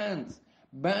passionate chants,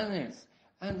 banners,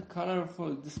 and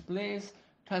colorful displays,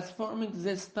 transforming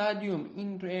the stadium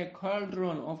into a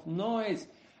cauldron of noise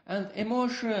and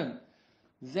emotion.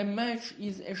 The match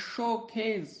is a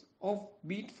showcase of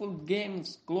beautiful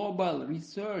games, global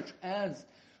research as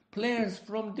players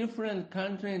from different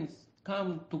countries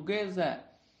come together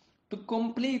to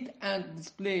complete and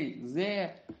display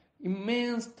their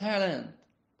immense talent.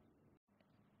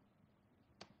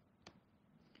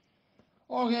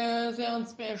 Okay, the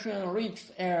anticipation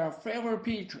reached a favorite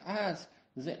pitch as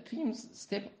the teams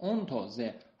step onto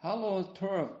the hollow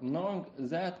turf, knowing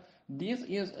that this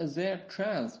is their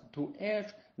chance to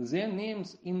etch their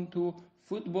names into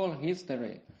football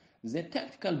history. The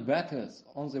tactical battles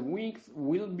on the wings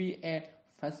will be a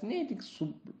fascinating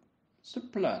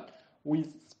subplot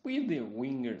with speedy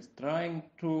wingers trying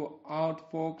to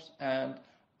outfox and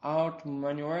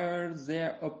outmaneuver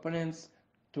their opponents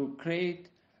to create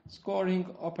scoring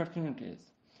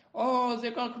opportunities. Oh,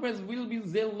 the goalkeepers will be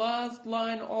the last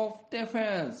line of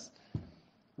defense.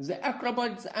 The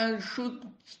acrobats and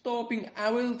shoot-stopping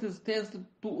abilities tested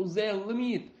to their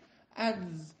limit as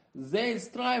they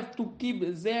strive to keep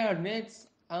their nets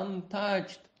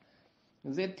untouched.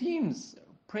 The team's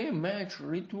pre-match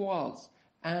rituals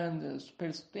and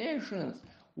superstitions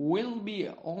will be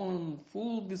on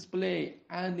full display,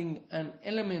 adding an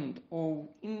element of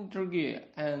intrigue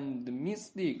and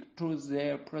mystic to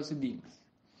their proceedings.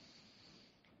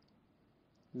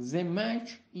 The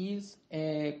match is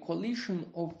a collision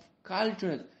of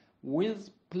cultures with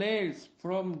players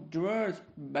from diverse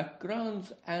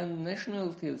backgrounds and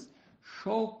nationalities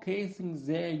showcasing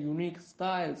their unique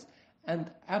styles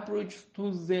and approach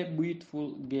to the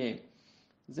beautiful game.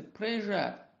 The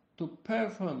pressure to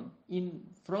perform in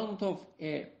front of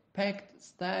a packed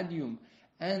stadium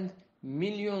and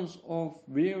millions of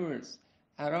viewers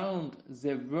around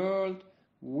the world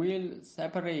will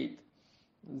separate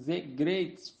the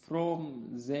greats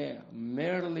from the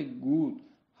merely good,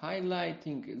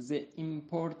 highlighting the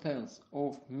importance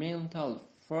of mental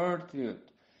fortitude.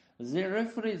 The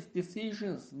referee's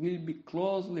decisions will be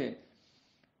closely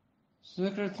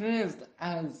scrutinized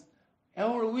as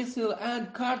every whistle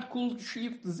and card could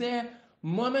shift the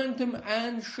momentum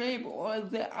and shape of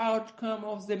the outcome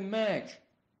of the match.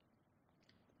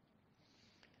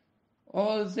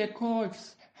 All the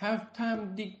coaches have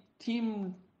time. The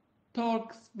team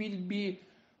talks will be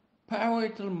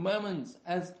pivotal moments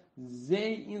as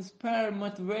they inspire,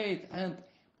 motivate, and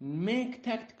make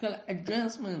tactical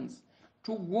adjustments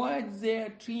to guide their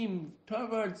team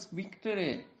towards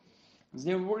victory.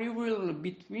 The rivalry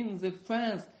between the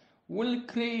fans will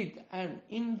create an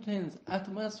intense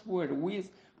atmosphere with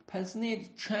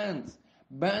passionate chants,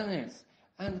 banners,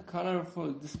 and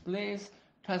colorful displays,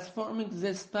 transforming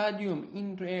the stadium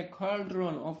into a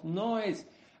cauldron of noise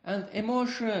and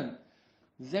emotion.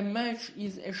 The match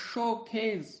is a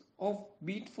showcase of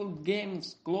beautiful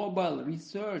games, global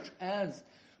research as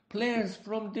players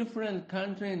from different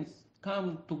countries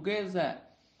come together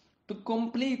to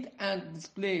complete and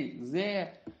display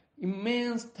their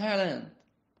immense talent.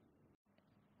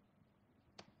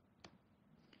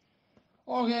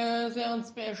 Okay, the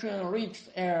anticipation reached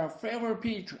a favorite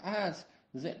pitch as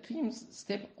the teams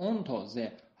step onto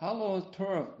the hollow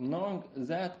turf, knowing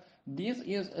that this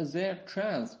is their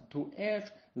chance to etch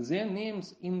their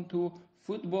names into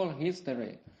football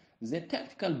history. The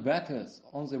tactical battles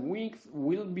on the wings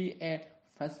will be a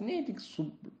fascinating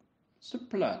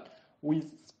subplot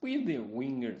with speedy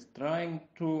wingers trying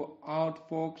to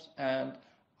outfox and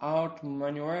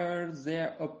outmaneuver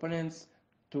their opponents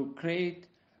to create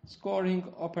scoring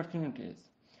opportunities.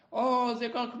 Oh, the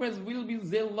goalkeepers will be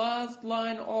the last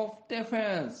line of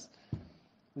defense.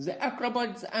 The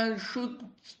acrobatics and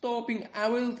shoot-stopping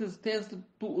abilities tested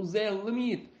to their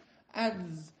limit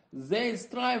as they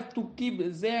strive to keep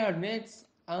their nets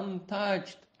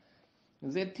untouched.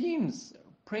 The team's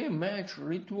pre-match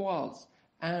rituals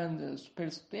and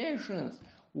superstitions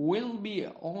will be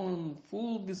on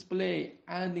full display,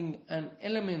 adding an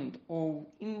element of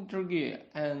intrigue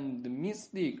and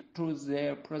mystic to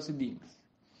their proceedings.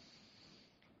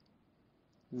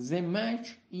 The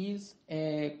match is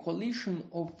a collision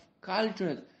of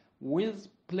cultures with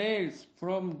players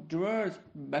from diverse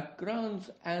backgrounds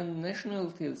and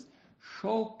nationalities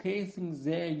showcasing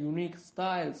their unique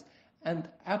styles and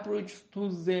approach to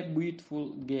the beautiful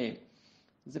game.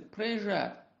 The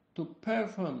pressure to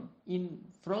perform in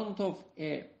front of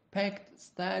a packed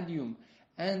stadium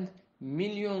and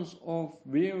millions of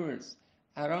viewers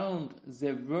around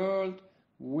the world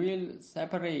will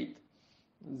separate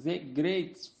the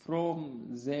greats from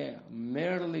the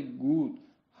merely good,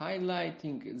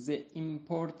 highlighting the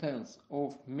importance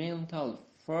of mental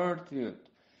fortitude.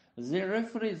 The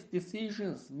referee's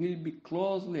decisions will be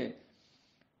closely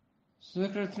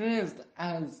scrutinized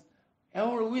as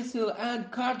every whistle and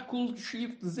card could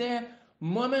shift the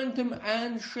momentum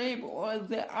and shape of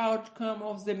the outcome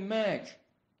of the match.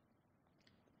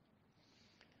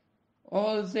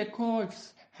 All the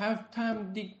coaches have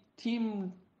time. The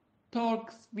team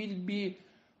talks will be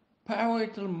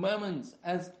pivotal moments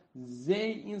as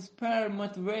they inspire,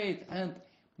 motivate, and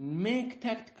make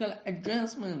tactical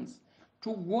adjustments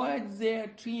to guide their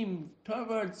team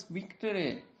towards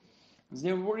victory.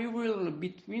 The rivalry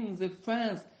between the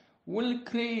fans will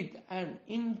create an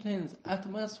intense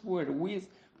atmosphere with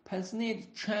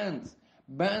passionate chants,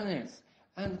 banners,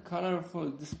 and colorful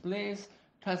displays,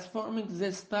 transforming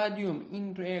the stadium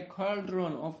into a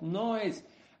cauldron of noise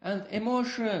and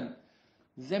emotion.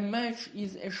 The match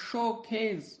is a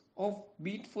showcase of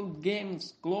beautiful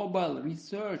games, global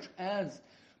research as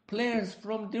players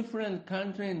from different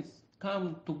countries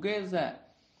come together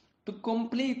to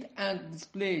complete and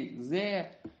display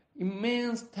their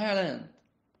immense talent.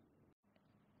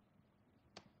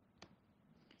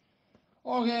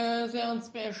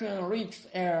 Organization reached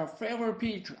a favorite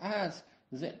pitch as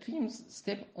the teams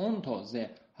step onto the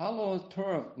hollow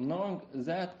turf, knowing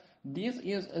that this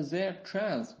is their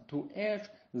chance to etch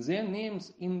their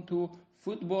names into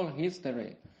football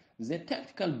history. The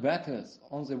tactical battles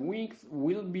on the wings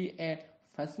will be a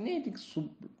fascinating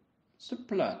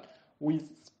subplot with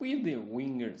speedy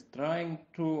wingers trying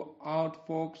to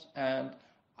outfox and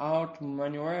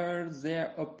outmaneuver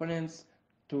their opponents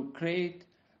to create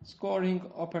scoring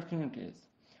opportunities.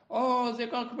 Oh, the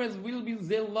goalkeepers will be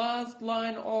the last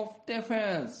line of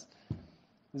defense.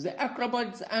 The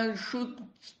acrobats and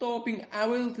shoot-stopping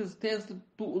abilities tested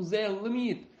to their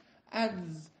limit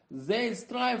as they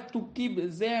strive to keep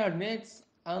their nets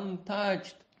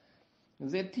untouched.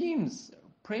 The team's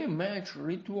pre-match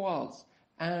rituals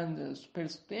and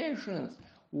superstitions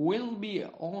will be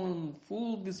on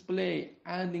full display,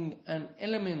 adding an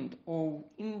element of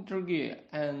intrigue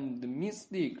and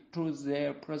mystic to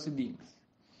their proceedings.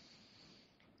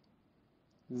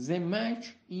 The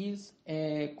match is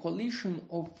a collision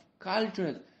of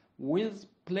cultures with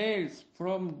players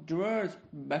from diverse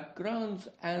backgrounds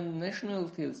and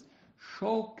nationalities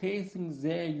showcasing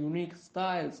their unique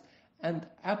styles and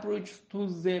approach to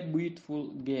the beautiful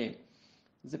game.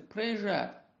 The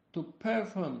pressure to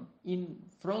perform in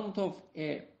front of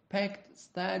a packed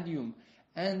stadium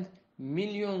and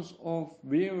millions of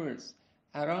viewers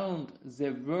around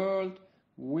the world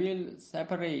will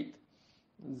separate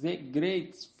the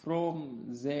greats from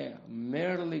the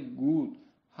merely good,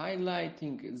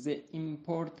 highlighting the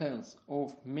importance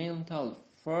of mental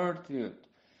fortitude.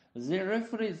 The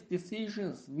referee's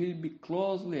decisions will be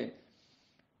closely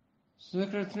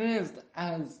scrutinized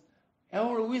as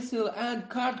every whistle and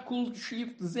card could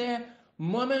shift the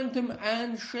momentum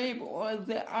and shape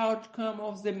the outcome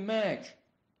of the match.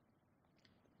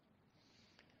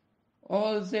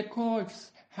 All the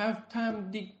coaches have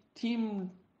time. The team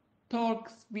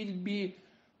talks will be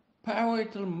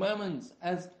pivotal moments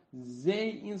as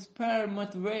they inspire,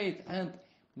 motivate, and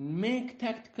make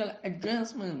tactical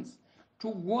adjustments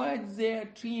to guide their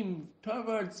team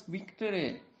towards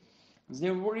victory.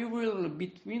 The rivalry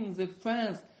between the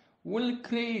fans will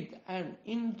create an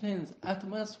intense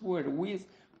atmosphere with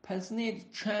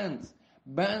passionate chants,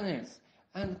 banners,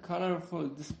 and colorful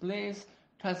displays,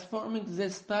 transforming the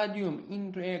stadium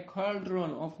into a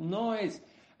cauldron of noise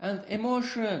and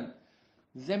emotion.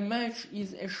 The match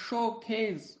is a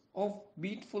showcase of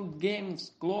beautiful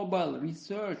games, global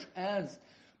research as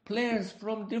players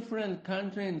from different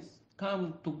countries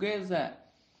come together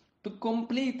to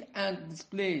complete and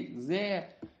display their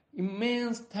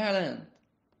immense talent.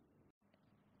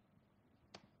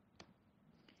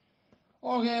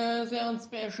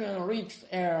 Organization reached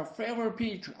a favorite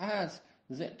pitch as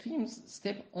the teams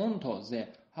step onto the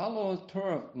hollow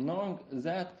turf, knowing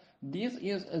that this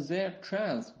is their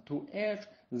chance to etch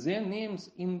their names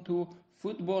into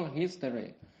football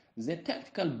history. The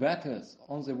tactical battles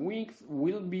on the wings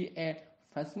will be a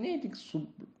fascinating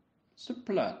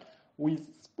subplot with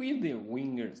speedy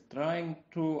wingers trying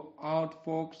to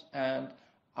outfox and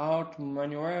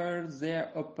outmaneuver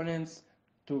their opponents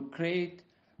to create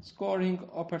scoring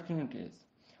opportunities.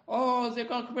 Oh, the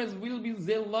goalkeepers will be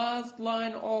the last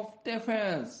line of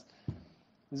defense.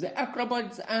 The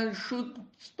acrobats and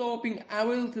shoot-stopping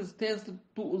abilities tested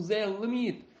to their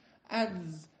limit as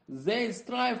they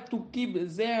strive to keep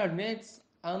their nets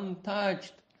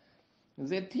untouched.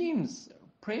 The team's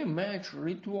pre-match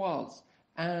rituals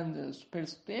and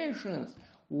superstitions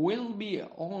will be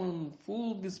on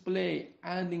full display,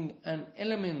 adding an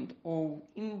element of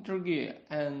intrigue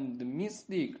and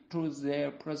mystic to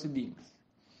their proceedings.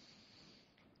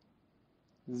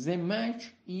 The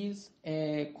match is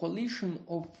a collision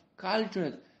of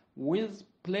cultures with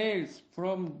players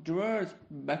from diverse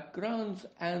backgrounds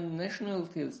and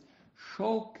nationalities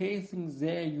showcasing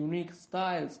their unique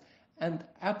styles and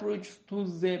approach to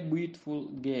the beautiful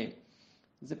game.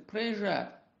 The pressure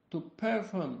to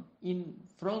perform in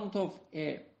front of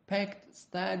a packed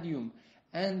stadium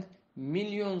and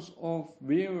millions of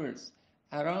viewers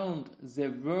around the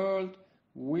world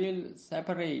will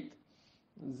separate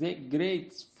the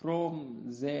greats from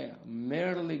the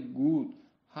merely good,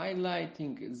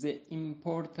 highlighting the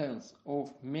importance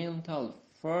of mental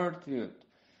fortitude.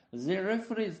 The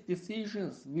referee's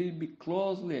decisions will be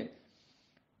closely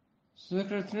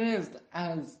scrutinized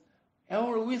as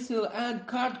every whistle and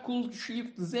card could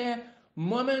shift the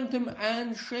momentum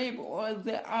and shape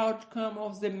the outcome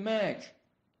of the match.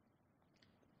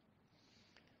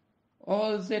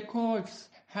 All the coaches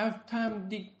have time.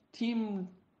 The team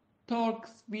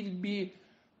talks will be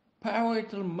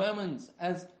pivotal moments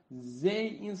as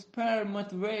they inspire,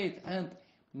 motivate, and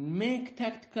make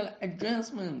tactical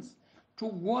adjustments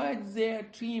to guide their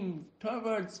team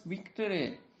towards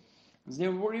victory.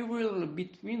 The rivalry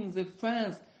between the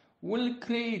fans will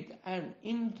create an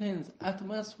intense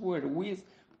atmosphere with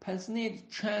passionate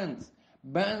chants,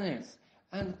 banners,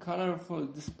 and colorful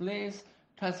displays,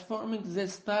 transforming the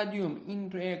stadium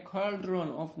into a cauldron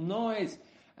of noise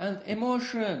and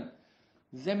emotion.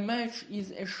 The match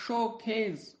is a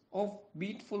showcase of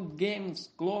beautiful games,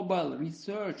 global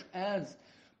research as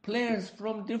players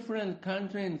from different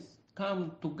countries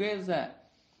come together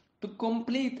to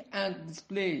complete and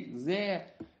display their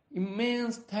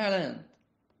immense talent.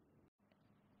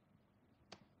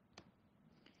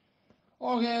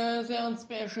 Okay, the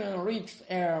anticipation reached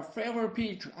a favorite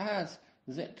pitch as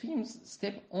the teams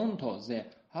step onto the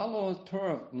hollow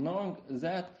turf, knowing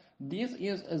that this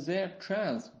is their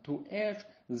chance to etch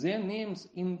their names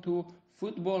into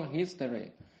football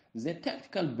history. The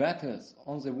tactical battles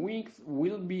on the wings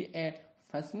will be a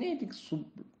fascinating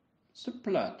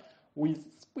subplot with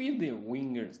speedy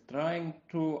wingers trying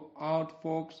to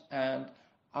outfox and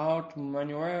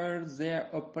outmaneuver their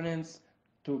opponents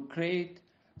to create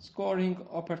scoring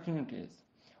opportunities.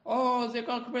 Oh, the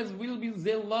goalkeepers will be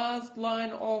the last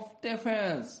line of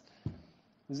defense.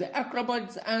 The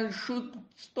acrobats and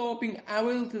shoot-stopping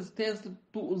abilities tested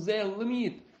to their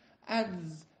limit as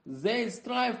they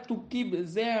strive to keep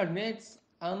their nets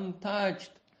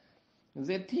untouched.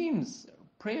 The team's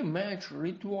pre-match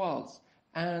rituals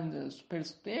and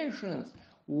superstitions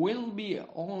will be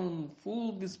on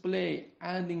full display,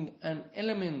 adding an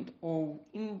element of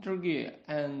intrigue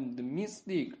and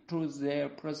mystic to their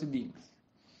proceedings.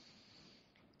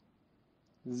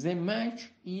 The match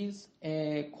is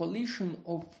a collision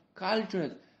of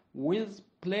cultures with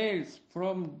players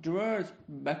from diverse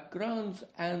backgrounds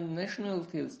and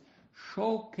nationalities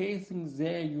showcasing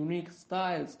their unique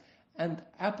styles and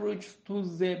approach to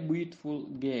the beautiful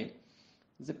game.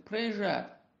 The pressure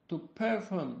to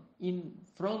perform in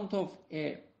front of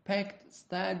a packed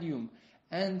stadium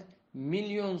and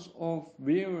millions of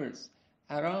viewers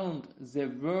around the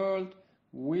world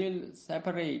will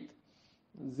separate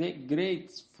the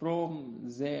greats from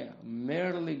the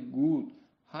merely good,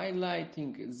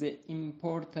 highlighting the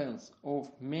importance of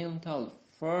mental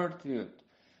fortitude.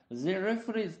 The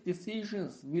referee's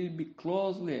decisions will be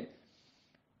closely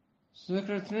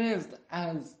scrutinized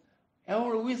as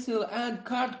every whistle and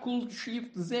card could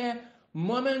shift the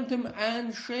momentum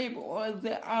and shape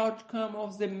the outcome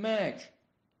of the match.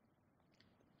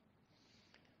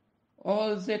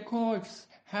 All the coaches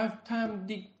have time.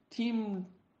 The team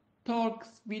talks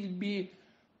will be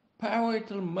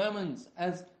pivotal moments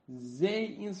as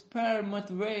they inspire,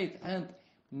 motivate, and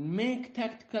make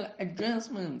tactical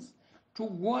adjustments to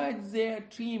guide their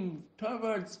team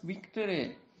towards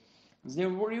victory. The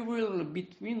rivalry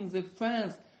between the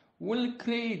fans will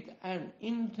create an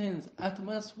intense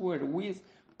atmosphere with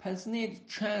passionate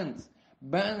chants,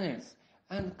 banners,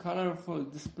 and colorful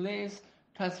displays,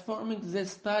 transforming the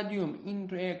stadium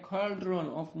into a cauldron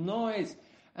of noise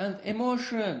and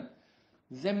emotion.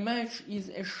 The match is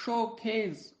a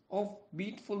showcase of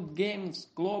beautiful games,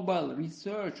 global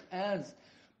research as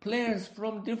players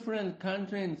from different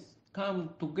countries come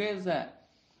together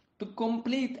to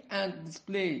complete and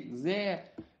display their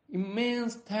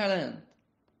immense talent.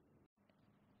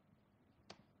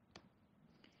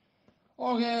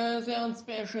 Okay, the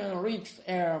anticipation reached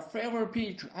a favorite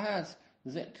pitch as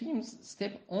the teams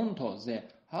step onto the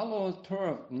hollow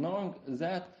turf, knowing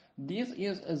that this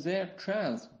is their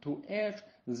chance to etch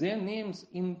their names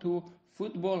into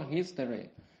football history.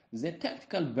 The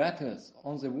tactical battles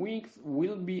on the wings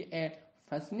will be a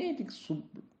fascinating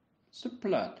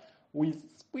subplot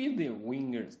with speedy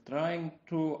wingers trying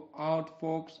to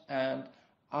outfox and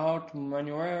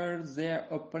outmaneuver their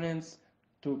opponents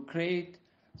to create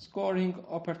scoring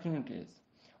opportunities.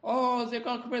 Oh, the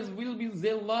goalkeepers will be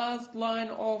the last line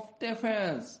of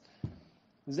defense.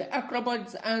 The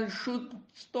acrobats and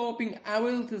shoot-stopping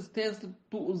abilities tested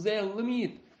to their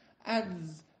limit as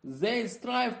they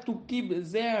strive to keep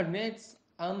their nets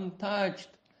untouched.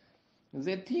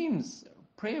 The team's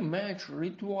pre-match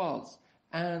rituals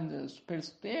and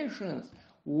superstitions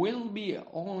will be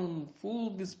on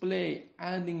full display,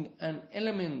 adding an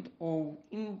element of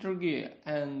intrigue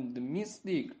and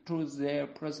mystic to their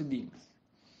proceedings.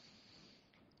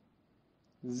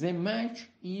 The match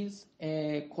is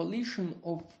a collision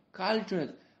of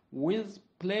cultures with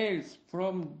players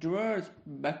from diverse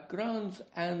backgrounds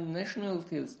and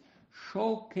nationalities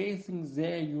showcasing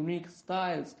their unique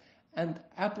styles and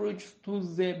approach to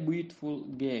the beautiful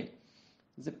game.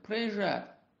 The pressure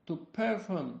to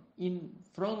perform in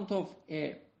front of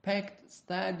a packed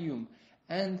stadium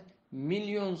and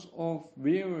millions of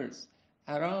viewers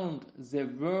around the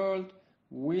world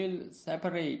will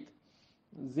separate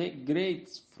the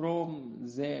greats from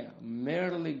the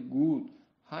merely good,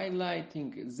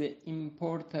 highlighting the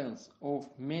importance of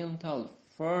mental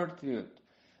fortitude.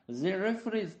 The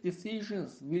referee's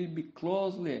decisions will be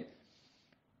closely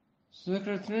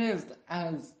scrutinized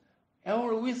as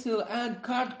every whistle and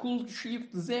card could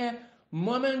shift the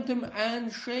momentum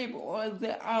and shape of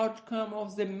the outcome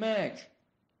of the match.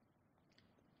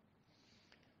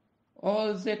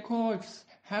 All the coaches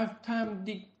have time.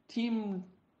 The team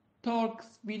talks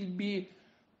will be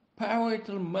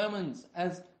pivotal moments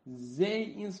as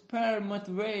they inspire,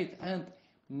 motivate, and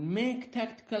make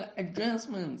tactical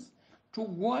adjustments to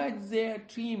guide their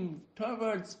team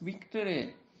towards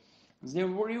victory. The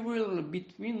rivalry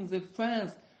between the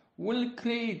fans will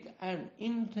create an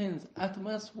intense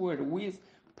atmosphere with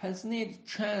passionate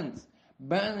chants,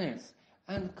 banners,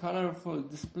 and colorful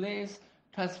displays,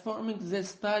 transforming the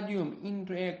stadium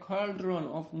into a cauldron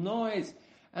of noise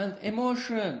and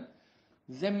emotion.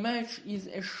 The match is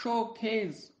a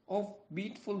showcase of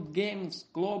beautiful games,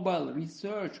 global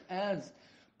research as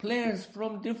players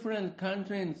from different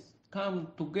countries come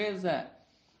together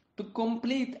to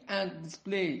complete and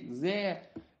display their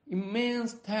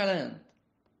immense talent.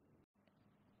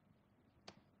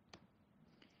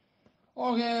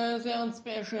 Okay, the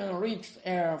anticipation reached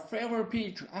a favorite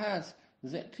pitch as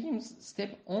the teams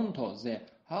step onto the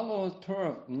hollow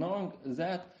turf, knowing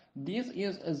that this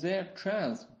is their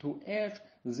chance to etch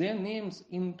their names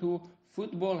into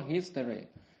football history.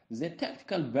 The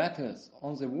tactical battles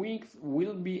on the wings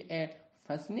will be a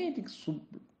fascinating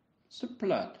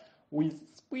subplot with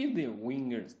speedy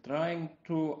wingers trying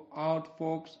to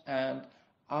outfox and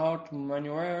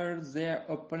outmaneuver their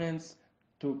opponents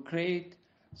to create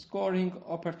scoring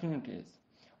opportunities.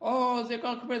 Oh, the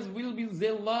goalkeepers will be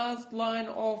the last line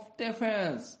of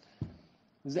defense.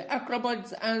 The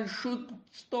acrobats and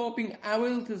shoot-stopping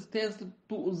abilities tested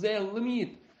to their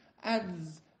limit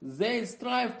as they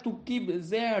strive to keep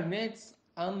their nets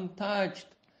untouched.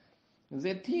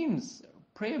 The team's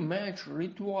pre-match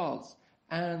rituals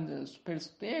and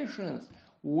superstitions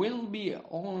will be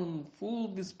on full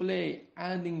display,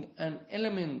 adding an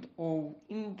element of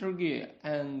intrigue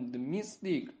and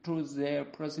mystic to their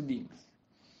proceedings.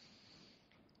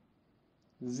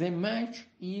 The match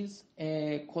is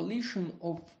a collision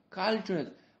of cultures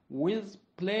with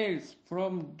players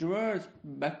from diverse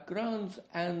backgrounds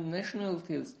and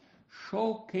nationalities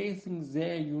showcasing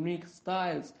their unique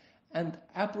styles and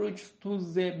approach to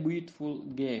the beautiful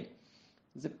game.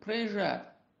 The pressure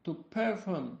to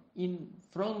perform in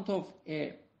front of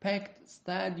a packed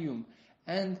stadium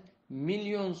and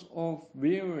millions of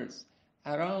viewers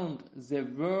around the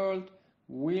world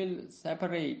will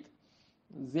separate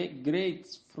the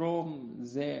greats from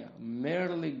the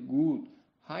merely good,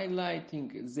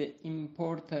 highlighting the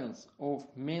importance of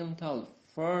mental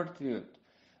fortitude.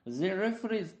 The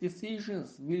referee's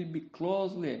decisions will be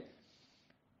closely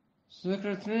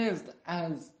scrutinized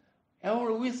as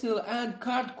every whistle and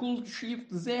card could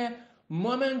shift the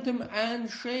momentum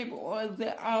and shape of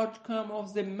the outcome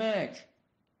of the match.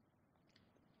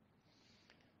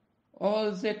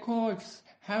 All the coaches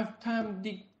have time.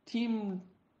 The team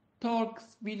talks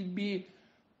will be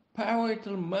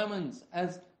pivotal moments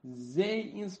as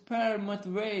they inspire,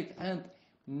 motivate, and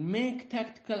make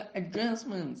tactical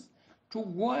adjustments to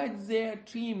guide their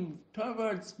team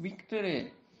towards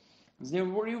victory. The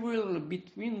rivalry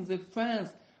between the fans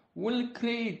will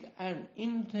create an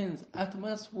intense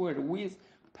atmosphere with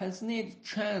passionate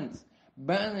chants,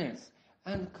 banners,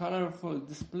 and colorful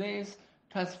displays,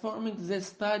 transforming the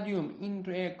stadium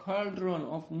into a cauldron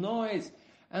of noise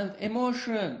and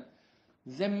emotion.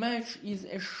 The match is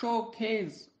a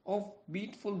showcase of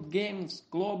beautiful games,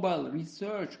 global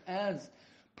research as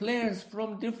players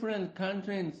from different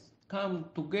countries come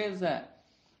together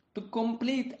to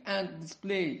complete and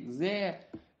display their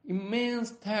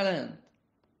immense talent.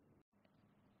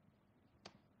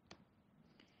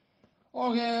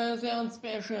 Okay, the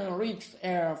anticipation reached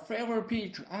a favorite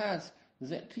pitch as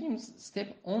the teams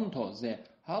step onto the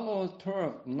hollow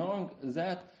turf, knowing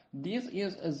that this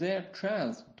is their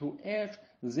chance to etch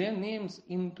their names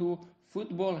into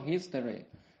football history.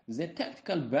 The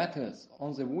tactical battles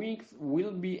on the wings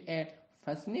will be a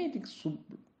fascinating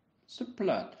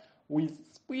subplot with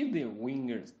speedy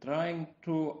wingers trying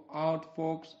to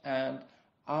outfox and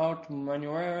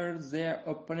outmaneuver their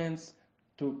opponents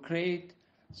to create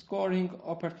scoring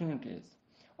opportunities.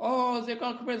 Oh, the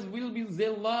goalkeepers will be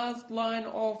the last line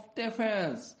of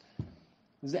defense.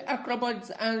 The acrobats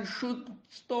and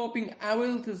shoot-stopping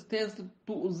abilities tested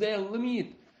to their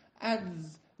limit as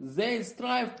they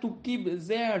strive to keep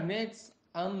their nets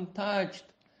untouched.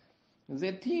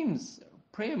 The team's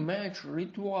pre-match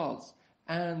rituals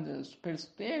and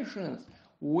superstitions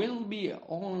will be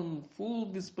on full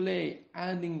display,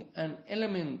 adding an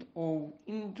element of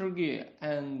intrigue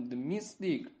and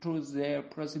mystic to their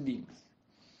proceedings.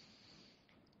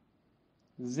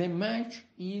 The match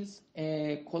is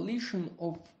a collision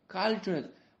of cultures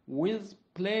with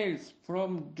players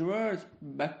from diverse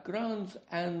backgrounds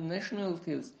and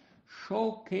nationalities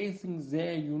showcasing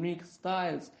their unique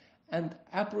styles and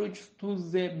approach to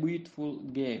the beautiful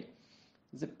game.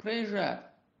 The pressure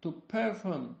to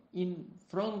perform in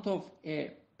front of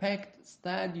a packed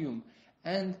stadium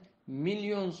and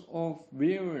millions of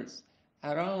viewers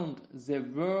around the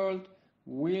world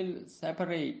will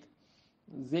separate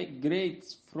the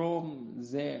greats from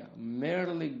the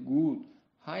merely good,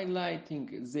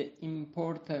 highlighting the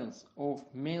importance of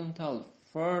mental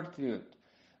fortitude.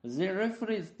 The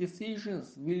referee's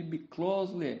decisions will be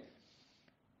closely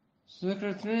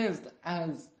scrutinized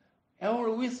as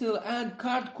every whistle and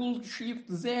card could shift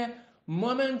the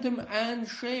momentum and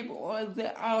shape of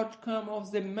the outcome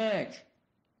of the match.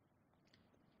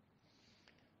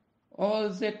 All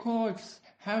the coaches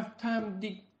have time.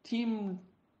 The team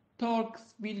talks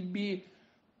will be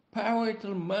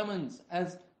pivotal moments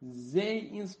as they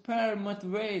inspire,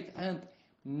 motivate, and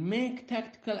make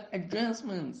tactical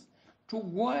adjustments to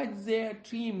guide their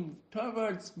team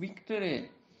towards victory.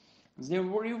 The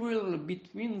rivalry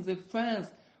between the fans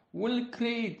will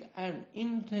create an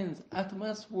intense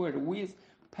atmosphere with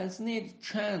passionate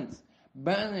chants,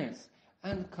 banners,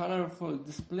 and colorful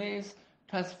displays,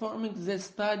 transforming the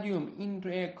stadium into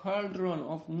a cauldron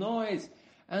of noise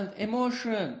and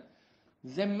emotion.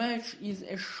 The match is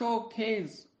a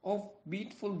showcase of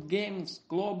beautiful games,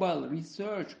 global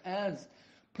research as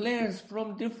players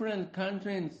from different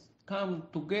countries come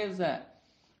together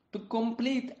to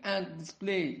complete and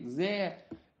display their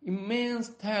immense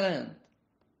talent.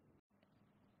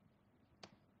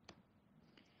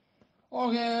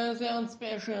 Okay, the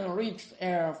anticipation reached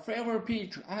a favorite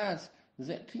pitch as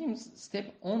the teams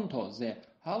step onto the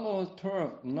hollow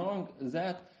turf, knowing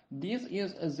that this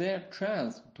is their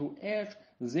chance to etch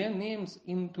their names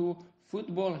into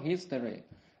football history.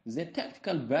 The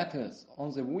tactical battles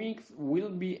on the wings will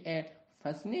be a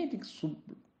fascinating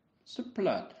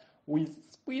subplot with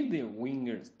speedy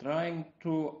wingers trying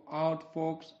to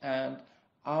outfox and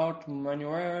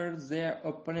outmaneuver their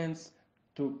opponents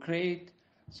to create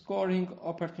scoring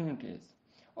opportunities.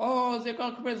 The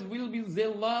goalkeepers will be the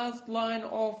last line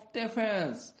of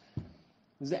defense.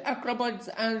 The acrobatics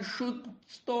and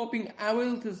shoot-stopping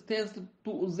abilities tested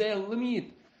to their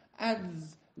limit as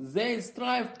they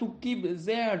strive to keep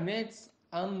their nets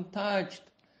untouched.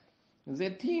 The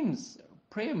team's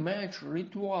pre-match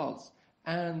rituals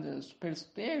and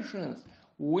superstitions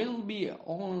will be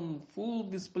on full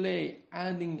display,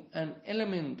 adding an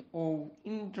element of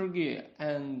intrigue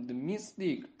and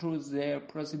mystic to their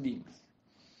proceedings.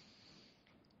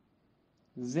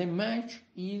 The match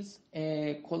is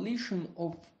a collision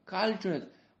of cultures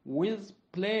with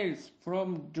players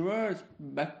from diverse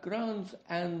backgrounds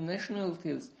and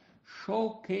nationalities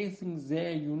showcasing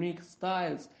their unique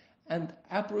styles and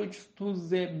approach to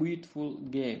the beautiful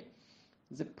game.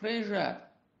 The pressure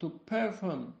to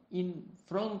perform in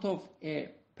front of a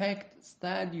packed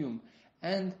stadium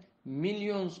and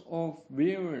millions of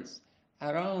viewers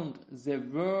around the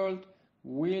world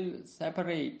will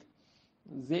separate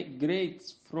the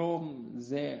greats from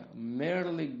the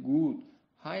merely good,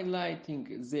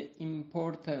 highlighting the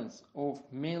importance of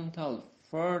mental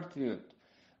fortitude.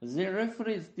 The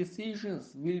referee's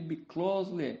decisions will be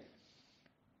closely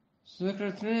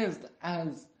scrutinized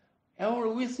as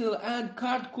every whistle and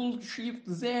card could shift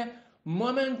the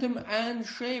momentum and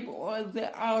shape of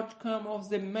the outcome of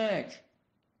the match.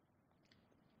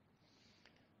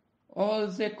 All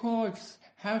the coaches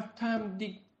have time.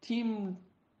 The team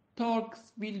talks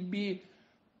will be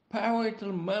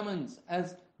pivotal moments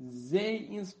as they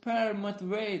inspire,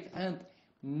 motivate, and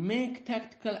make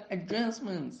tactical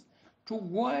adjustments to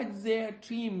guide their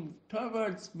team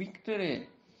towards victory.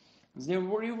 The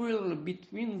rivalry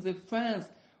between the fans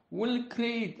will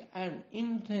create an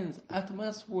intense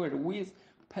atmosphere with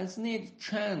passionate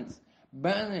chants,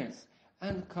 banners,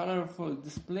 and colorful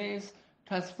displays,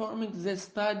 transforming the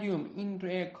stadium into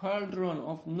a cauldron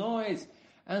of noise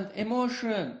and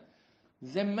emotion.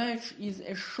 The match is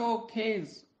a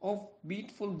showcase of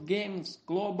beautiful games,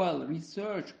 global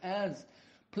research as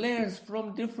players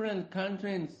from different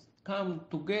countries come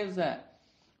together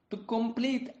to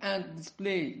complete and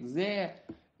display their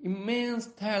immense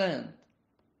talent.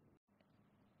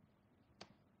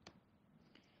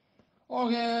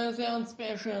 Okay, the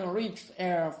anticipation reached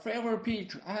a favorite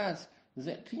pitch as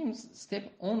the teams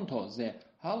step onto the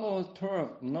hallowed turf,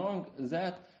 knowing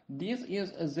that this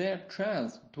is their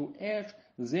chance to etch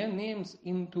their names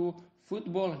into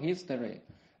football history.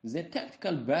 The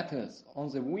tactical battles on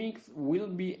the wings will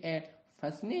be a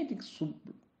fascinating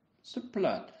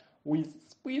subplot with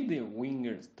speedy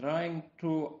wingers trying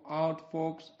to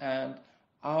outfox and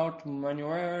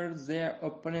outmaneuver their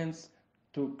opponents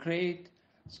to create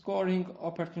scoring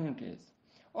opportunities.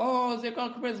 Oh, the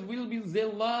goalkeepers will be the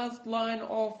last line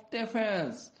of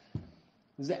defense.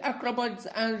 The acrobats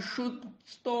and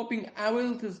shoot-stopping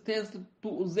abilities tested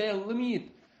to their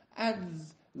limit as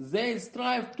they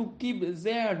strive to keep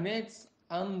their nets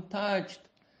untouched.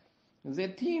 The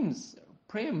team's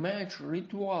pre-match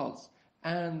rituals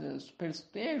and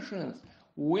superstitions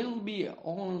will be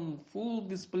on full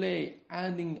display,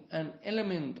 adding an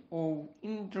element of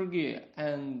intrigue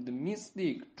and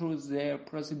mystic to their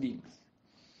proceedings.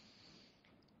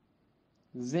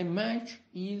 The match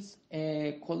is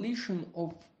a collision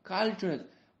of cultures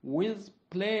with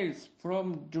players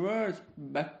from diverse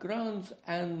backgrounds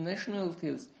and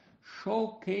nationalities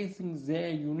showcasing their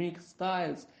unique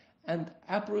styles and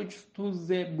approach to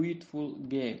the beautiful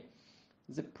game.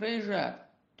 The pressure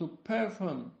to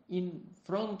perform in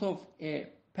front of a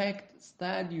packed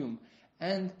stadium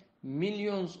and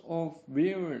millions of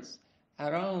viewers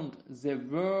around the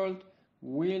world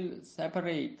will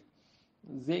separate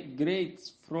the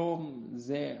greats from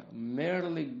the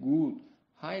merely good,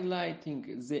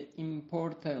 highlighting the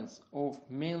importance of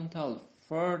mental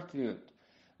fortitude.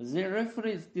 The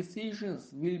referee's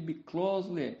decisions will be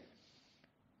closely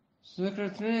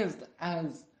scrutinized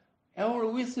as our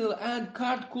whistle and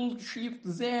card could shift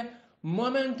the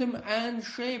momentum and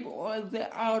shape all the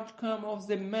outcome of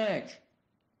the match.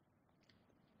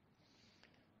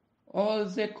 All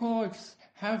the coaches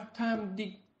have time.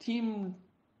 The team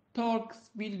talks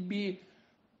will be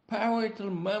pivotal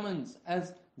moments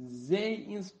as they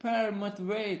inspire,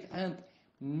 motivate, and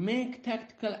make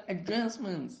tactical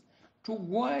adjustments to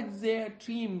guide their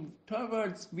team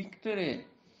towards victory.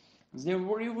 The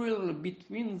rivalry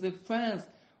between the fans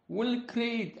will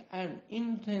create an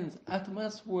intense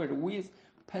atmosphere with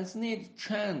passionate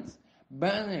chants,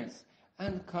 banners,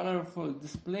 and colorful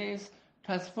displays,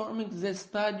 transforming the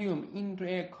stadium into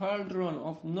a cauldron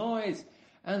of noise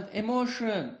and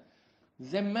emotion.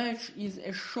 The match is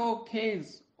a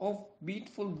showcase of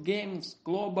beautiful games,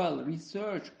 global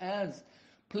research as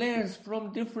players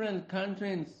from different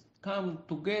countries come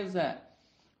together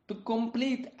to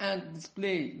complete and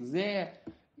display their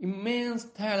immense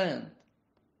talent.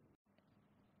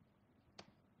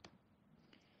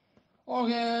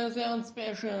 Okay, the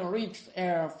anticipation reached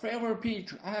a favorite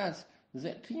pitch as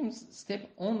the teams step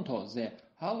onto the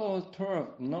hallowed turf,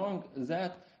 knowing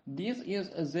that this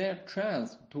is their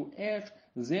chance to etch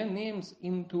their names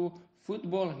into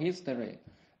football history.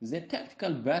 The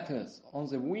tactical battles on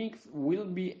the wings will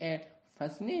be a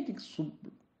fascinating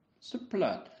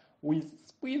subplot with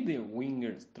speedy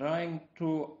wingers trying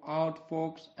to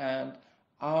outfox and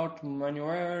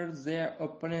outmaneuver their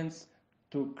opponents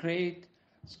to create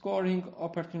scoring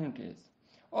opportunities.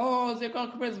 Oh, the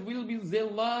goalkeepers will be the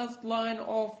last line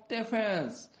of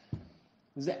defense.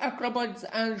 The acrobats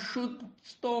and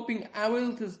shoot-stopping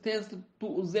abilities tested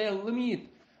to their limit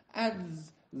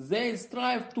as they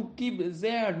strive to keep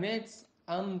their nets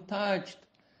untouched.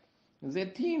 The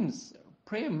team's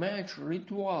pre-match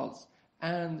rituals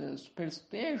and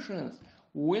superstitions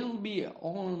will be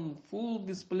on full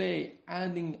display,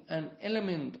 adding an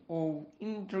element of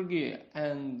intrigue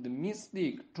and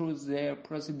mystic to their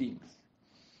proceedings.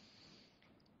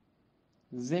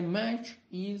 The match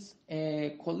is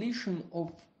a collision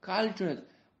of cultures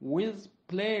with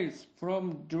players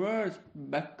from diverse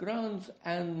backgrounds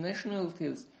and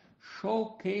nationalities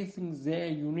showcasing their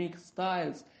unique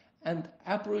styles and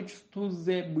approach to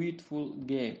the beautiful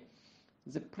game.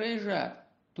 The pressure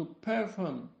to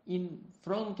perform in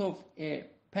front of a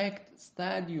packed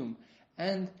stadium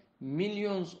and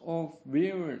millions of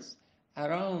viewers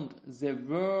around the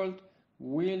world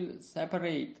will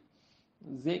separate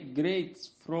the greats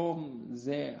from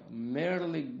the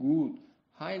merely good,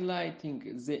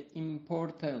 highlighting the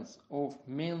importance of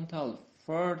mental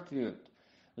fortitude.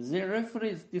 The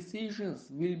referee's decisions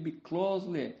will be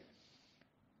closely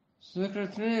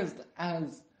scrutinized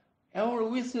as our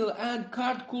whistle and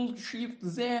card could shift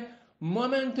the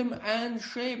momentum and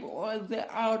shape all the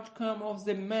outcome of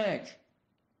the match.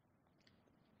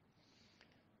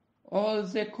 All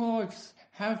the coaches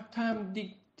have time.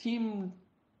 The team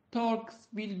talks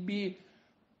will be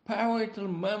pivotal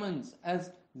moments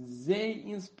as they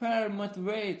inspire,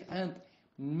 motivate, and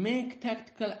make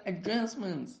tactical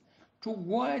adjustments to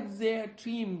guide their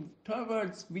team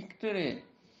towards victory.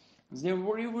 The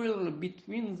rivalry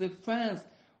between the fans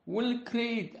will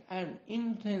create an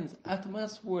intense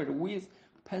atmosphere with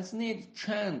passionate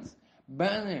chants,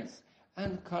 banners,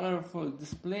 and colorful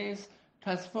displays,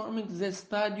 transforming the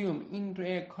stadium into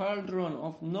a cauldron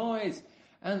of noise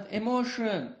and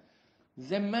emotion.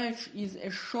 The match is a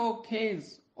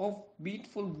showcase of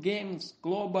beautiful games,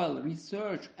 global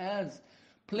research as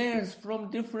players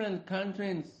from different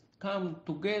countries come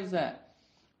together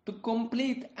to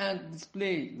complete and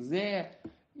display their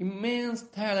immense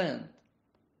talent.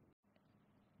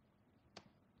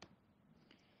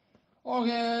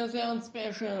 August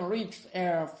anticipation reached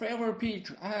a favorite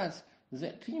pitch as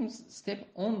the teams step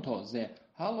onto the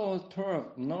hollow turf,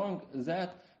 knowing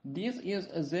that this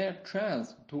is their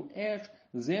chance to etch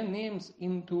their names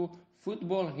into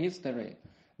football history.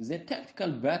 The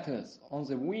tactical battles on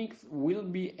the wings will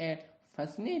be a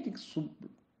fascinating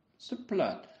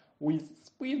subplot with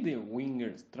speedy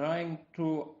wingers trying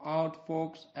to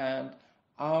outfox and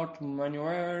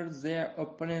outmaneuver their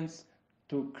opponents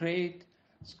to create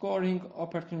scoring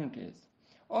opportunities.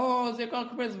 Oh, the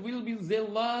goalkeepers will be the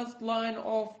last line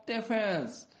of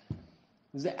defense.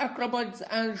 The acrobats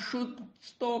and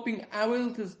shoot-stopping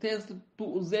abilities tested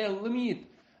to their limit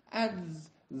as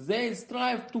they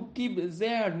strive to keep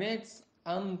their nets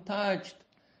untouched.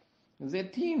 The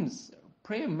team's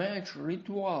pre-match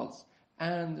rituals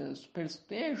and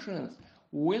superstitions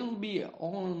will be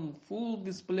on full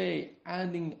display,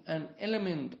 adding an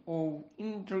element of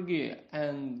intrigue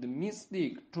and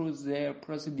mystic to their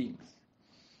proceedings.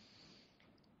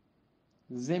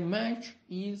 The match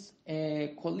is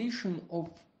a collision of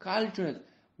cultures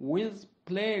with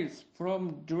players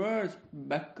from diverse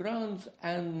backgrounds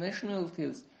and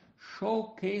nationalities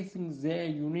showcasing their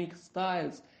unique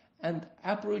styles and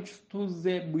approach to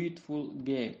the beautiful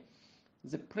game.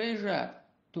 The pressure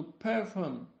to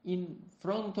perform in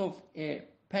front of a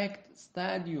packed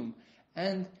stadium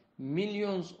and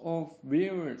millions of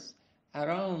viewers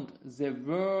around the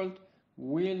world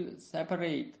will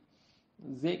separate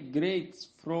the greats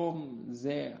from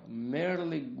the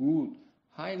merely good,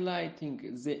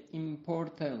 highlighting the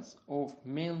importance of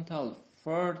mental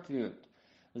fortitude.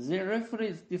 The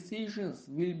referee's decisions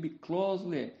will be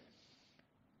closely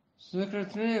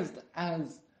scrutinized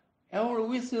as every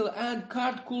whistle and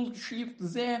card could shift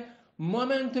the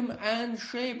momentum and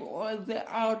shape the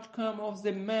outcome of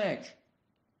the match.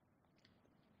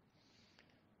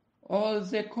 All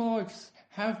the coaches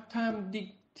have time. The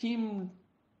team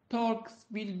talks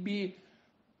will be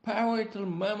pivotal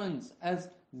moments as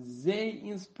they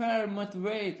inspire,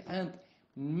 motivate, and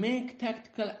make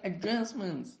tactical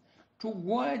adjustments to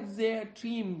guide their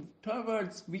team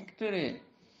towards victory.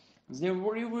 The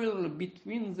rivalry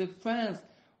between the fans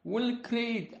will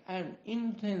create an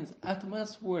intense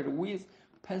atmosphere with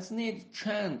passionate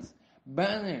chants,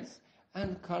 banners,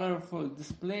 and colorful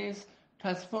displays,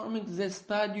 transforming the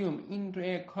stadium into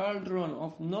a cauldron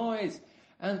of noise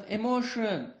and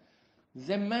emotion.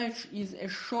 The match is a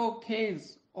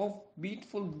showcase of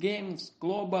beautiful games,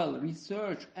 global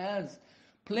research as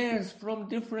players from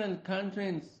different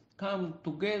countries come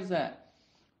together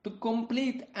to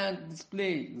complete and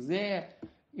display their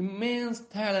immense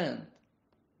talent.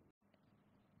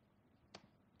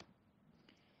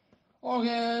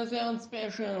 August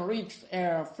anticipation reached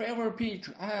a favorite pitch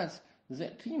as the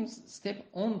teams step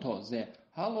onto the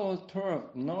hollow turf,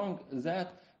 knowing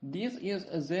that this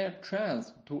is their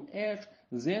chance to etch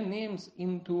their names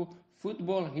into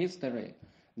football history.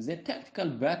 The tactical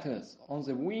battles on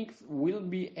the wings will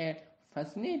be a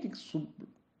fascinating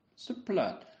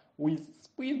subplot with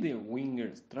speedy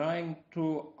wingers trying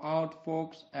to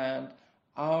outfox and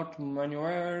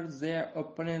outmaneuver their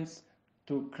opponents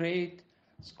to create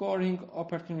scoring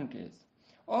opportunities.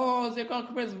 Oh, the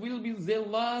goalkeepers will be the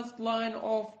last line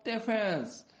of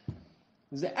defense.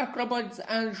 The acrobats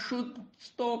and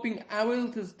shoot-stopping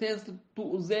abilities tested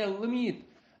to their limit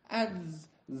as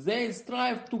they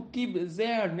strive to keep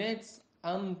their nets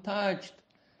untouched.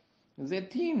 The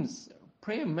team's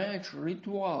pre-match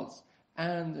rituals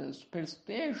and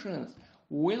superstitions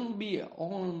will be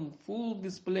on full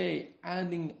display,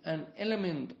 adding an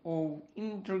element of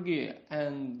intrigue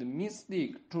and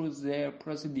mystic to their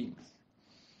proceedings.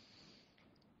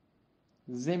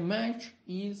 The match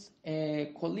is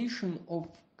a collision of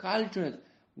cultures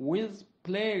with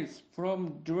players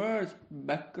from diverse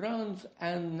backgrounds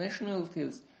and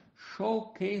nationalities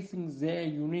showcasing their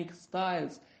unique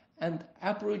styles and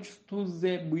approach to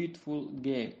the beautiful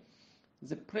game.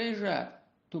 The pressure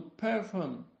to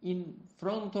perform in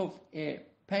front of a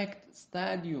packed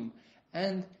stadium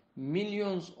and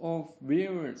millions of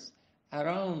viewers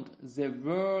around the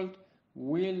world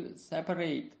will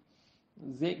separate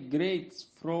the greats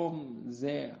from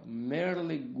the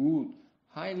merely good,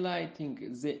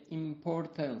 highlighting the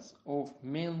importance of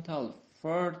mental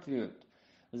fortitude.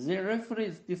 The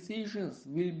referee's decisions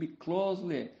will be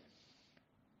closely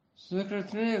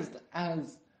scrutinized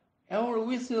as every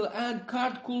whistle and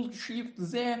card could shift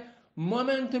the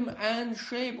momentum and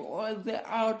shape of the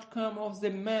outcome of the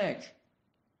match.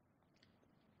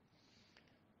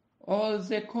 All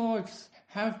the coaches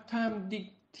have time. The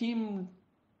team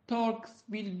talks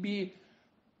will be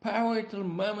pivotal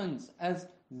moments as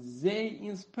they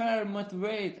inspire,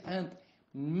 motivate, and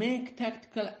make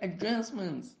tactical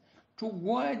adjustments to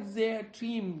guide their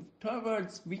team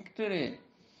towards victory.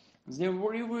 The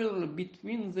rivalry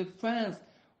between the fans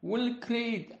will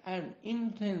create an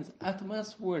intense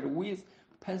atmosphere with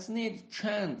passionate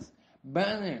chants,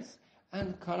 banners,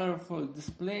 and colorful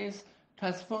displays,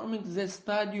 transforming the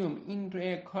stadium into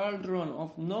a cauldron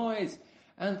of noise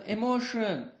and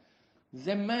emotion.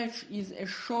 The match is a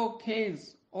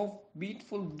showcase of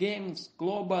beautiful games,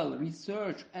 global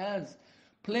research as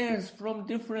players from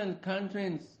different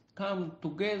countries come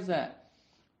together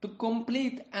to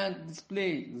complete and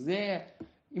display their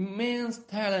immense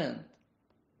talent.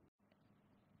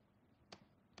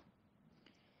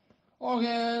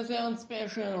 Okay, the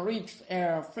anticipation reached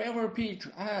a favorite pitch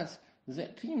as the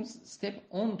teams step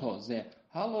onto the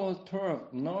hollow turf,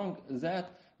 knowing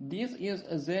that this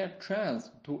is their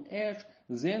chance to etch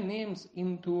their names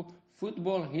into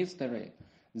football history.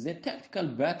 The tactical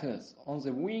battles on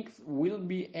the wings will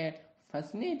be a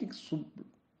fascinating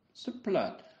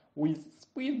subplot with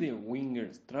speedy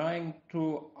wingers trying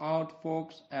to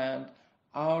outfox and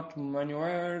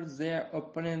outmaneuver their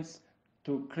opponents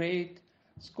to create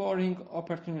scoring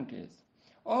opportunities.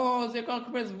 The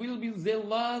goalkeepers will be the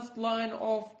last line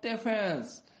of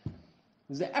defense.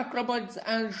 The acrobats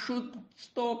and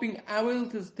shoot-stopping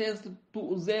abilities tested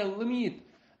to their limit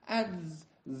as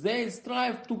they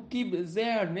strive to keep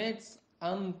their nets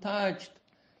untouched.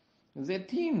 The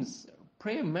team's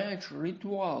pre-match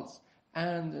rituals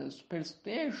and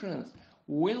superstitions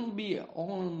will be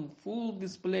on full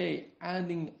display,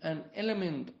 adding an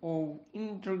element of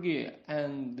intrigue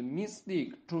and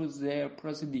mystic to their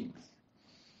proceedings.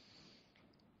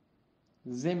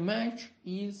 The match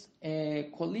is a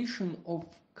collision of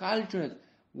cultures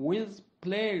with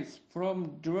players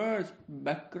from diverse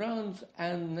backgrounds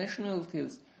and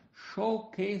nationalities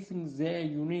showcasing their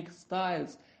unique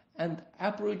styles and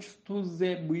approach to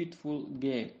the beautiful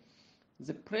game.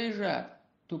 The pressure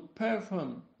to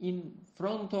perform in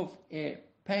front of a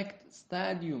packed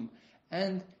stadium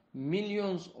and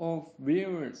millions of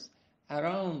viewers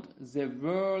around the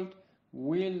world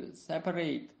will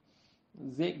separate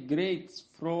the greats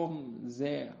from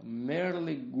the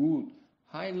merely good,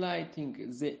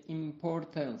 highlighting the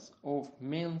importance of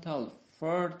mental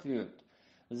fortitude.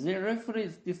 The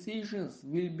referee's decisions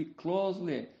will be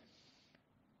closely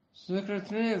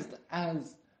scrutinized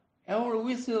as every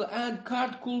whistle and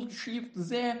card could shift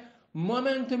the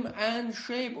momentum and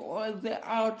shape of the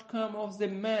outcome of the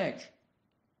match.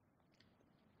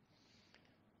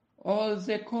 All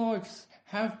the coaches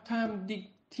have time. The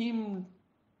team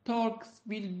talks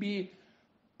will be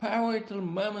pivotal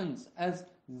moments as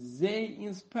they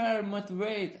inspire,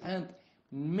 motivate, and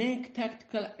make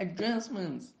tactical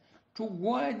adjustments to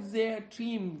guide their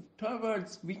team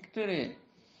towards victory.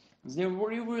 The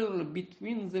rivalry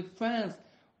between the fans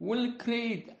will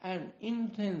create an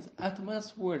intense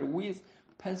atmosphere with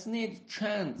passionate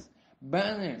chants,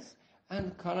 banners,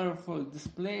 and colorful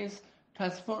displays,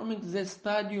 transforming the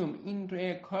stadium into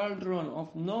a cauldron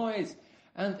of noise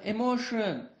and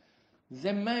emotion.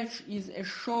 The match is a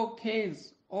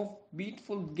showcase of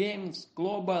beautiful games,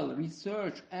 global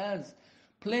research as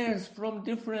players from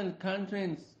different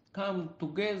countries come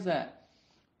together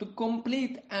to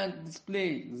complete and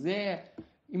display their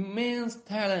immense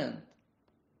talent.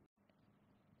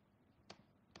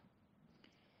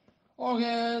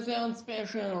 The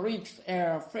anticipation reached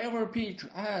a favorite pitch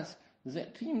as the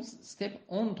teams step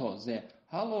onto the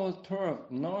hollow turf,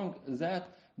 knowing that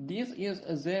this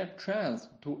is their chance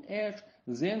to etch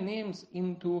their names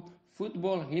into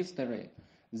football history.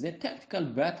 The tactical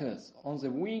battles on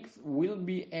the wings will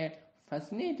be a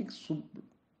fascinating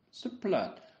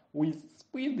subplot with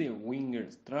speedy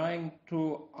wingers trying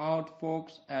to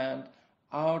outfox and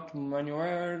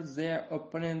outmaneuver their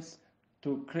opponents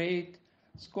to create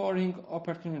scoring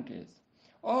opportunities.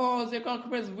 The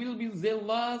goalkeepers will be the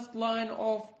last line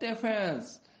of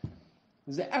defense.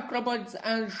 The acrobats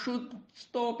and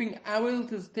shoot-stopping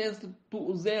abilities tested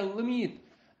to their limit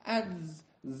as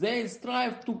they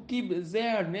strive to keep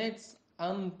their nets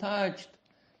untouched.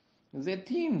 The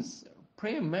team's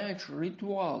pre-match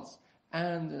rituals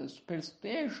and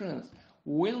superstitions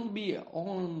will be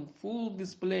on full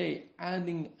display,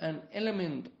 adding an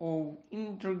element of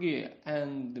intrigue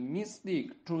and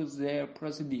mystic to their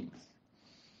proceedings.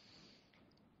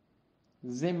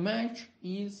 The match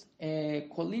is a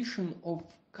collision of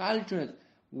cultures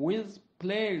with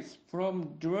players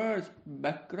from diverse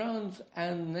backgrounds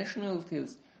and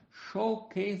nationalities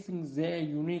showcasing their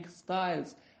unique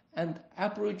styles and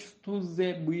approach to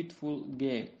the beautiful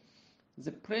game.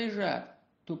 The pressure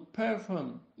to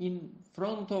perform in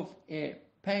front of a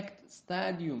packed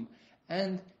stadium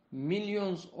and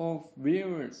millions of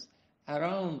viewers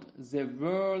around the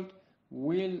world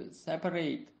will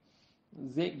separate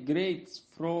the greats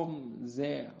from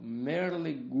the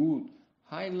merely good,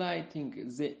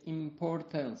 highlighting the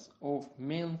importance of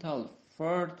mental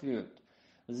fortitude.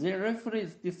 The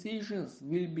referee's decisions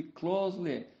will be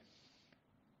closely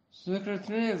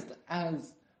scrutinized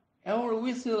as every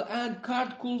whistle and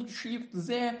card could shift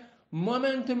the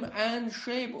momentum and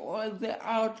shape of the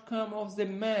outcome of the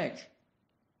match.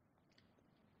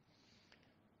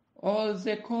 All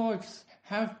the coaches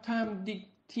have time. The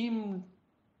team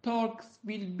talks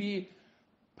will be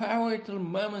pivotal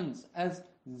moments as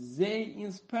they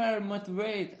inspire,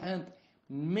 motivate, and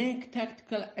make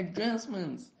tactical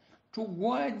adjustments to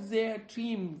guide their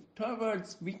team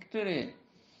towards victory.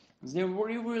 The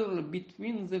rivalry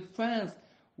between the fans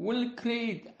will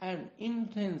create an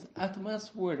intense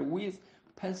atmosphere with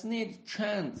passionate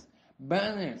chants,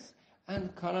 banners,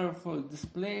 and colorful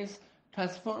displays,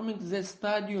 transforming the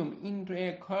stadium into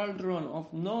a cauldron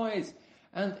of noise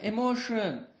and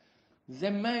emotion.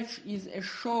 The match is a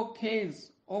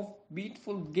showcase of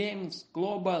beautiful games,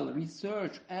 global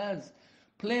research as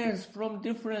players from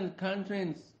different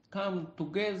countries come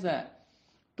together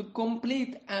to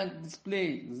complete and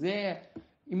display their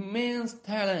immense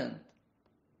talent.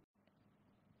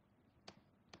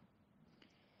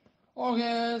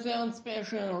 Okay, the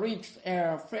anticipation reached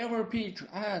a favorite pitch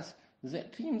as the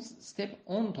teams step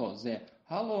onto the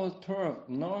hollow turf,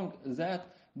 knowing that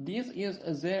this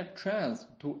is their chance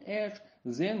to etch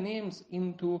their names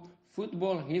into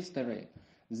football history.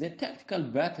 The tactical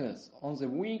battles on the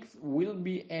wings will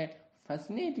be a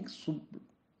fascinating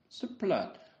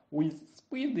subplot with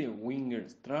speedy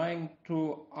wingers trying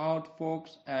to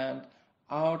outfox and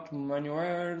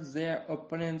outmaneuver their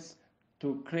opponents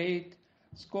to create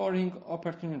scoring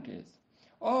opportunities.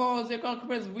 Oh, the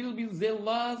goalkeepers will be the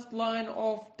last line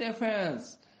of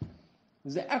defense.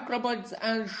 The acrobatics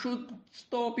and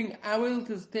shoot-stopping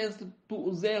abilities tested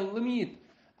to their limit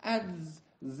as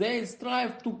they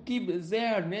strive to keep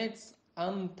their nets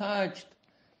untouched.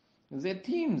 The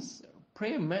team's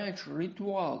pre-match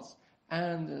rituals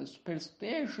and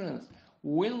superstitions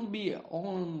will be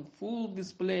on full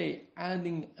display,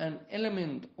 adding an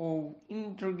element of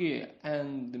intrigue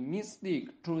and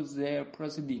mystic to their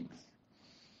proceedings.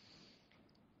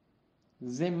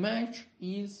 The match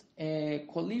is a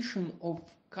collision of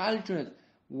cultures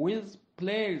with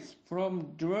players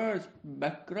from diverse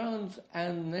backgrounds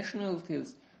and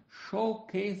nationalities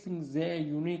showcasing their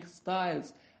unique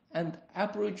styles and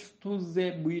approach to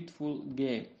the beautiful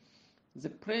game. The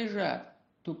pressure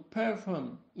to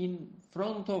perform in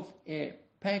front of a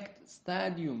packed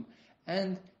stadium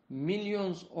and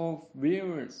millions of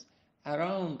viewers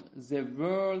around the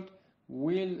world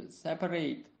will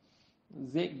separate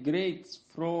the greats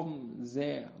from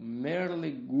the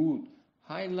merely good,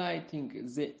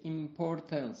 highlighting the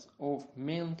importance of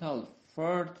mental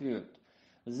fortitude.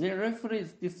 The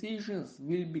referee's decisions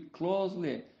will be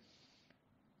closely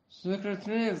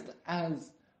scrutinized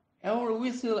as every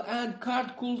whistle and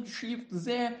card could shift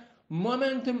the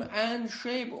momentum and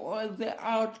shape of the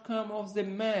outcome of the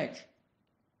match.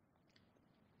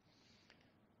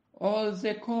 All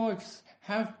the coaches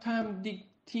have time. The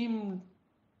team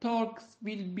talks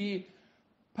will be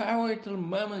pivotal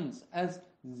moments as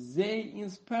they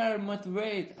inspire,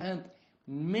 motivate, and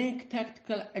make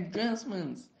tactical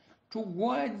adjustments to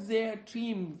guide their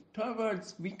team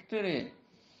towards victory.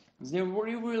 The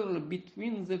rivalry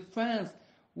between the fans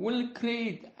will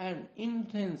create an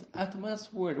intense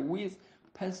atmosphere with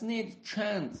passionate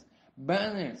chants,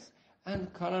 banners,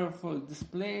 and colorful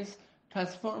displays,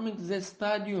 transforming the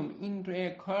stadium into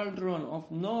a cauldron of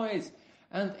noise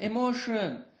and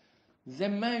emotion. The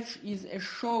match is a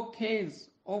showcase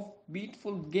of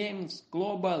beautiful games,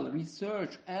 global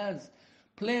research as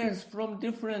players from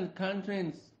different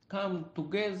countries come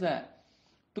together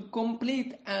to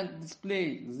complete and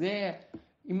display their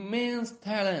immense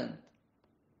talent.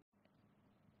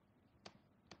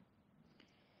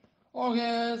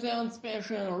 The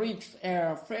anticipation reached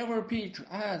a favorite pitch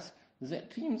as the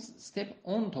teams step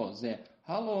onto the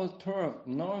hollow turf,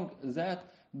 knowing that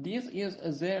this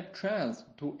is their chance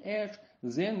to etch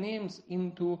their names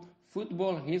into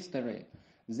football history.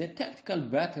 The tactical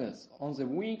battles on the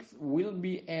wings will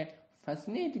be a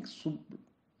fascinating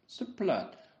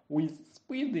subplot with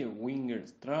speedy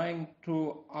wingers trying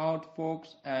to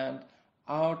outfox and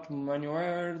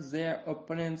outmaneuver their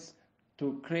opponents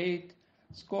to create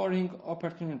scoring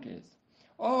opportunities.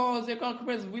 The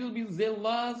goalkeepers will be the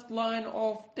last line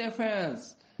of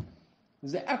defense.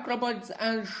 The acrobats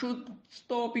and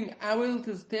shoot-stopping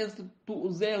abilities tested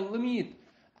to their limit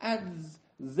as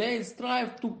they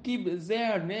strive to keep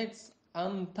their nets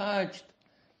untouched.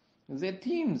 The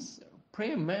team's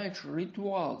pre-match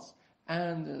rituals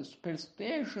and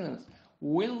superstitions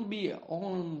will be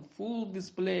on full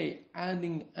display,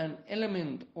 adding an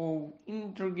element of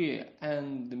intrigue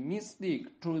and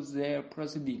mystic to their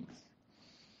proceedings.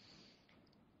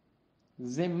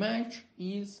 The match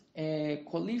is a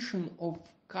collision of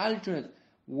cultures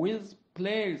with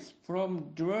players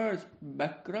from diverse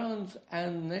backgrounds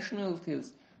and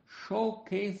nationalities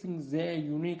showcasing their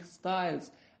unique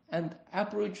styles and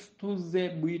approach to the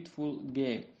beautiful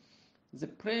game. The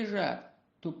pressure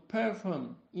to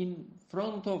perform in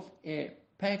front of a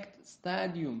packed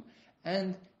stadium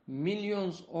and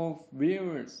millions of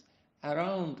viewers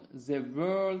around the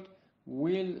world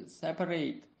will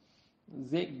separate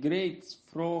the greats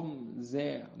from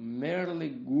the merely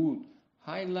good,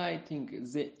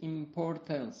 highlighting the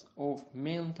importance of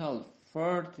mental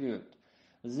fortitude.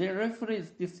 The referee's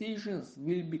decisions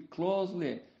will be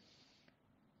closely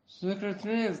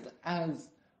scrutinized as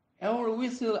every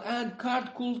whistle and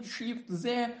card could shift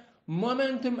the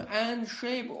momentum and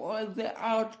shape the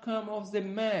outcome of the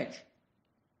match.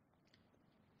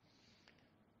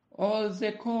 All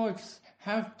the coaches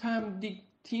have time the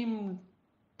team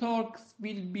talks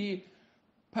will be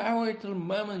pivotal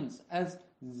moments as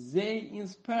they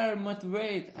inspire,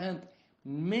 motivate, and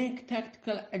make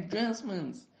tactical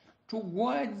adjustments to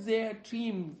guide their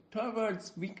team towards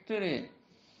victory.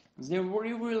 The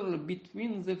rivalry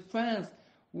between the fans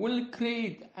will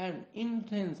create an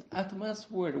intense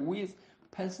atmosphere with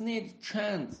passionate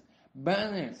chants,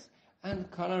 banners,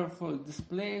 and colorful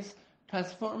displays,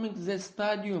 transforming the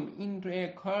stadium into a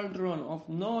cauldron of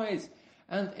noise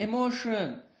and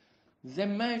emotion. The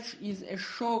match is a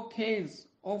showcase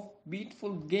of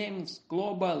beautiful games,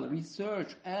 global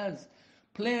research as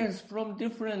players from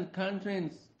different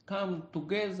countries come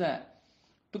together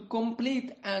to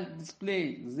complete and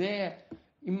display their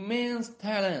immense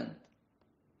talent.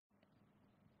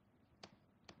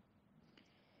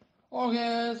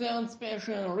 The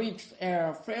anticipation reached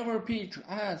a favorite pitch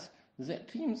as the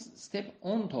teams step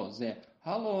onto the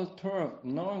hollow turf,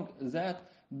 knowing that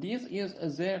this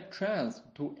is their chance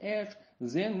to etch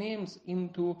their names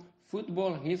into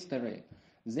football history.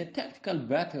 The tactical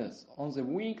battles on the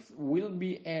wings will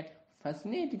be a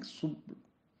fascinating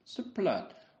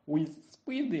subplot with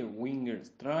speedy wingers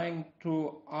trying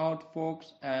to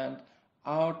outfox and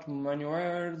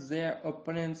outmaneuver their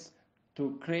opponents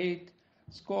to create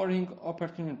scoring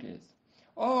opportunities.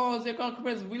 The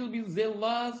goalkeepers will be the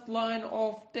last line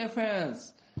of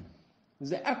defense.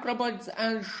 The acrobats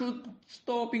and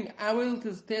shoot-stopping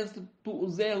abilities tested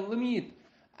to their limit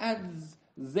as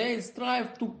they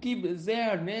strive to keep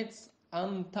their nets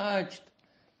untouched.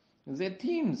 The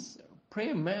team's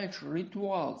pre-match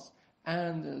rituals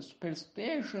and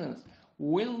superstitions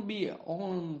will be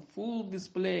on full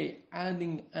display,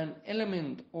 adding an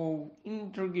element of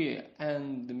intrigue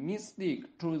and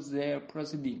mystic to their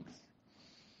proceedings.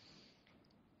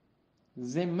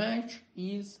 The match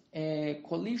is a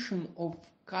collision of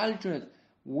cultures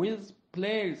with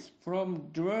players from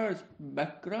diverse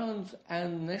backgrounds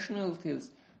and nationalities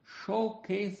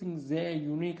showcasing their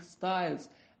unique styles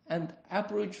and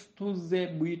approach to the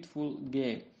beautiful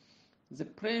game. The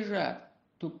pressure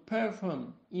to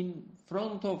perform in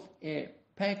front of a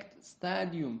packed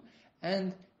stadium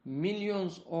and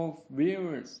millions of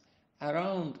viewers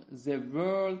around the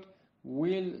world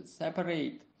will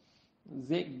separate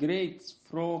the greats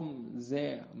from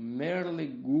the merely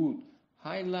good,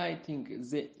 highlighting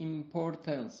the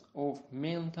importance of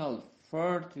mental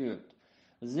fortitude.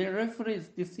 The referee's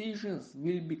decisions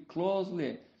will be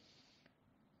closely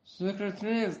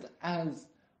scrutinized as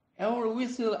every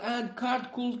whistle and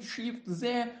card could shift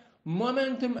the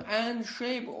momentum and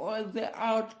shape the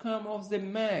outcome of the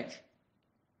match.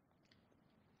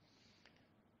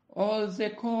 All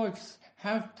the coaches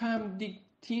have time the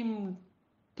team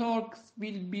talks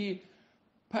will be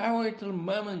pivotal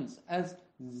moments as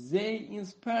they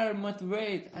inspire,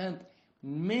 motivate, and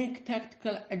make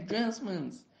tactical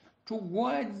adjustments to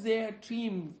guide their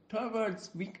team towards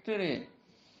victory.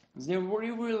 The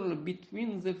rivalry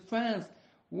between the fans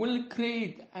will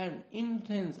create an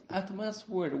intense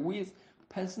atmosphere with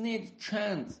passionate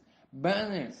chants,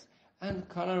 banners, and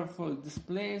colorful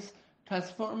displays,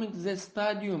 transforming the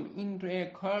stadium into a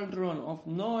cauldron of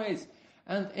noise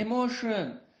and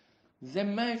emotion. The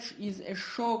match is a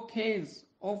showcase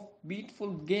of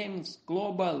beautiful games,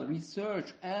 global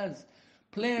research as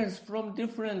players from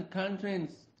different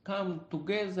countries come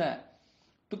together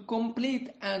to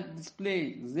complete and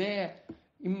display their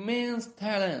immense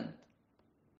talent.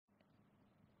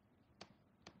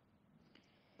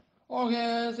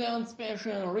 Okay, the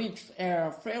anticipation reached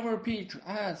a favorite pitch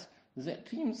as the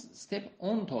teams step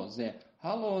onto the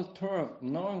hollow turf,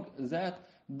 knowing that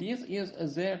this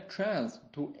is their chance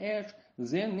to etch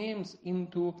their names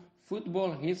into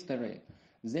football history.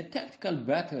 The tactical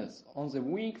battles on the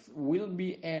wings will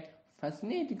be a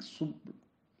fascinating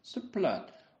subplot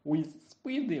with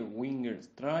speedy wingers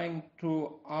trying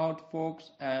to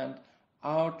outfox and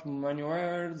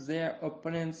outmaneuver their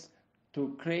opponents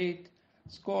to create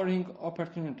scoring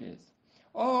opportunities.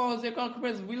 Oh, the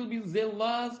goalkeepers will be the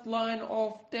last line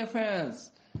of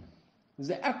defense.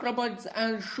 The acrobats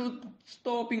and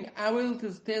shoot-stopping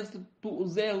abilities tested to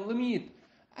their limit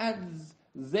as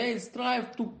they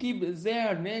strive to keep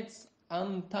their nets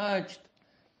untouched.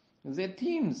 The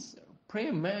team's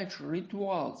pre-match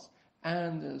rituals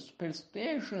and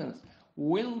superstitions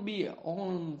will be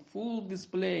on full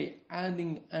display,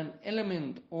 adding an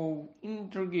element of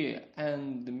intrigue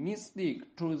and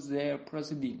mystic to their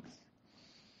proceedings.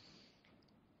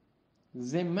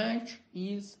 The match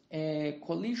is a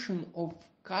collision of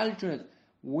cultures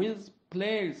with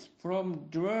players from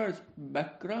diverse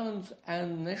backgrounds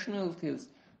and nationalities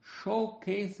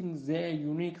showcasing their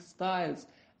unique styles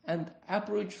and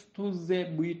approach to the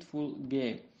beautiful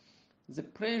game. The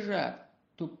pressure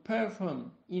to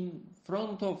perform in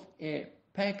front of a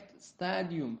packed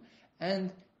stadium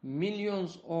and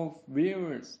millions of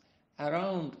viewers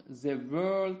around the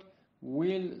world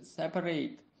will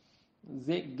separate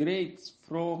the greats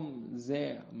from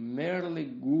the merely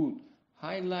good,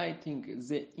 highlighting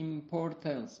the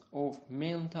importance of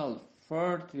mental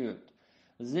fortitude.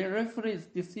 The referee's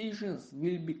decisions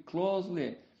will be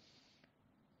closely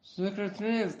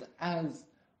scrutinized as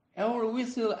every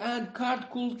whistle and card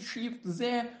could shift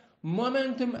the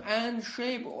momentum and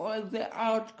shape the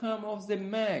outcome of the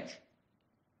match.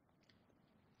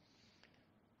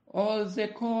 All the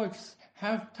coaches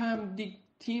have time. The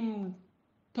team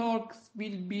talks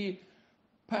will be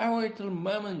pivotal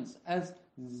moments as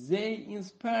they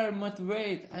inspire,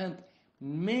 motivate, and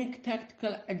make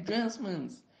tactical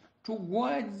adjustments to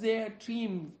guide their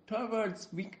team towards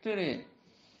victory.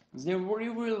 The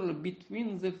rivalry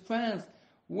between the fans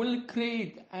will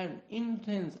create an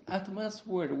intense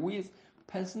atmosphere with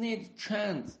passionate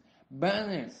chants,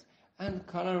 banners, and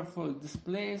colorful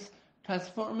displays,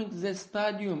 transforming the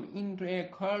stadium into a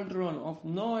cauldron of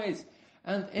noise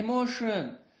and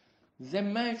emotion. The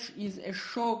match is a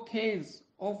showcase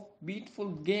of beautiful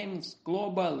games,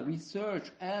 global research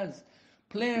as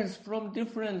players from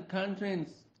different countries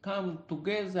come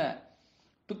together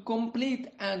to complete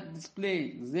and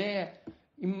display their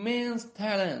immense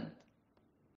talent.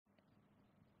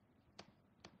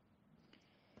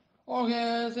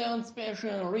 Okay, the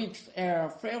anticipation reached a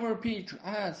favorite pitch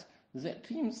as the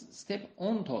teams step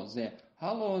onto the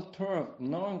hollow turf,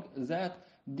 knowing that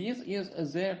this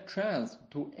is their chance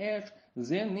to etch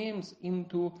their names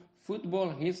into football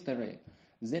history.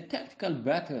 The tactical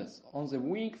battles on the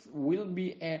wings will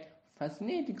be a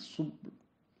fascinating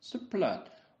subplot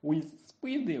with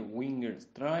speedy wingers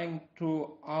trying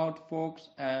to outfox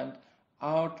and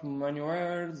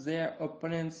outmaneuver their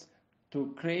opponents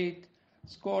to create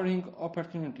scoring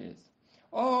opportunities.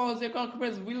 Oh, the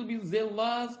goalkeepers will be the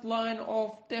last line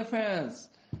of defense.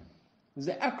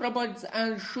 The acrobats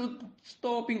and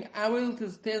shoot-stopping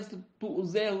abilities tested to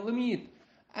their limit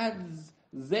as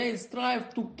they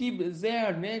strive to keep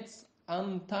their nets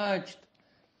untouched.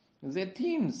 The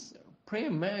team's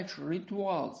pre-match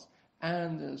rituals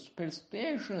and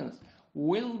superstitions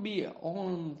will be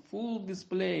on full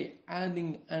display,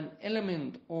 adding an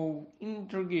element of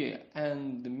intrigue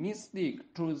and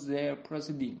mystic to their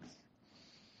proceedings.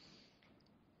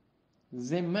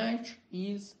 The match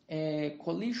is a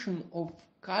collision of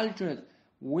cultures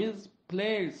with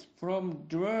players from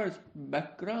diverse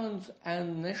backgrounds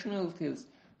and nationalities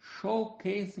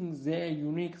showcasing their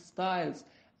unique styles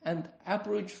and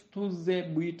approach to the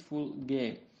beautiful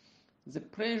game. The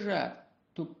pressure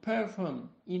to perform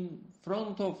in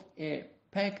front of a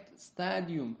packed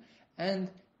stadium and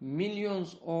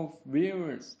millions of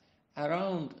viewers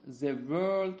around the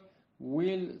world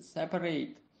will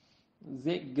separate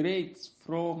the greats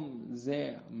from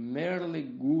the merely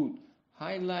good,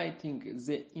 highlighting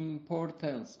the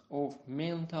importance of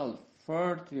mental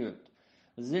fortitude.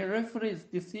 The referee's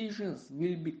decisions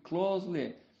will be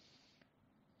closely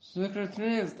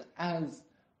scrutinized as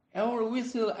every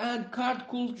whistle and card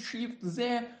could shift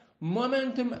the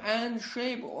momentum and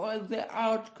shape of the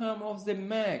outcome of the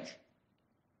match.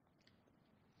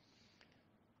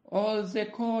 All the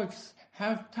coaches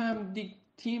have time. The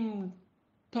team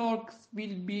talks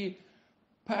will be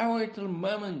pivotal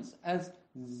moments as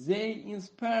they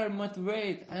inspire,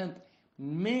 motivate, and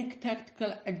make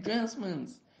tactical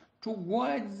adjustments to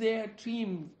guide their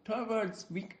team towards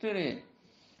victory.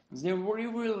 The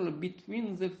rivalry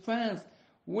between the fans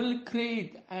will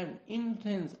create an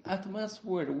intense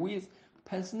atmosphere with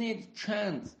passionate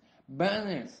chants,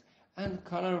 banners, and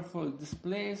colorful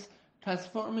displays,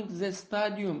 transforming the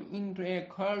stadium into a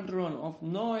cauldron of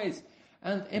noise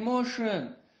and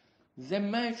emotion. The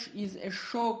match is a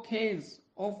showcase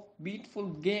of beautiful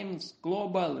games,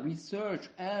 global research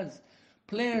as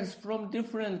players from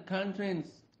different countries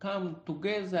come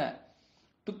together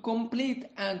to complete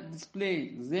and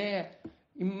display their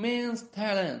immense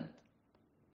talent.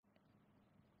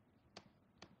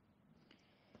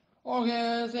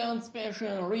 Okay, the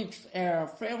anticipation reached a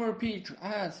favorite pitch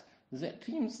as the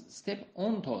teams step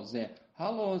onto the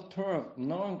hollow turf,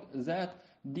 knowing that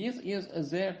this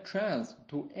is their chance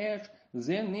to etch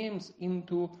their names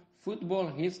into football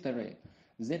history.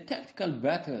 The tactical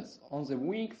battles on the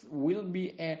wings will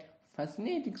be a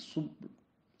fascinating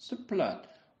subplot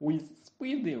with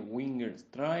speedy wingers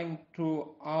trying to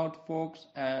outfox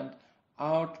and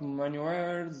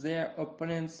outmaneuver their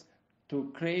opponents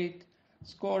to create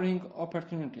scoring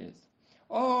opportunities.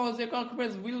 Oh, the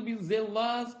goalkeepers will be the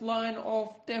last line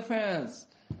of defense.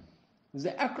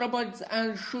 The acrobats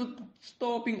and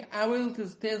shoot-stopping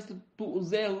abilities tested to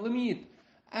their limit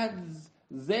as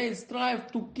they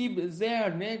strive to keep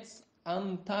their nets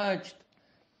untouched.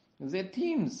 The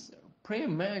team's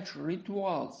pre-match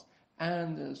rituals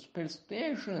and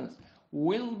superstitions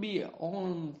will be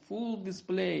on full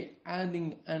display,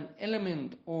 adding an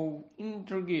element of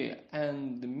intrigue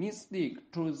and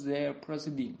mystic to their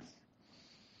proceedings.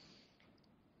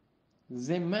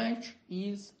 The match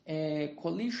is a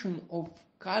collision of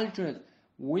cultures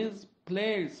with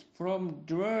players from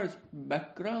diverse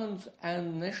backgrounds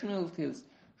and nationalities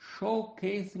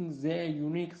showcasing their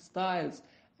unique styles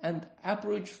and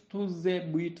approach to the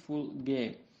beautiful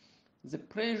game. The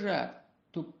pressure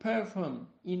to perform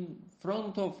in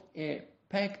front of a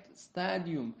packed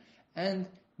stadium and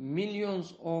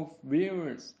millions of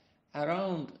viewers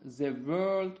around the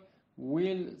world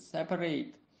will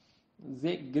separate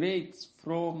the greats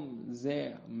from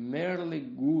the merely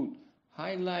good,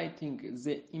 highlighting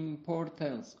the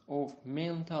importance of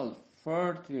mental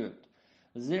fortitude.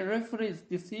 The referee's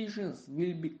decisions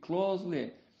will be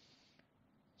closely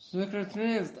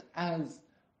scrutinized as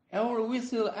every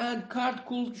whistle and card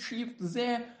could shift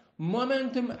the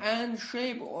momentum and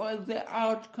shape of the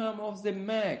outcome of the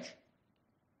match.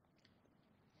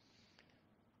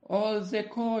 All the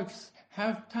coaches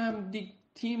have time. The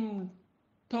team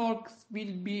talks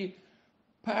will be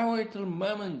pivotal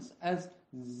moments as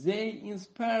they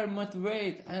inspire,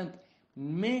 motivate, and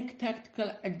make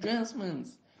tactical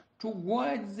adjustments to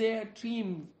guide their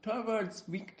team towards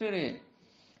victory.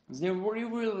 The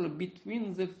rivalry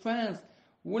between the fans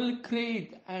will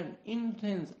create an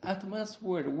intense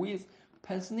atmosphere with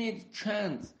passionate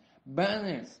chants,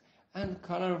 banners, and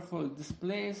colorful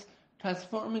displays,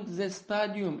 transforming the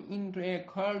stadium into a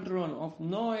cauldron of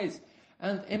noise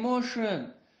and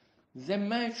emotion. The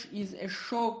match is a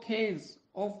showcase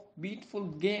of beautiful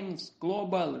games,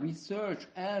 global research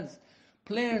as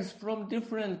players from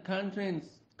different countries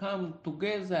come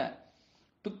together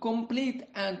to complete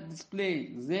and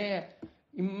display their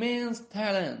immense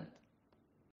talent.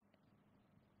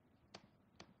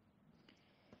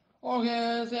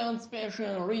 Okay, the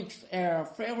anticipation reached a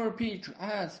favorite pitch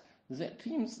as the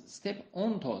teams step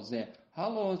onto the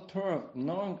hollow turf,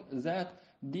 knowing that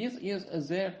this is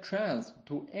their chance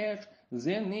to etch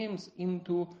their names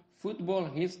into football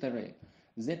history.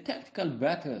 The tactical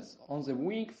battles on the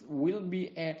wings will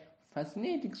be a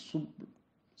fascinating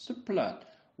subplot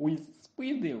with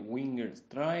speedy wingers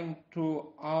trying to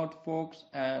outfox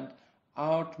and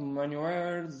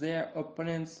outmaneuver their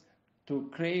opponents to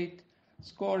create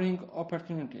scoring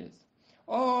opportunities.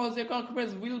 Oh, the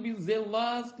goalkeepers will be the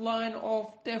last line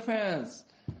of defense.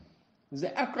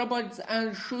 The acrobats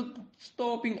and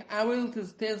shoot-stopping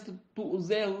abilities tested to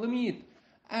their limit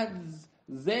as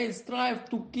they strive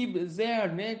to keep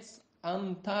their nets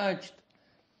untouched.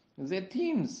 The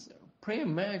team's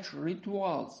pre-match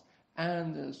rituals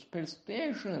and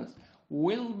superstitions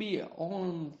will be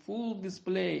on full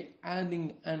display,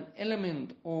 adding an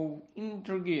element of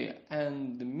intrigue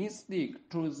and mystic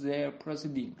to their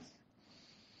proceedings.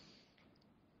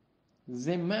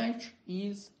 The match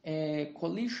is a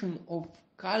collision of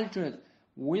cultures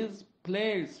with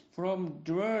players from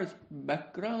diverse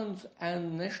backgrounds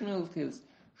and nationalities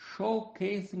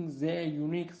showcasing their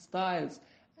unique styles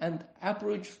and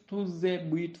approach to the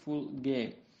beautiful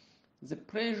game. The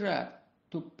pressure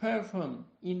to perform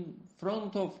in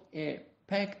front of a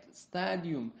packed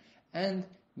stadium and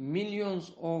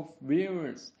millions of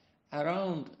viewers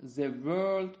around the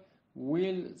world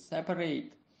will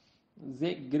separate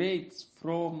the greats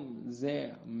from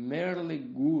the merely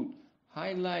good,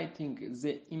 highlighting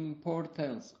the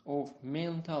importance of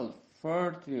mental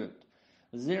fortitude.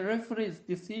 The referee's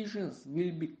decisions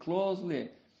will be closely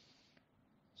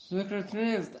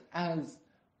scrutinized as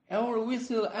every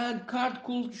whistle and card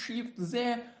could shift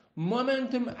the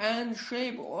momentum and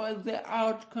shape the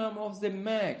outcome of the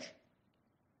match.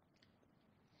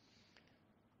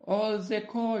 All the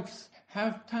coaches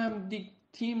have time. The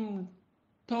team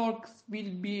talks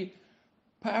will be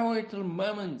pivotal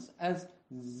moments as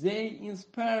they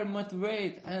inspire,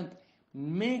 motivate, and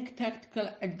make tactical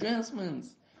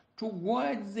adjustments to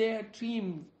guide their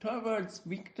team towards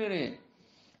victory.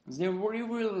 The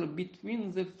rivalry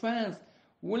between the fans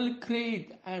will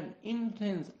create an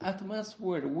intense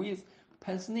atmosphere with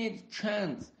passionate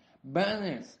chants,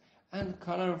 banners, and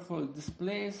colorful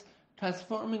displays,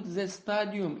 transforming the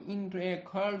stadium into a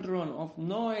cauldron of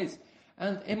noise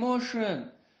and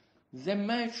emotion. The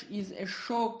match is a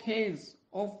showcase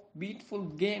of beautiful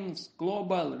games,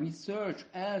 global research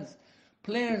as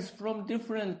players from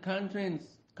different countries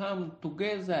come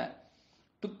together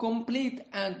to complete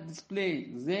and display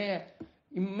their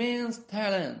immense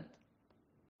talent.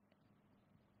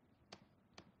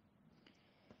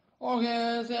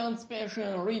 Okay, the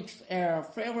anticipation reached a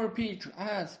favorite pitch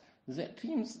as the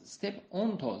teams step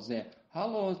onto the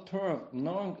hollow turf,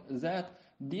 knowing that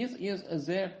this is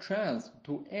their chance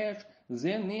to etch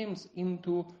their names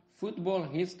into football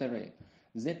history.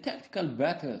 The tactical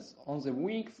battles on the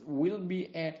wings will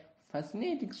be a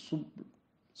fascinating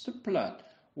subplot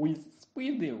with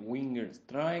speedy wingers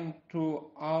trying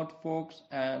to outfox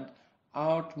and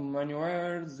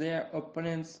outmaneuver their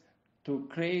opponents to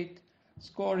create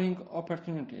scoring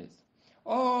opportunities.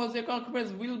 The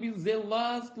goalkeepers will be the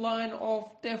last line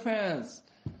of defense.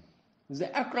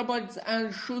 The acrobats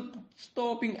and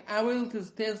shoot-stopping abilities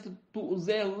tested to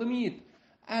their limit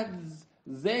as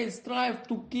they strive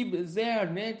to keep their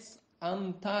nets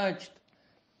untouched.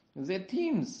 The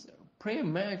team's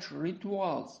pre-match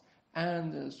rituals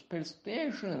and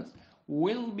superstitions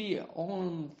will be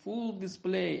on full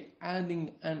display,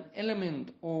 adding an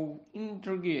element of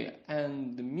intrigue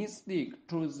and mystic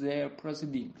to their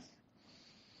proceedings.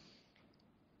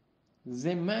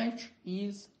 The match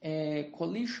is a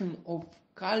collision of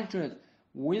cultures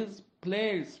with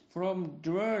players from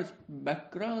diverse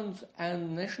backgrounds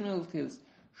and nationalities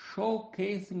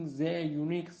showcasing their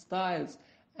unique styles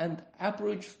and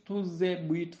approach to the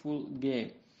beautiful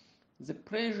game. The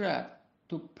pressure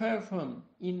to perform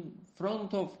in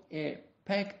front of a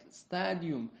packed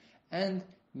stadium and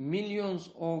millions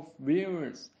of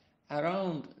viewers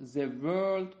around the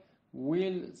world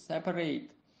will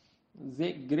separate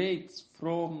the greats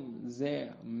from the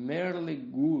merely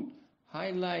good,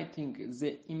 highlighting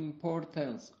the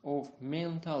importance of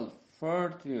mental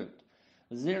fortitude.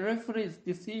 The referee's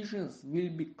decisions will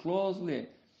be closely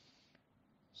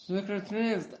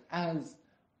scrutinized as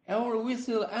every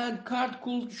whistle and card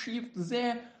could shift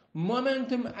the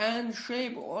momentum and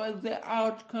shape the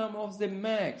outcome of the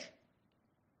match.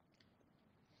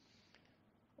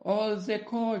 All the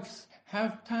coaches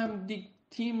have time. The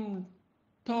team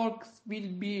talks will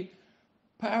be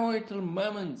pivotal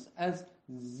moments as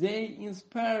they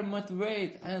inspire,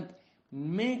 motivate, and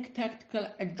make tactical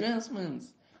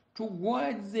adjustments to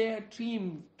guide their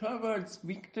team towards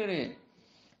victory.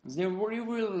 The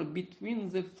rivalry between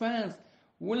the fans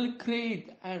will create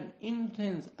an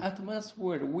intense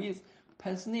atmosphere with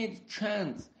passionate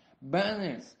chants,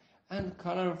 banners, and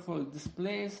colorful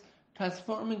displays,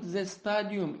 transforming the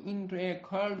stadium into a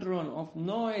cauldron of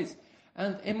noise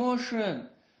and emotion.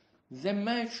 The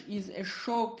match is a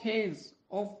showcase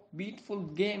of beautiful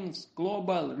games,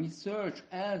 global research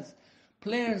as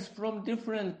players from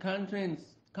different countries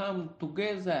come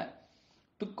together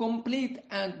to complete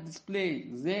and display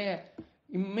their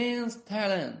immense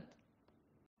talent.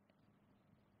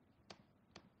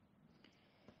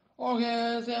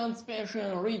 Okay, the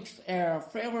anticipation reached a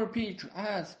favorite pitch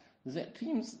as the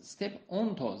teams step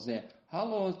onto the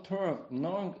hollow turf,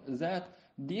 knowing that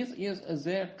this is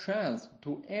their chance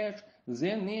to etch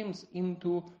their names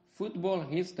into football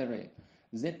history.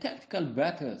 The tactical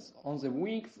battles on the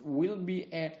wings will be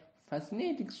a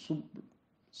fascinating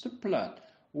subplot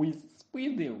with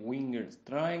speedy wingers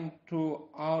trying to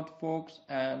outfox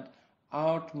and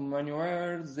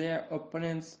outmaneuver their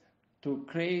opponents to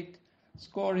create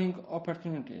scoring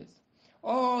opportunities.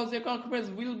 Oh, the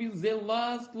goalkeepers will be the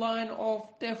last line of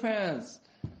defense.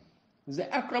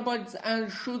 The acrobats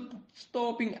and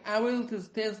shoot-stopping abilities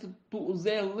tested to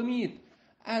their limit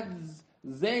as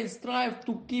they strive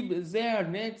to keep their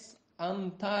nets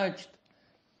untouched.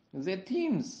 The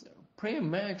team's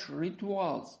pre-match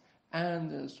rituals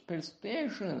and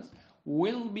superstitions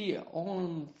will be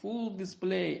on full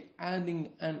display, adding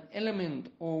an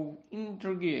element of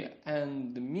intrigue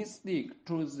and mystic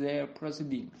to their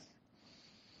proceedings.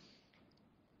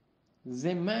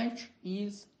 The match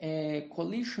is a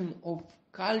collision of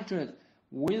cultures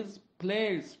with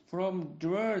players from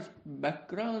diverse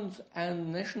backgrounds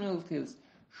and nationalities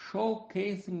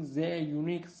showcasing their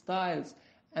unique styles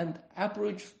and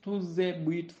approach to the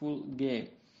beautiful game.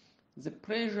 The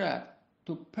pressure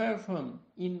to perform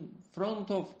in front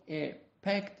of a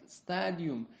packed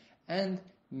stadium and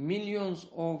millions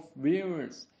of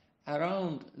viewers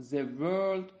around the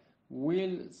world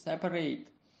will separate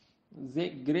the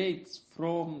greats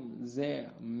from the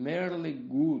merely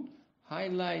good,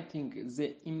 highlighting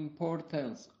the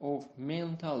importance of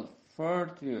mental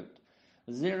fortitude.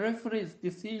 The referee's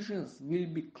decisions will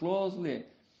be closely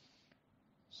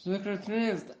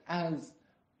scrutinized as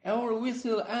every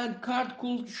whistle and card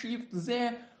could shift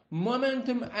the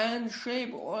momentum and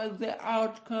shape of the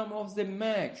outcome of the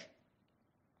match.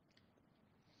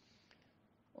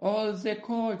 All the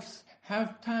coaches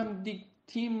have time. The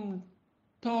team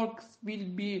talks will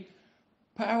be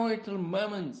pivotal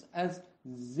moments as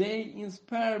they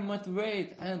inspire,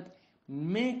 motivate, and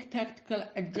make tactical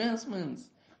adjustments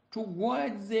to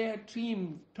guide their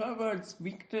team towards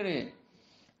victory.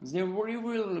 The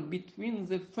rivalry between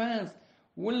the fans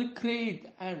will create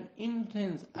an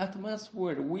intense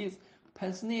atmosphere with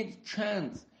passionate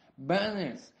chants,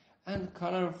 banners, and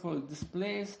colorful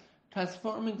displays,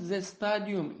 transforming the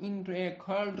stadium into a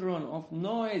cauldron of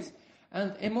noise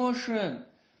and emotion.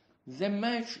 The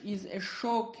match is a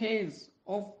showcase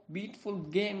of beautiful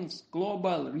games,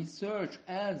 global research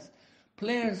as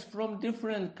players from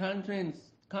different countries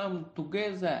come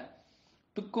together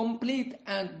to complete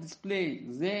and display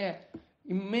their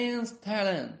immense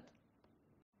talent.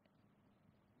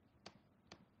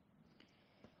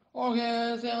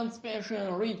 Okay, the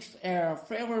anticipation reached a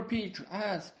favorite pitch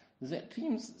as the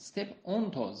teams step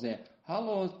onto the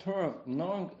hollow turf,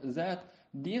 knowing that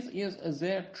this is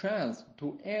their chance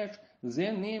to etch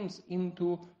their names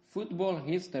into football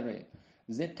history.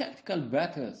 The tactical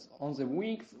battles on the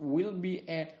wings will be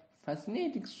a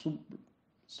fascinating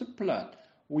subplot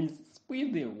with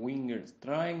speedy wingers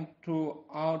trying to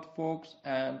outfox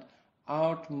and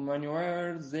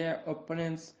outmaneuver their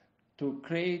opponents to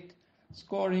create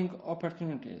scoring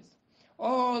opportunities.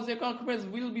 Oh, the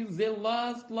goalkeepers will be the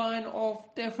last line of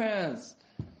defense.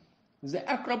 The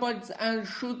acrobats and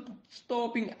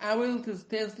shoot-stopping abilities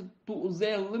tested to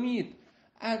their limit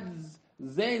as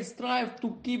they strive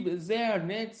to keep their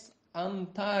nets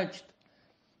untouched.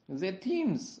 The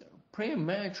team's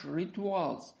pre-match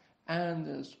rituals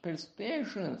and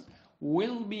superstitions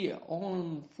will be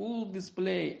on full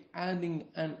display, adding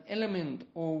an element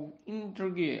of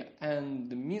intrigue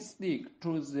and mystic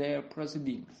to their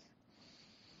proceedings.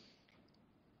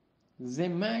 The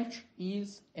match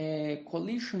is a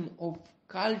collision of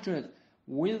cultures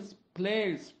with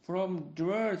players from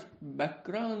diverse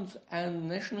backgrounds and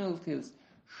nationalities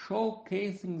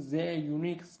showcasing their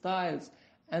unique styles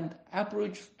and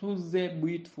approach to the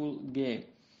beautiful game.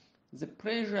 The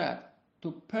pressure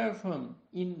to perform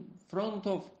in front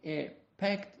of a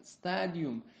packed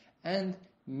stadium and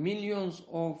millions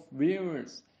of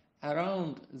viewers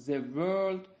around the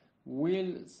world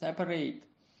will separate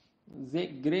the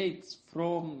greats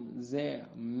from the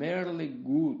merely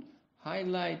good,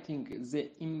 highlighting the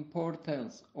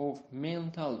importance of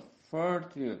mental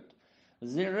fortitude.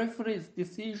 The referee's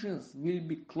decisions will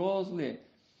be closely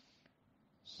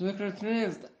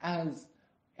scrutinized as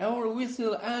every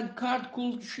whistle and card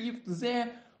could shift the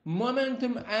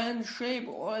momentum and shape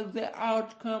of the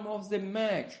outcome of the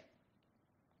match.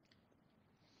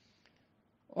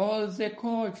 All the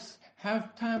coaches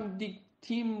have time. The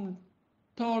team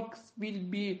talks will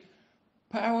be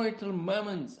pivotal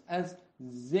moments as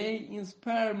they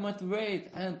inspire, motivate,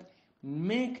 and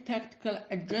make tactical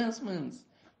adjustments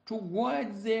to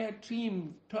guide their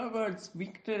team towards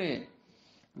victory.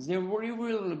 The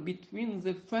rivalry between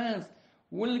the fans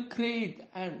will create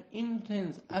an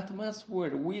intense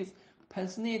atmosphere with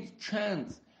passionate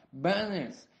chants,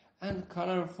 banners, and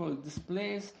colorful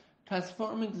displays,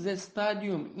 transforming the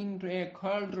stadium into a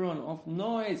cauldron of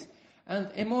noise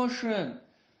and emotion.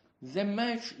 The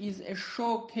match is a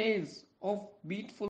showcase of beautiful